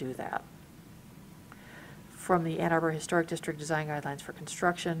proposing to do that. From the Ann Arbor Historic District Design Guidelines for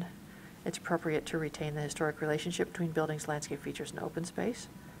Construction, it's appropriate to retain the historic relationship between buildings, landscape features, and open space.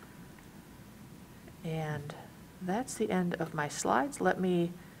 And that's the end of my slides. Let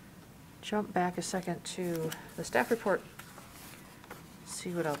me jump back a second to the staff report, see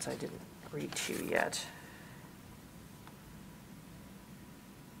what else I didn't read to you yet.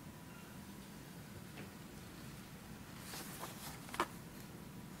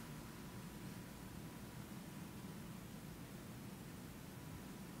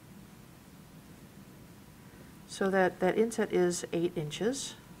 So that inset is 8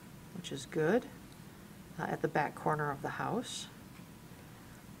 inches, which is good, at the back corner of the house.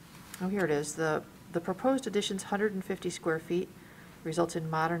 Oh, here it is. The proposed addition's 150 square feet results in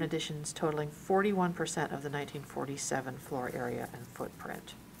modern additions totaling 41% of the 1947 floor area and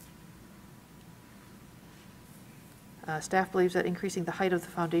footprint. Staff believes that increasing the height of the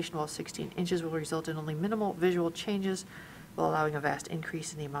foundation wall 16 inches will result in only minimal visual changes, while allowing a vast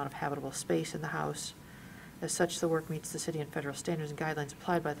increase in the amount of habitable space in the house. As such, the work meets the city and federal standards and guidelines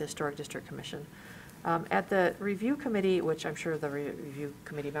applied by the Historic District Commission. At the review committee, which I'm sure the review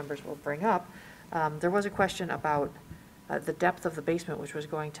committee members will bring up, there was a question about the depth of the basement, which was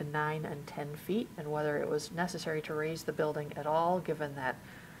going to 9 and 10 feet, and whether it was necessary to raise the building at all, given that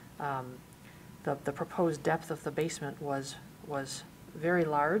the proposed depth of the basement was very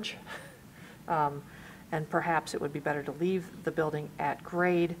large. And perhaps it would be better to leave the building at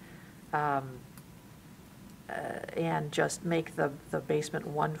grade and just make the basement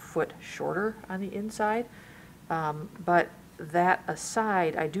 1 foot shorter on the inside. But that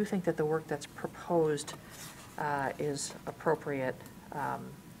aside, I do think that the work that's proposed is appropriate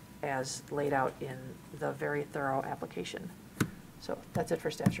as laid out in the very thorough application. So that's it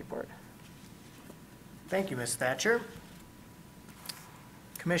for staff's report. Thank you, Ms. Thatcher.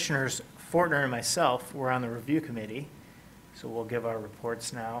 Commissioners Fortner and myself were on the review committee, so we'll give our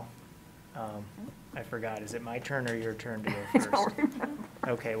reports now. I forgot, is it my turn or your turn to go first? I don't remember.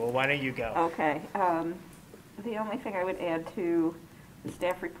 Okay, well, why don't you go? Okay. The only thing I would add to the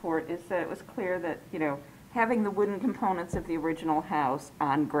staff report is that it was clear that, having the wooden components of the original house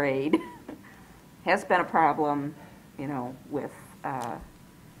on grade has been a problem, with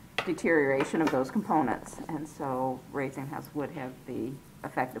deterioration of those components. And so raising house would have the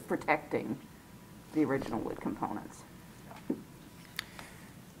effect of protecting the original wood components.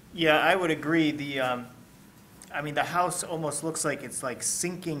 Yeah, I would agree. The house almost looks like it's like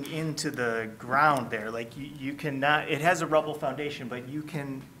sinking into the ground there. Like you cannot, it has a rubble foundation, but you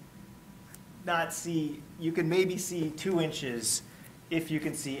can not see, you can maybe see 2 inches if you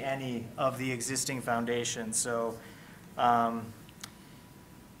can see any of the existing foundation. So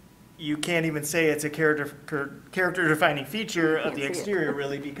you can't even say it's a character-defining feature of the exterior,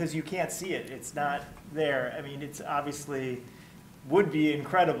 really, because you can't see it. It's not there. I mean, it's obviously would be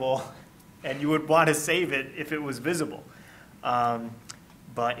incredible, and you would want to save it if it was visible.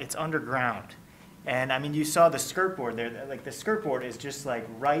 But it's underground. And I mean, you saw the skirt board there. Like the skirt board is just like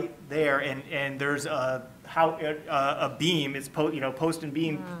right there, and there's a beam. It's post and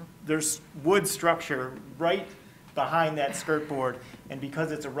beam. There's wood structure right behind that skirt board, and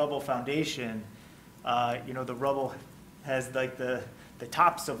because it's a rubble foundation, the rubble has like the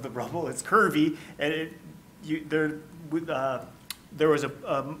tops of the rubble. It's curvy, and there was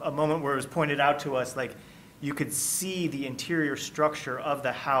a moment where it was pointed out to us, like you could see the interior structure of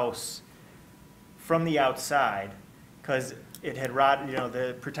the house from the outside, because it had rotted,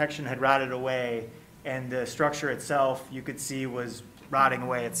 the protection had rotted away, and the structure itself you could see was rotting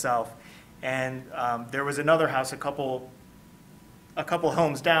away itself. And there was another house a couple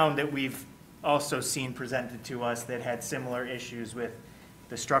homes down that we've also seen presented to us that had similar issues with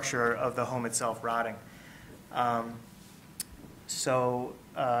the structure of the home itself rotting. Let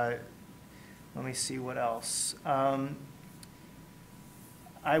me see what else.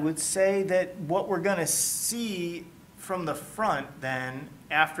 I would say that what we're going to see from the front then,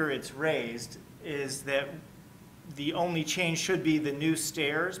 after it's raised, is that the only change should be the new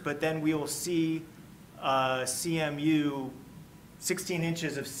stairs, but then we will see CMU, 16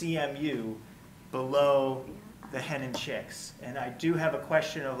 inches of CMU below the hen and chicks. And I do have a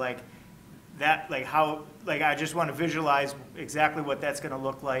question of I just want to visualize exactly what that's going to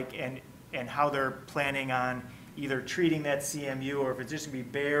look like and how they're planning on either treating that CMU, or if it's just going to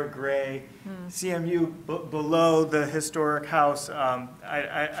be bare gray CMU below the historic house.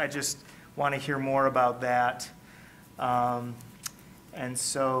 I just want to hear more about that. And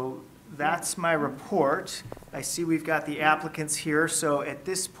so that's my report. I see we've got the applicants here. So at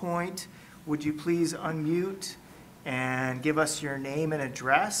this point, would you please unmute and give us your name and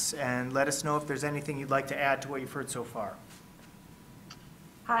address, and let us know if there's anything you'd like to add to what you've heard so far.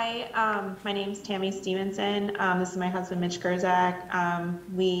 Hi, my name's Tammy Stevenson. This is my husband, Mitch Gerzak.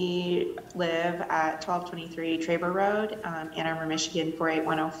 We live at 1223 Traber Road, Ann Arbor, Michigan,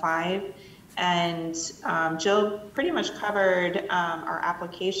 48105. And Jill pretty much covered our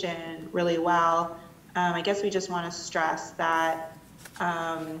application really well. I guess we just want to stress that,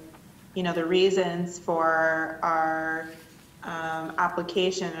 the reasons for our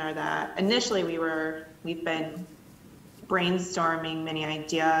application are that initially we've been brainstorming many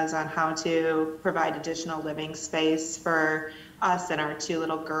ideas on how to provide additional living space for us and our 2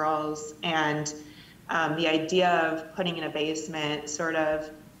 little girls. And the idea of putting in a basement sort of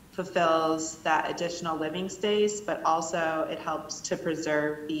fulfills that additional living space, but also it helps to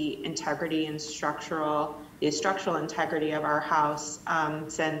preserve the integrity and structural integrity of our house,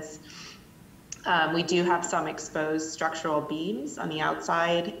 since We do have some exposed structural beams on the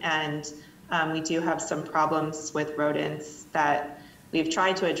outside, and we do have some problems with rodents that we've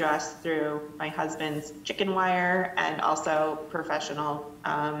tried to address through my husband's chicken wire and also professional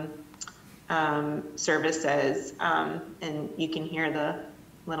services. And you can hear the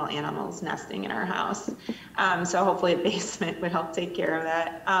little animals nesting in our house. So hopefully a basement would help take care of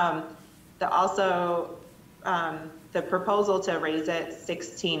that. The proposal to raise it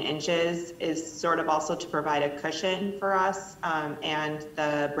 16 inches is sort of also to provide a cushion for us and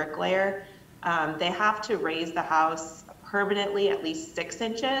the bricklayer. They have to raise the house permanently at least 6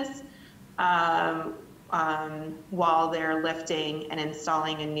 inches while they're lifting and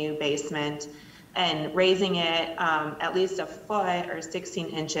installing a new basement. And raising it at least a foot or 16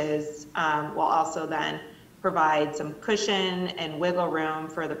 inches will also then provide some cushion and wiggle room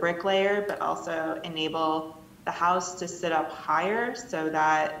for the bricklayer, but also enable the house to sit up higher so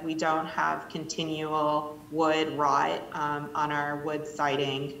that we don't have continual wood rot on our wood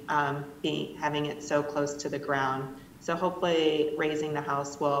siding, having it so close to the ground. So hopefully raising the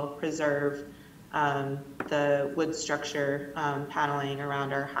house will preserve the wood structure paneling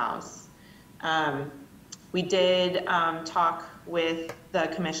around our house. We did talk with the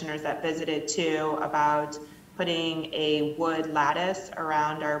commissioners that visited too about putting a wood lattice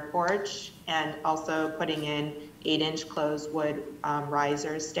around our porch and also putting in 8-inch closed wood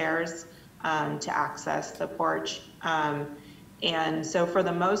riser stairs to access the porch. And so for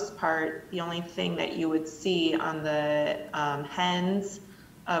the most part, the only thing that you would see on the hens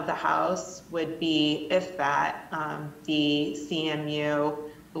of the house would be, if that, the CMU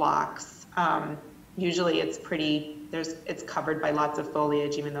blocks. Usually it's it's covered by lots of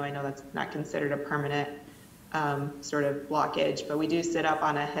foliage, even though I know that's not considered a permanent sort of blockage, but we do sit up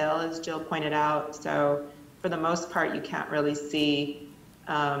on a hill, as Jill pointed out. So for the most part, you can't really see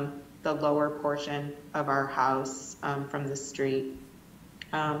the lower portion of our house from the street.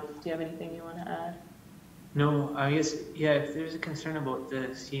 Do you have anything you want to add? No, I guess, yeah, if there's a concern about the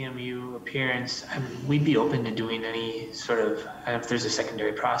CMU appearance, we'd be open to doing any sort of, if there's a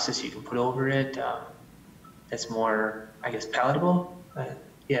secondary process you can put over it, that's more, I guess, palatable.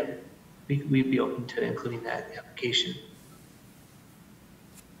 Yeah, we'd be open to including that application.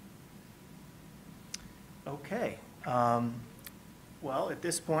 Okay. Well, at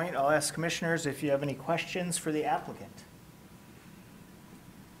this point, I'll ask commissioners if you have any questions for the applicant.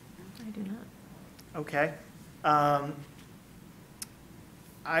 I do not. Okay.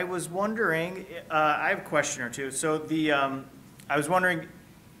 I was wondering, I have a question or two. So I was wondering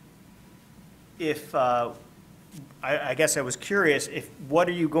if, I guess I was curious, what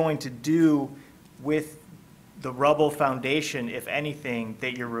are you going to do with the rubble foundation, if anything,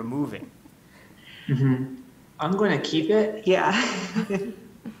 that you're removing? Mm-hmm. I'm going to keep it. Yeah.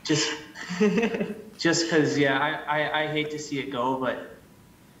 just because, yeah, I hate to see it go, but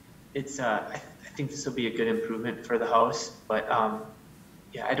it's, I think this will be a good improvement for the house, but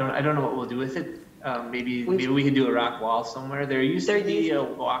yeah, I don't know what we'll do with it. Maybe we could do a rock wall somewhere. There used to be a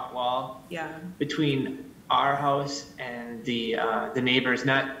rock wall between our house and the neighbors,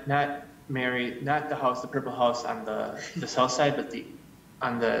 not Mary, not the house, the purple house on the south side, but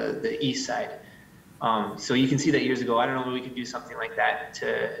on the east side. So you can see that years ago. I don't know if we could do something like that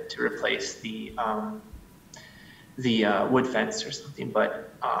to replace the wood fence or something,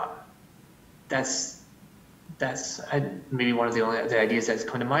 but that's maybe one of the ideas that's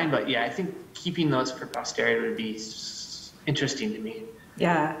come to mind. But yeah, I think keeping those for posterity would be interesting to me.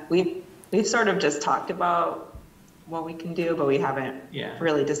 Yeah, we've sort of just talked about what we can do, but we haven't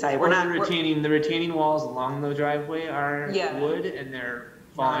really decided. The retaining walls along the driveway are wood, and they're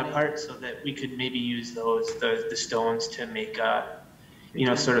falling apart, so that we could maybe use the stones to make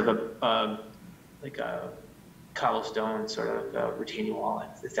sort of like a cobblestone sort of retaining wall,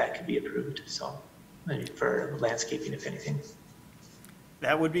 if that could be approved. So maybe for landscaping, if anything.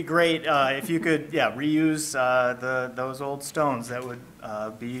 That would be great. If you could, reuse those old stones, that would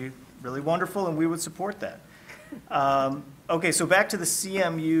be really wonderful, and we would support that. Okay, so back to the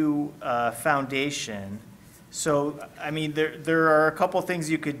CMU foundation. So, I mean, there are a couple things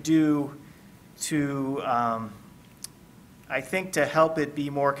you could do to, I think, to help it be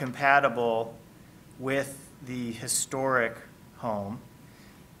more compatible with the historic home.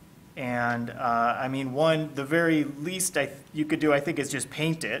 And, I mean, the very least you could do, I think, is just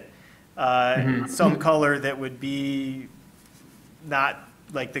paint it some color that would be not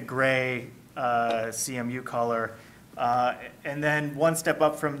like the gray CMU color. And then one step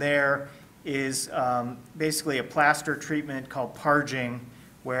up from there is basically a plaster treatment called parging,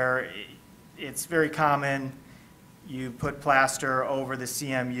 where it's very common. you put plaster over the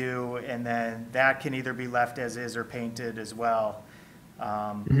CMU, and then that can either be left as is or painted as well.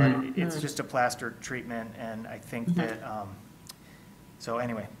 But it's just a plaster treatment, and I think that, so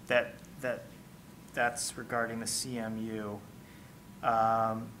anyway, that's regarding the CMU.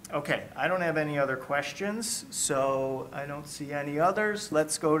 Okay, I don't have any other questions, so I don't see any others.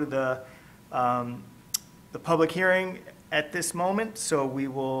 Let's go to the public hearing at this moment. So we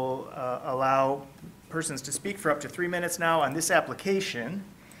will allow persons to speak for up to 3 minutes now on this application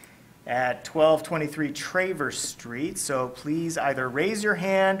at 1223 Travers Street. So please either raise your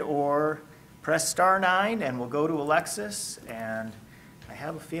hand or press *9, and we'll go to Alexis, and I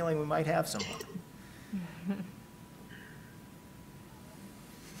have a feeling we might have someone.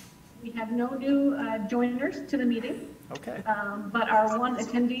 We have no new joiners to the meeting. Okay. But our one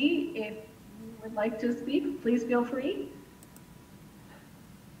attendee, if you would like to speak, please feel free.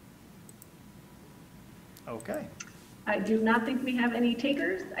 Okay. I do not think we have any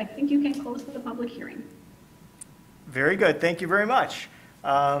takers. I think you can close the public hearing. Very good. Thank you very much.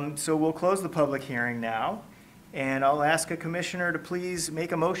 So we'll close the public hearing now, and I'll ask a commissioner to please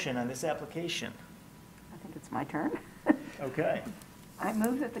make a motion on this application. I think it's my turn. Okay. I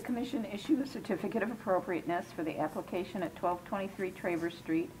move that the commission issue a certificate of appropriateness for the application at 1223 Travers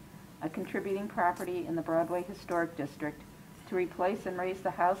Street, a contributing property in the Broadway Historic District, to replace and raise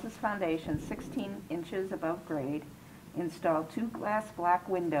the house's foundation 16 inches above grade, install 2 glass block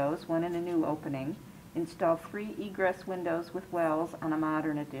windows, one in a new opening, install 3 egress windows with wells on a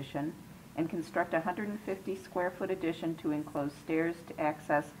modern addition, and construct a 150 square foot addition to enclose stairs to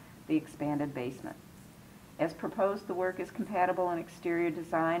access the expanded basement. As proposed, the work is compatible in exterior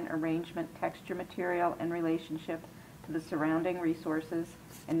design, arrangement, texture, material, and relationship to the surrounding resources,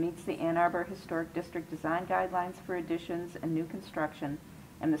 and meets the Ann Arbor Historic District design guidelines for additions and new construction,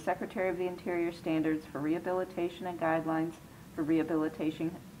 and the Secretary of the Interior standards for rehabilitation and guidelines for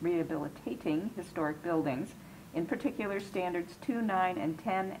rehabilitating historic buildings, in particular standards 2, 9, and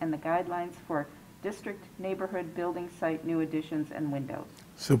 10, and the guidelines for district, neighborhood, building site, new additions, and windows.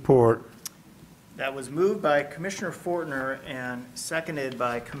 Support. That was moved by Commissioner Fortner and seconded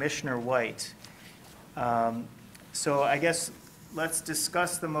by Commissioner White. So I guess let's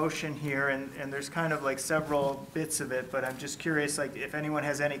discuss the motion here, and there's kind of like several bits of it, but I'm just curious, like, if anyone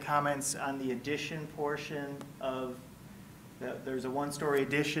has any comments on the addition portion of, there's a 1-story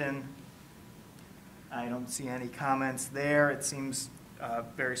addition. I don't see any comments there. It seems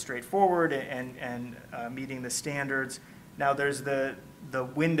very straightforward and meeting the standards. Now there's the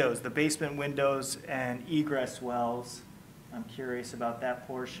windows, the basement windows and egress wells. I'm curious about that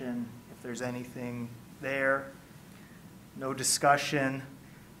portion, if there's anything there. No discussion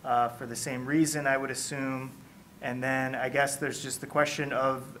for the same reason, I would assume. And then I guess there's just the question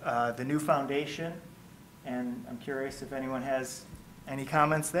of the new foundation, and I'm curious if anyone has any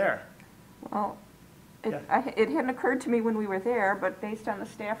comments there. Well, Yeah. it hadn't occurred to me when we were there, but based on the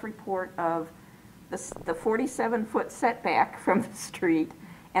staff report of the 47-foot setback from the street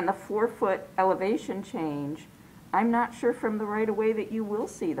and the 4-foot elevation change, I'm not sure from the right-of-way that you will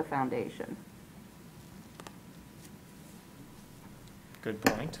see the foundation. Good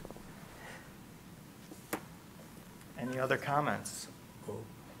point. Any other comments? Vote.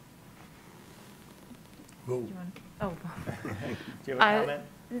 Oh, Do you have a comment,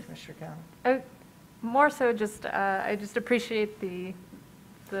 Commissioner Cowan? more so just, I just appreciate the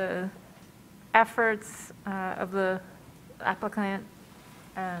efforts of the applicant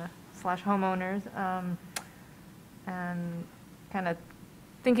slash homeowners, and kind of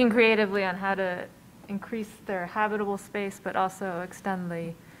thinking creatively on how to increase their habitable space, but also extend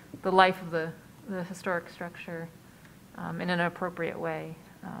the life of the historic structure in an appropriate way.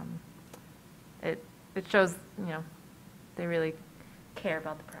 It shows, they really care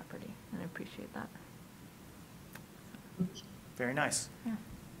about the property, and I appreciate that. Very nice. Yeah.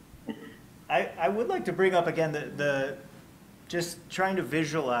 I would like to bring up again the just trying to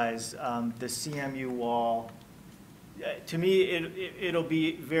visualize the CMU wall. To me, it'll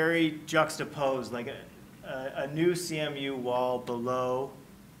be very juxtaposed, like a new CMU wall below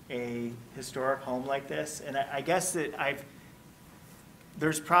a historic home like this. And I guess that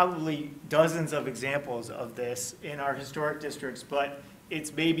there's probably dozens of examples of this in our historic districts, but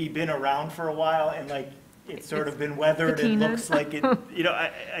it's maybe been around for a while, and like it's sort of been weathered and looks like it,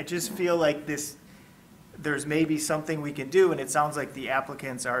 I just feel like there's maybe something we can do, and it sounds like the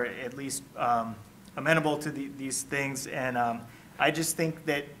applicants are at least amenable to these things, and I just think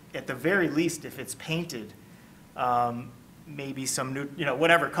that at the very least, if it's painted, maybe some new,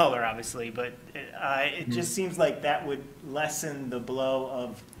 whatever color, obviously, but it just seems like that would lessen the blow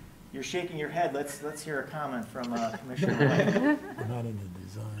of You're shaking your head. Let's hear a comment from Commissioner White. We're not in the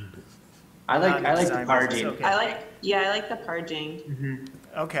design business. I like the Design parging. business, okay. I like the parging. Mhm.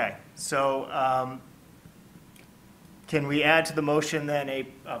 Okay, so can we add to the motion then a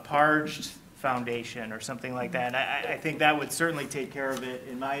parged foundation or something like that? I think that would certainly take care of it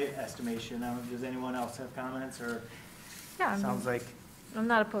in my estimation. Does anyone else have comments or? Yeah, Sounds like, I'm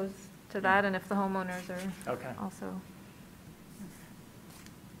not opposed to that, and if the homeowners are okay. also.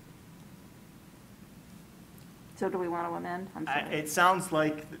 So do we want to amend? I'm sorry. It sounds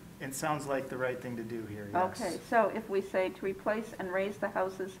like the right thing to do here, yes. Okay, so if we say to replace and raise the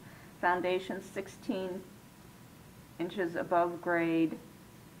house's foundation 16 inches above grade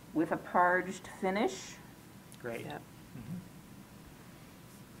with a parged finish, Great. Yep.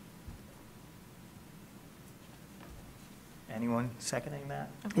 Anyone seconding that?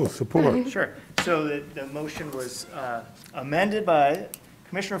 Oh, support. Sure. So the motion was amended by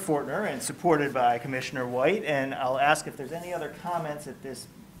Commissioner Fortner and supported by Commissioner White, and I'll ask if there's any other comments at this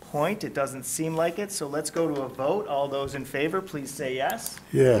point. It doesn't seem like it, so let's go to a vote. All those in favor, please say yes.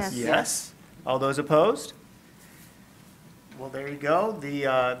 Yes. Yes. All those opposed? Well, there you go.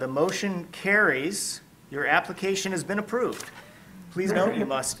 The motion carries. Your application has been approved. Please note you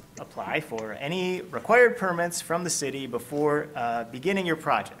must apply for any required permits from the city before beginning your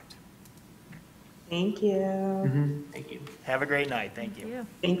project. Thank you. Thank you. Have a great night. Thank you. Yeah.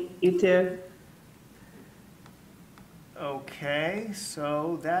 Thank you too. Okay,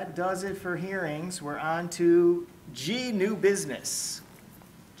 so that does it for hearings. We're on to G, new business.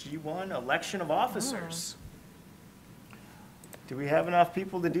 G1, election of officers. Do we have enough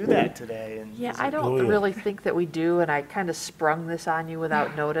people to do that today? And Yeah, is I it- don't Oh, yeah. really think that we do, and I kind of sprung this on you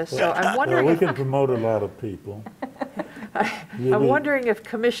without notice, so I'm Well, wondering we if, can promote a lot of people. I'm wondering if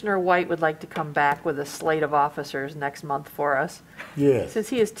Commissioner White would like to come back with a slate of officers next month for us, Yes. since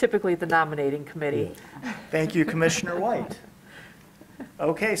he is typically the nominating committee. Yes. Thank you, Commissioner White.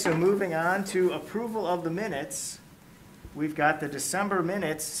 Okay, so moving on to approval of the minutes. We've got the December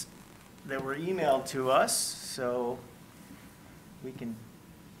minutes that were emailed to us, so we can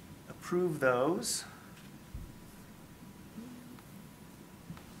approve those.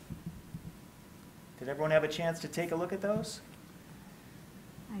 Did everyone have a chance to take a look at those?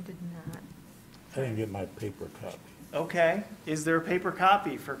 I did not. I didn't get my paper copy. Okay, is there a paper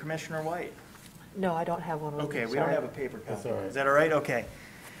copy for Commissioner White? No, I don't have one with me, Okay, we don't sorry. have a paper That's copy. all right. Is that all right? Okay.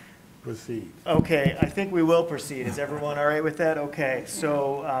 Proceed. Okay, I think we will proceed. Is everyone all right with that? Okay,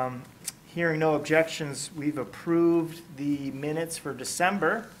 so hearing no objections, we've approved the minutes for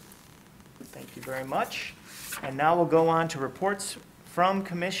December. Thank you very much. And now we'll go on to reports from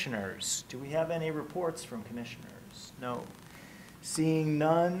commissioners. Do we have any reports from commissioners? No. Seeing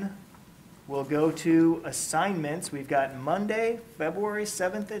none, we'll go to assignments. We've got Monday, February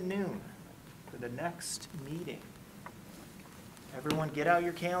 7th at noon for the next meeting. Everyone get out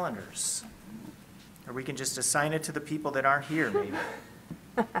your calendars. Or we can just assign it to the people that aren't here, maybe.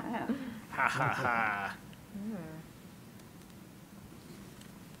 Ha ha ha.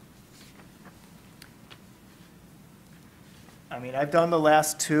 I mean, I've done the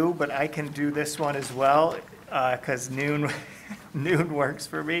last two, but I can do this one as well, because noon works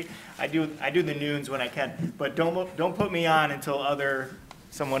for me. I do the noons when I can, but don't put me on until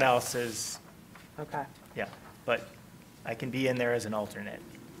someone else is, Okay, yeah, but I can be in there as an alternate.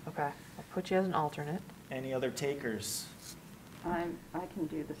 okay. I'll put you as an alternate. Any other takers? I can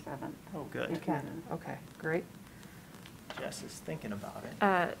do the 7th. Oh, good. You can, okay, great. Jess is thinking about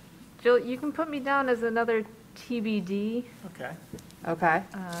it. Jill, you can put me down as another TBD. Okay. Okay,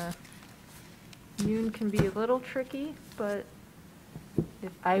 Noon can be a little tricky, but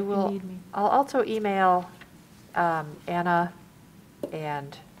if I you will, need me. I'll also email Anna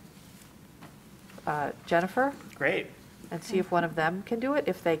and Jennifer Great. and see if one of them can do it.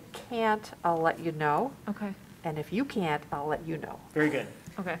 If they can't, I'll let you know. Okay, And if you can't, I'll let you know. Very good.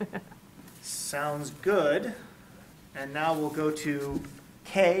 okay. Sounds good. And now we'll go to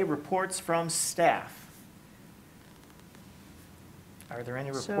K, reports from staff. Are there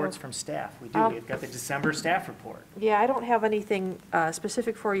any So, reports from staff? We do. um, We've got the December staff report. Yeah, I don't have anything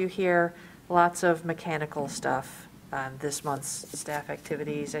specific for you here. Lots of mechanical stuff on this month's staff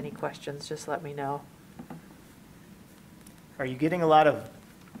activities. Any questions, just let me know. Are you getting a lot of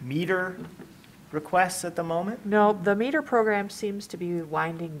meter requests at the moment? No, the meter program seems to be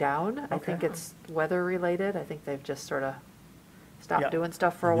winding down. I Okay. think it's weather related. I think they've just sort of Yeah. stopped doing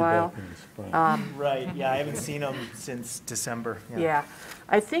stuff for a Be while. back in the spring. Right, yeah, I haven't seen them since December. Yeah,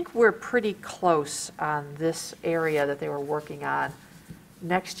 I think we're pretty close on this area that they were working on.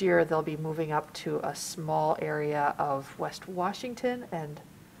 Next year, they'll be moving up to a small area of West Washington and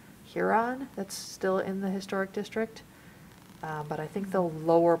Huron that's still in the historic district. But I think the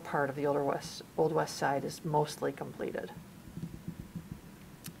lower part of the Old West Side is mostly completed.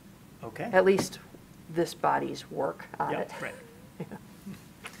 Okay. At least this body's work on Yeah, it. right.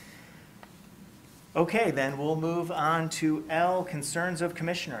 Okay, then we'll move on to L, concerns of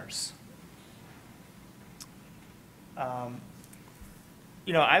commissioners.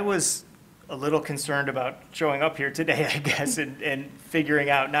 You know, I was a little concerned about showing up here today, I guess, and figuring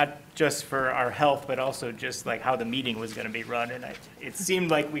out not just for our health, but also just like how the meeting was going to be run. And it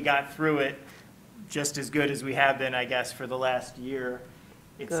seemed like we got through it just as good as we have been, I guess, for the last year.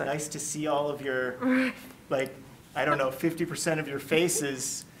 It's Good. nice to see all of your, like, I don't know, 50% of your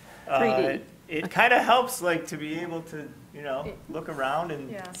faces. 3D. It kind of helps, like, to be able to, you know, look around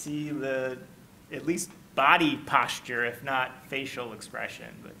and Yeah. see the, at least body posture, if not facial expression.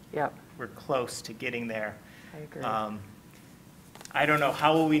 But Yep, we're close to getting there. I agree. I don't know,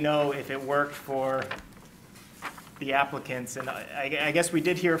 how will we know if it worked for the applicants? And I guess we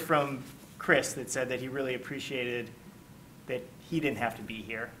did hear from Chris that said that he really appreciated that he didn't have to be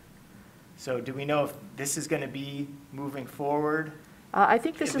here. So do we know if this is going to be moving forward? I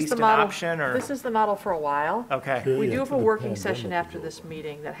think this At is least the an model. option, or- This is the model for a while. Okay, We Yeah, do have a till the working session pandemic after is this over.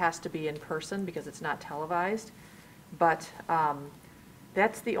 meeting that has to be in person because it's not televised. But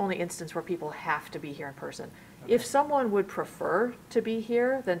that's the only instance where people have to be here in person. If someone would prefer to be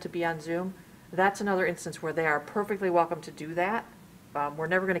here than to be on Zoom, that's another instance where they are perfectly welcome to do that. We're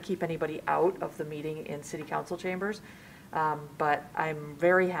never going to keep anybody out of the meeting in city council chambers. But I'm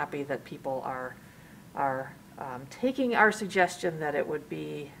very happy that people are taking our suggestion that it would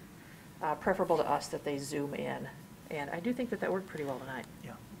be preferable to us that they Zoom in. And I do think that that worked pretty well tonight.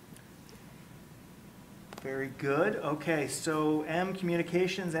 yeah. Very good. Okay, so M,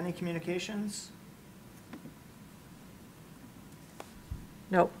 communications, any communications?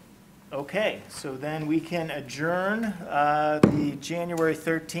 Nope. Okay, so then we can adjourn the January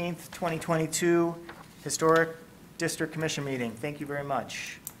 13th, 2022 Historic District Commission meeting. Thank you very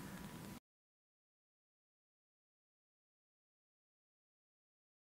much.